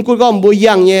มึงกุนก็บัว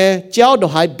ยังเงี้ยเจ้าดอ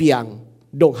กหายเบียง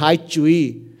ดอกหายจุย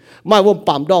ไม่ว่า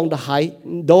ปั๊มดองดอกหาย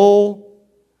โด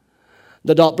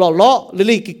ดอกปลอกล้อลิ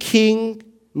ลิกิคิง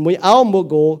มวยเอามัว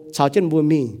โกชาวเจนบัว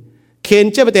มีเคน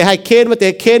เจ้ามาแต่ให้เคนมาแต่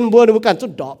เคนบัวในบุกันจุ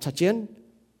ดดอกชาวเจน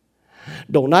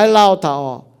ดอกนายเล่าต่อ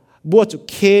บัวจุ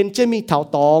เคนเจ้ามีเถา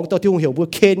ตองตัวที่หงเหี่ยวบัว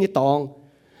เคนนี่ตอง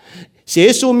เสีย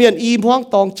สูเมียนอีพวง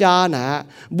ตองจานะ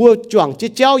บัวจ่วง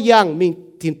เจ้าย่างมี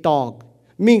ทินตอก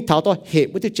มิ่งเท้าต่อเหตุ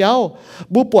พุทธเจ้า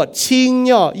บุปวดชิงเน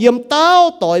าะเยี่ยมเต้า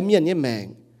ต่อยเมียนเนี่ยแมง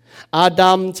อา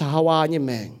ดัมชาวาเนี่ยแ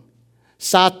มง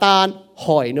ซาตานห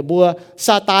อยเนบัวซ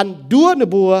าตานดัวเน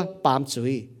บัวปามจุ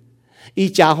ยอี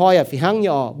จ่าหอยฟิหังเน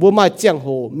าะบัวมาเจียงโห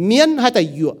เมียนให้แต่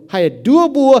หยวให้ดัว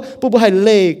บัวปุ๊บให้เล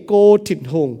โกถิ่น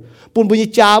หงปุ่นบุญ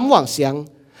จามหวังเสียง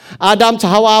อาดัมชา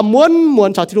วาม้วน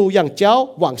ชาวที่รู้อย่างเจ้า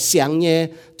หวังเสียงเนี่ย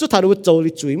จุดทารุโจ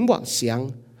ลิจุยหวังเสียง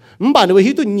bà nó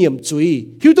hiếu tu nhiệm chuối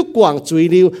hiếu tu quảng chuối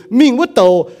liu mình bút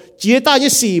tàu chia ta như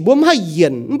xì bướm hay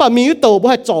hiền bà mình hiếu tàu bố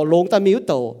hay trò lông ta mình hiếu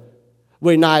tàu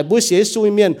vậy này bố xế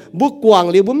xuôi miền bố quảng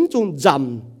liu bướm chung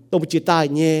dầm tàu chia ta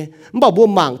nhé bà bố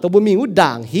mảng tàu bố mình bố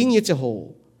đảng hiến như thế hồ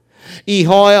ý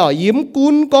hỏi yếm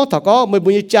cún có thà có mới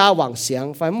bố như cha hoàng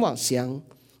sáng phải hoàng sáng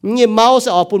như máu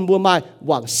sẽ ở bún bố mai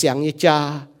hoàng sáng như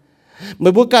cha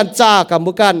mới bố can cha cả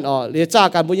bố can để cha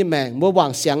cả bố như mẹ bố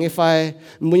hoàng sáng như phải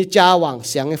bố như cha hoàng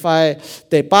sáng như phải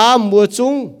để ba mua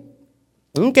chung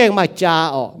cái mai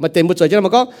cha mà tiền bố chơi cho nó mà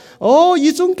có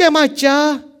ý chung cái mai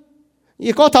cha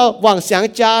ý có thà hoàng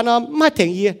sáng cha nó mai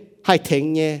thành gì hay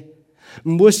thành nhé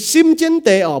bố sim chân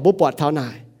tệ bố bọt thảo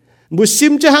này bố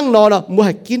sim cho hang nó bố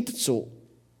hay kín tất số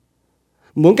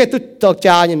muốn cái tôi tao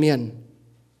cha như miền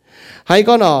hay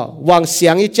có hoàng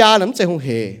sáng như cha lắm sẽ không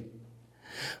hề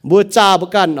bố cha bố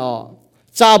can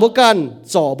cha bố can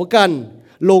trò bố can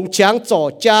lồng trắng trò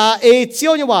cha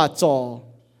chiếu như hòa trò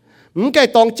cái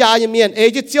tòng cha như miền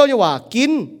chiếu như hòa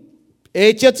kín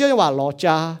chiếu như hòa lò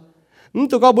cha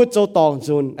tụi có bố châu tòng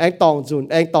dùn anh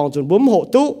tòng dùn bấm hộ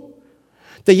tú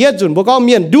แต่เยอะจุนบอกว่าเ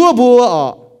มียนดัวบัว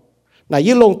ไหน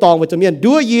ยี่ลงตองไปจะเมียน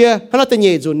ดัวเยี่ยให้เราแต่เ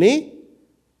ย่จุนนี้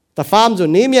แต่ฟาร์มจุน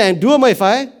นี้เมียนดัวไม่ไฟ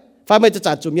ไม่จะ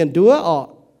จัดจุนเมียนดัว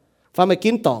ไฟไม่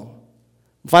กินตอง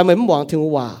ไฟไม่หวังถึง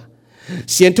ว่า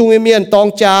เสียนทุ่งเมียนตอง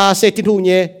จ่าเศษทิ้งทุ่งเ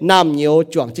ย่น้ำเหนียว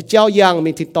จ่วงจะเจ้าย่าง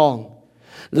มีทิ้งตอง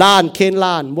ลานเคนล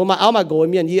านบัวมาเอามาโกย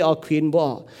เมียนยี่เอาควีน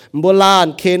บัวลาน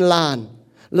เคนล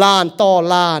านต่อ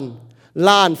ลา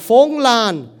นฟงลา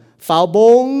นpháo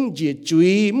bông diệt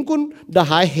chuối cũng đã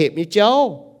hại hẹp như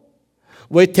cháu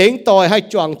với thỉnh tỏi hay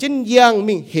chọn chân giang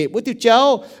mình hẹp với tiêu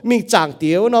cháu mình chẳng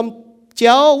tiêu nằm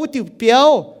cháu với tiêu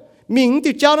béo mình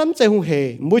tiêu cháu nắmใจhung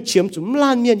hề mua chiếm chúng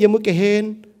lan miền như mua cái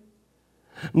hên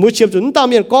mua chiếm chúng ta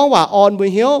miền con hòa on với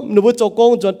hiếu nếu mua cho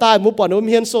con cho tai mua bỏ nó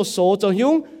miền số cho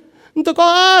hiếu tôi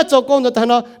có cho con cho ta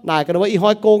nó này cái đó ý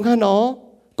hỏi con ha nó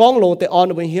con lồng tại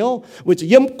on với hiếu với chỉ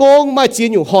yếm con mai chia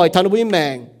nhủ hỏi thằng nó với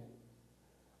mèng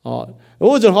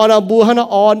rồi họ là bùa hắn nó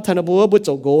on thằng nó bùa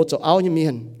chỗ gỗ chỗ áo như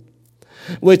miền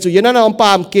với chủ yếu nó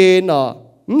pam kê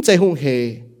chạy hung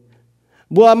hề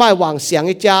bùa mai hoàng sáng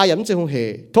cái cha chạy hung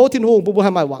hề thô thiên hung bùa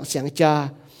mai hoàng sáng cái cha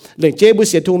lệnh chế bùa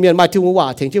xiết thùng miền mai thùng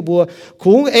hòa thành chế bùa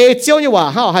khung chiếu như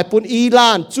hòa hao hay bún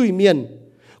Iran chui miền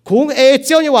khung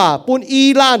chiếu như hòa bún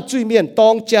Iran chui miền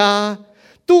tong cha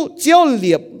tu chiếu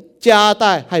liệp cha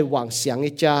tai hay hoàng sáng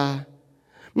cái cha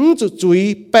chú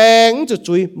chuối bèn chú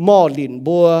chuối mò lìn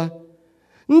bùa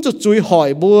chú chuối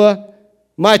hỏi bùa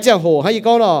mai chẳng hồ hay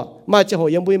con mai chẳng hồ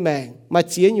yếm bùi mèng mai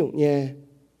chia nhục nhé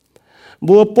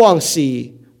bùa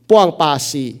buông bà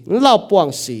xì lao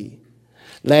buông xì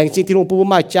lẹng chính thì bùa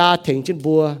mai cha thành trên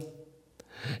bùa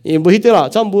bùa hít tiêu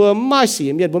trong bùa mai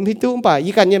xì miền bùa hít tiêu không phải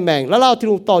yกันnhẹ mèng lao thì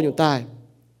to nhục tai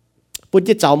bùa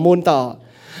chỉ chào môn tỏ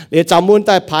để chào môn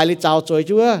tai phải để chào trời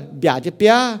chúa bịa chứ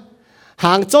bịa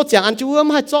hàng cho chẳng ăn chú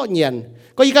hay cho nhiệt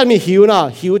có ý cái mình hiểu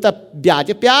ta bịa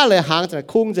cho bịaเลยhàngจะ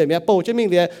คุ้งใจไหมปูจะมิ่ง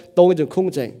เลยตรงจนคุ้ง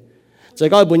ใจจะ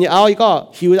ก็บุญเอาอีกก็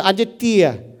หิวอันจะเตี้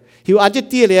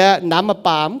ยเลยน้ำมา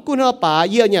ป่ามกุ้งเอาป่า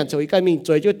เยี่ยเนี่ยจะอีกก็มิ่งใจ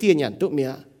จะเตี้ยเนี่ยตุ๊เมี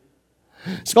ย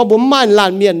ก็บุญมันลา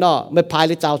นเมียนไม่พายเ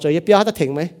ลยเจ้าใจเปียเขาถึง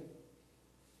ไหม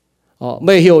ไ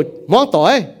ม่หิวมองต่อ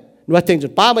ยหนูถึงจุ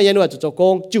ดป้าไม่ยันหนูจะโก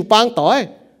งจู่ปังต่อย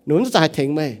หนูจะให้ถึง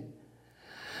ไหม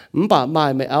ป่า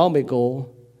ไม่เอาไม่โก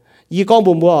ยี่ก้อง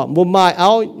บัวไม้เอา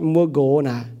บัวโก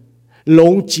นะล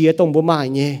งเจียตรงบัวไม้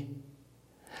เนี่ย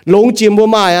ลงเจียบัว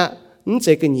ไม้เ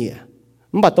จ๊กันเนี่ย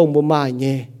บาตรงบัวไม้เ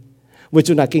นี่ยวิ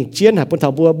จุนักกิ่งเจียนหาปนถา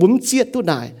บัวบุ้มเจียตัวไห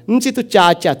นเจียตัวจ่า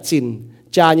จัดจิน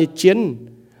จ่าเนี่ยเจียน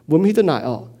บุ้มที่ตัวไหน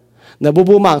เนี่ย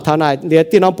บัวหมางเท่าไหนเดี๋ยว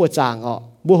ตีน้องปวดจาง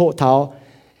บัวโหเท้า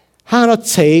ห้าเรา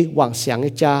เฉยหวังเสียงไ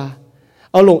อ้จ่า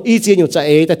เอาลงอีเจียอยู่จะ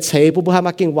แต่เฉยบัวให้ม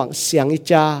ากิ่งหวังเสียงไอ้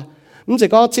จ่าchỉ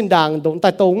có trên đàng đồng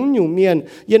tại tống nhiều miền,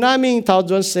 hiện nay mình thảo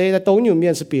luận sẽ tại tống nhiều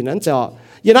miền sẽ bị nắn cho,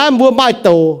 hiện nay mua mai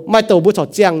tàu bữa thọ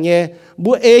giang nhé,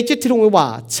 bữa chết thì không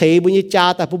có chế bữa như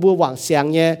cha tại bữa hoàng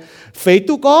sáng nhé, phải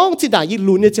tu có trên đàng như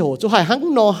lùn như thế hồ, cho hai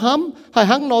hăng nó hám, hai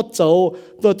hăng nó trâu,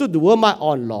 rồi tu đũa mai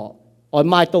on lọ, on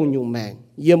mai tông nhiều mèng,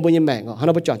 yếm bữa như mèng, hắn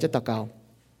nó bắt chọn chất tao cao.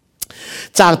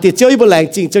 Chẳng tiệt chơi bữa lành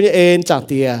chỉnh chơi như en chẳng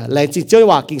tiệt, lành chỉnh chơi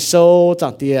hòa kinh sâu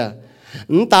chẳng tiệt.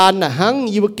 Ta là hắn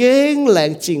yêu kinh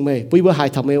lẹn chỉnh mày bây giờ hai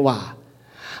thằng mày hòa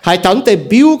hai thằng để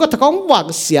biểu có thằng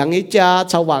hoàng sáng ấy cha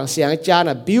cháu hoàng sáng ấy cha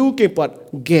là biểu cái bật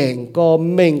gèn co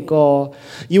mình co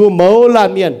yêu mẫu là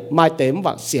miền mai tém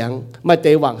hoàng sáng mai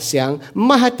tém hoàng sáng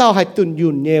mai hai tao hai tuần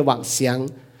yun nhẹ hoàng sáng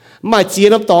mai chia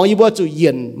năm tòng như bữa chủ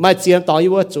yên mai chia năm tòng như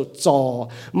bữa chủ trò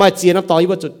mai chia năm tòng như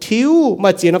bữa chủ thiếu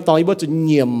mai chia năm tòng như bữa chủ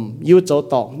nhiệm như chỗ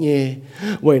tòng nhé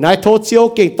vậy nay thô chiếu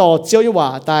kinh tỏ chiếu như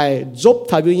hòa tại giúp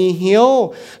thầy bị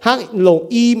hiếu hắc lồng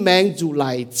y mang chủ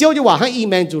lại chiếu như hòa hắc y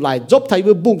mang chủ lại giúp thầy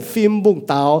bị bùng phim bùng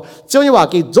tàu chiếu như hòa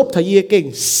kinh giúp thầy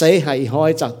kinh sẽ hay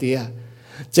hỏi chẳng tiếc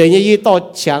chỉ như y to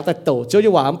chẳng tại tổ chiếu như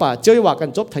hòa bà chiếu như hòa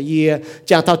cần giúp thầy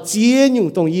chẳng thao chia những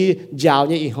tông y giàu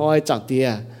như y hỏi chẳng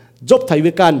tiếc giúp thầy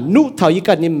với can nụ thầy với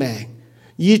can như mẹ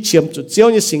y chiếm chủ chiếu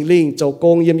như sinh linh châu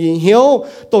công yếm y hiếu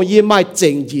tông y mai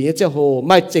chỉnh gì như hồ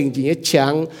mai chỉnh gì như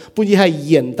chẳng bún y hay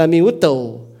diễn tại mình út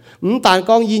tổ tàn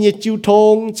con y như chiêu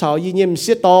thông chào y như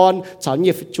xếp ton chào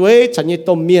như chuối chào như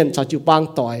tôm miên chào chiêu băng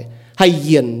tỏi hay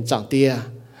diễn chẳng tia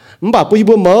bà bùi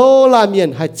bùi mơ là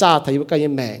miền hay cha thầy với can như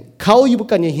mẹ khâu y bùi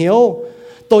can như hiếu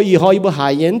tôi y hỏi bùi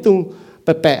hài yến tung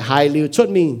bẹ hài liều chốt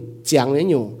mình chẳng nhớ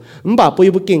nhủ bà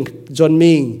bùi bùi kinh dồn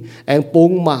mình anh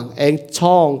bung mạng anh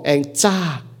chong anh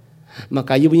cha mà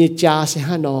cái bùi như cha sẽ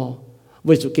hát nó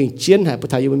với chủ kinh chiến hải bùi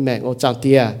thầy bùi mẹ ô chẳng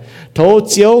tia thô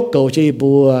chiếu cầu chơi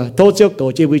bùa thô chiếu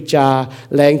cầu chơi bùi cha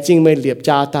lẹng chinh mây liệp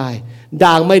cha tài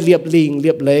đàng mây liệp lình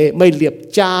liệp lệ mây liệp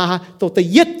cha tôi ta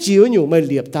giết chiếu nhủ mây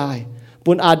liệp tài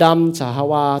bùn Adam cha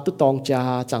Hawa tu tong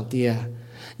cha chẳng tia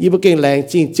y bùi kinh lẹng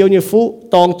chinh chiếu như phú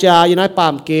tong cha y nái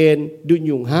pàm kên đu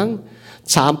nhung hăng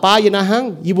chạm pa y na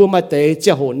hăng y bùi mà tế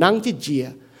cha hồ năng chứ dìa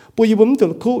bùi y bùi mắm tụi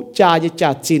khu cha như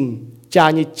cha chín cha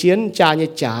như chiến cha như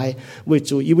trái với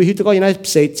chủ y bùi hít tôi có như này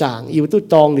xây chẳng y bùi tu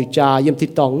tong thì cha yếm thì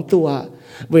tong tua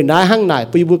với nái hăng này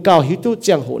bùi bùi cao hít tu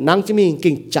chẳng hồ năng chứ mình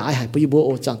kinh trái hay bùi bùi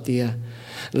ô chẳng tia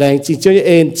lành chỉ chơi như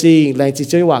en chi lành chỉ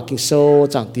chơi hòa kinh sâu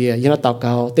chẳng tia y nó tao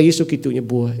cao tế Giêsu Kitô như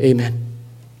bùa amen.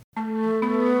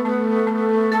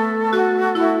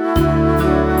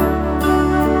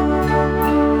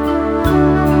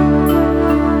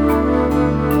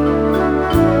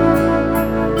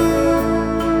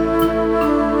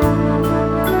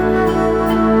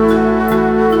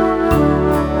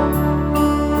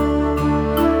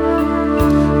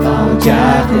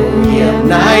 Cha cụ hiệp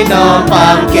nái non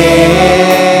phàm kê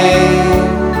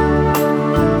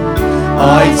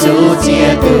ôi chú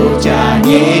chia tu cha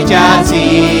nhé cha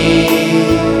chi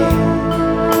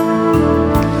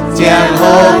giang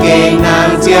hồ kinh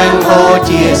năng giang hồ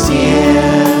chia sẻ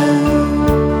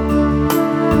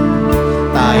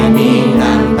tại mình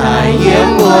năng tại yếm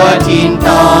mùa chín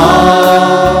to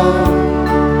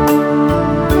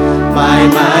mãi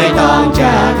mãi tòng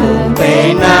cha cùng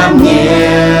bên nam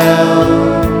nhiều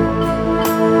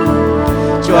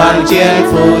choang chiến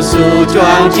phù su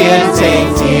choang chiến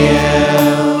tranh chiều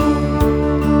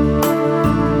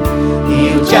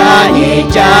yêu cha nhẹ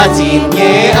cha dịn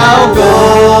nhẹ áo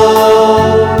gô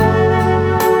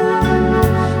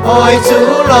ôi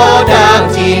chú lo đang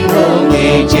tin hùng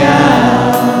nhẹ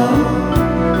chào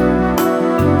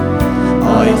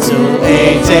ôi chú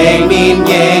ê tranh min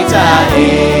nhẹ cha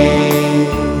ê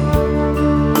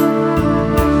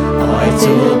ôi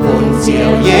chú bùn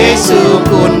chiều Giêsu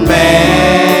bùn mẹ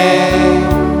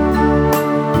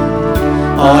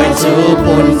ôi chú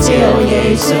bùn chiều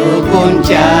Giêsu bùn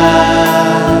cha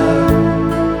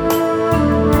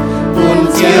bùn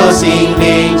chiều sinh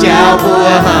linh cha vua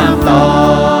hàm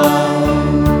to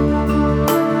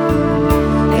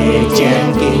ê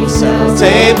chén kinh sâu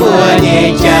dễ bùa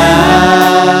nhẹ cha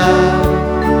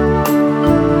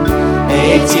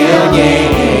ê chiều nhẹ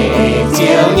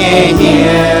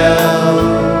nhiều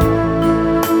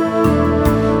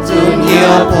chun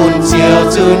nhiều bùn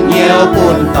chiều chun nhiều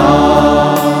bùn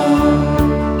to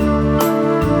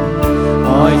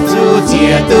ôi chú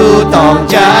chia tu tòng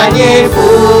cha nhé phu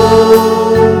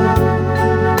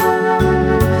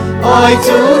ôi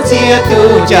chú chia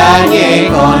tu cha nhé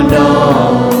con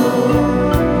đồ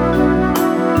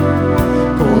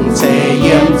cùng sẽ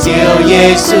yếm chiều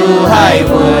Giêsu hai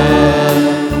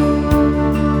vườn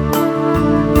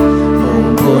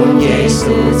cùng bùn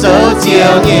Giêsu dấu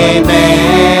chiều nhé mẹ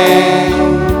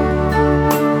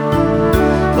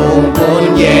cùng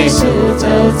bùn Giêsu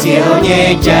dấu chiều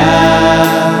nhé cha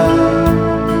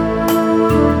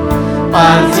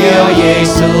ban chiều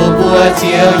Giêsu bùa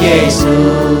chiều Giêsu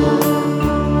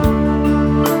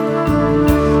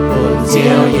bùn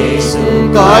chiều Giêsu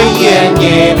gói yên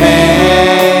nhé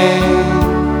mẹ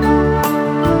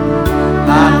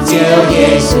ban chiều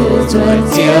Giêsu chuẩn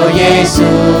chiều Giêsu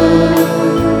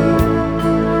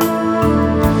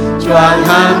choang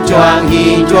ham choang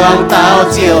hi choang tao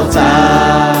chiều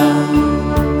tràng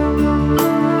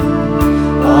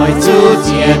ôi chú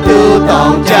chia tu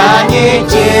tòng cha nhé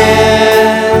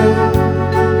chiến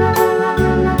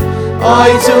ôi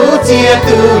chú chia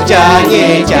tu cha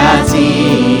nhé cha gì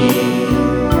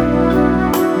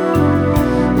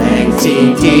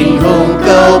thiên hùng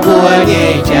câu bùa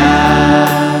nhẹ cha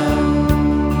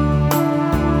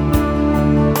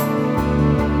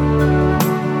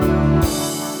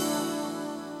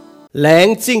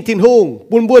lãng chính thiên hùng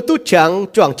buồn bùa tu trắng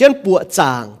choàng chân bùa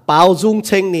chàng bao dung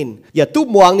tranh nínอย่าtu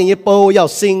muang nín bầu yào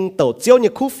sinh tổ chiếu như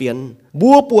khu phiền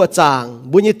bùa bùa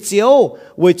chàng bùa như chiếu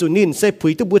với chủ nín sẽ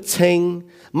phủi tu bùa tranh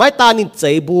mái ta nín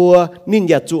chạy bùa nín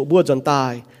อย่าtrụ bùa dần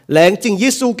tài lãng chính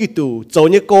Giêsu Kitô chỗ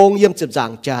như công yếm chụp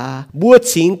giảng cha bùa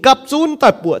chính cấp chun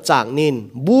tại bùa chàng nín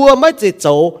bùa mái chế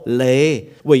chỗ lệ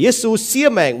với Giêsu xia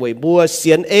mèn với bùa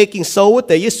xiên ê kinh sâu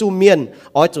tại Giêsu miền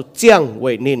ở chỗ chiang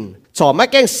với nín chỏ máy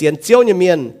keng xiên chiếu như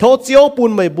miền thô chiếu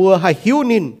bùn mây bùa hay hiu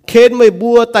nín khen mây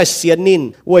bùa tại xiên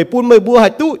nín với bùn mây bùa hay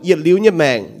tu nhiệt liu như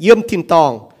mèn yếm thiên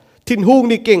tòng thiên hung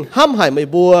ni king ham hải mây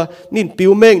bùa nín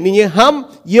piu mèn nín như ham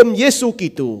yếm Giêsu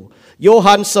Kitô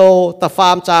Johann so ta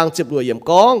phàm trang chụp bùa yếm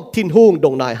con thiên hung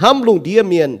đồng nải ham lùng địa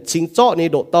miền chính chọ ní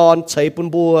độ tòn cháy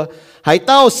bùn bùa hay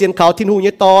tao xiên khảo thiên hung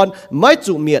như tòn máy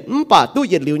chủ miền bà tu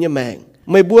nhiệt liu như mèn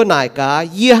mày bua nải cả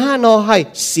ye ha no hay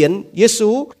xiên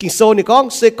Giêsu kinh sâu này con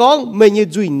sẽ con mày như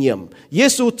duy nhiệm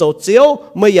Giêsu走chiếu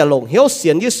mày ya lồng hiếu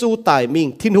xiên Giêsu tài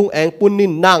mình thiên hung anh bun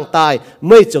nín nàng tài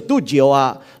mày cho tu diệu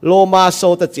à Roma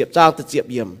sâu ta diệp trang ta diệp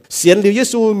yểm xiên liu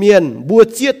Giêsu miền bua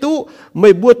chia tu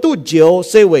mày bua tu diệu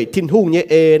sẽ về thiên hung nhé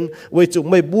en về chúng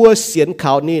mày bua xiên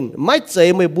khảo nín mãi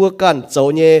chế mày bua can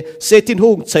走nhé sẽ thiên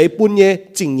hung chế bun nhé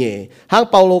chính nhé hang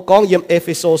Paulo con yểm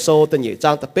Epheso sâu ta nhé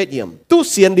trang ta pet yểm tu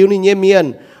xiên liu nín nhé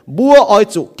miền bùa oi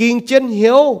chủ kinh chiến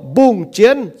hiếu bùng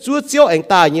chiến chúa chiếu ảnh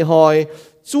tài như hồi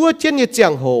chúa chiến như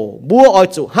chẳng hồ bùa oi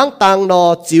chủ hang tàng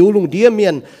nò chiếu lùng đĩa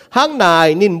miền hang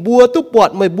nài nín bùa tu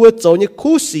bọt mày bùa chỗ như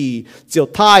khu xì chiều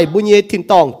thai bùa nhé thiên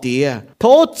tòng tía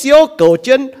thố chiếu cầu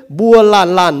chiến bùa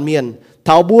làn miền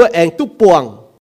thảo bùa ảnh tu buồng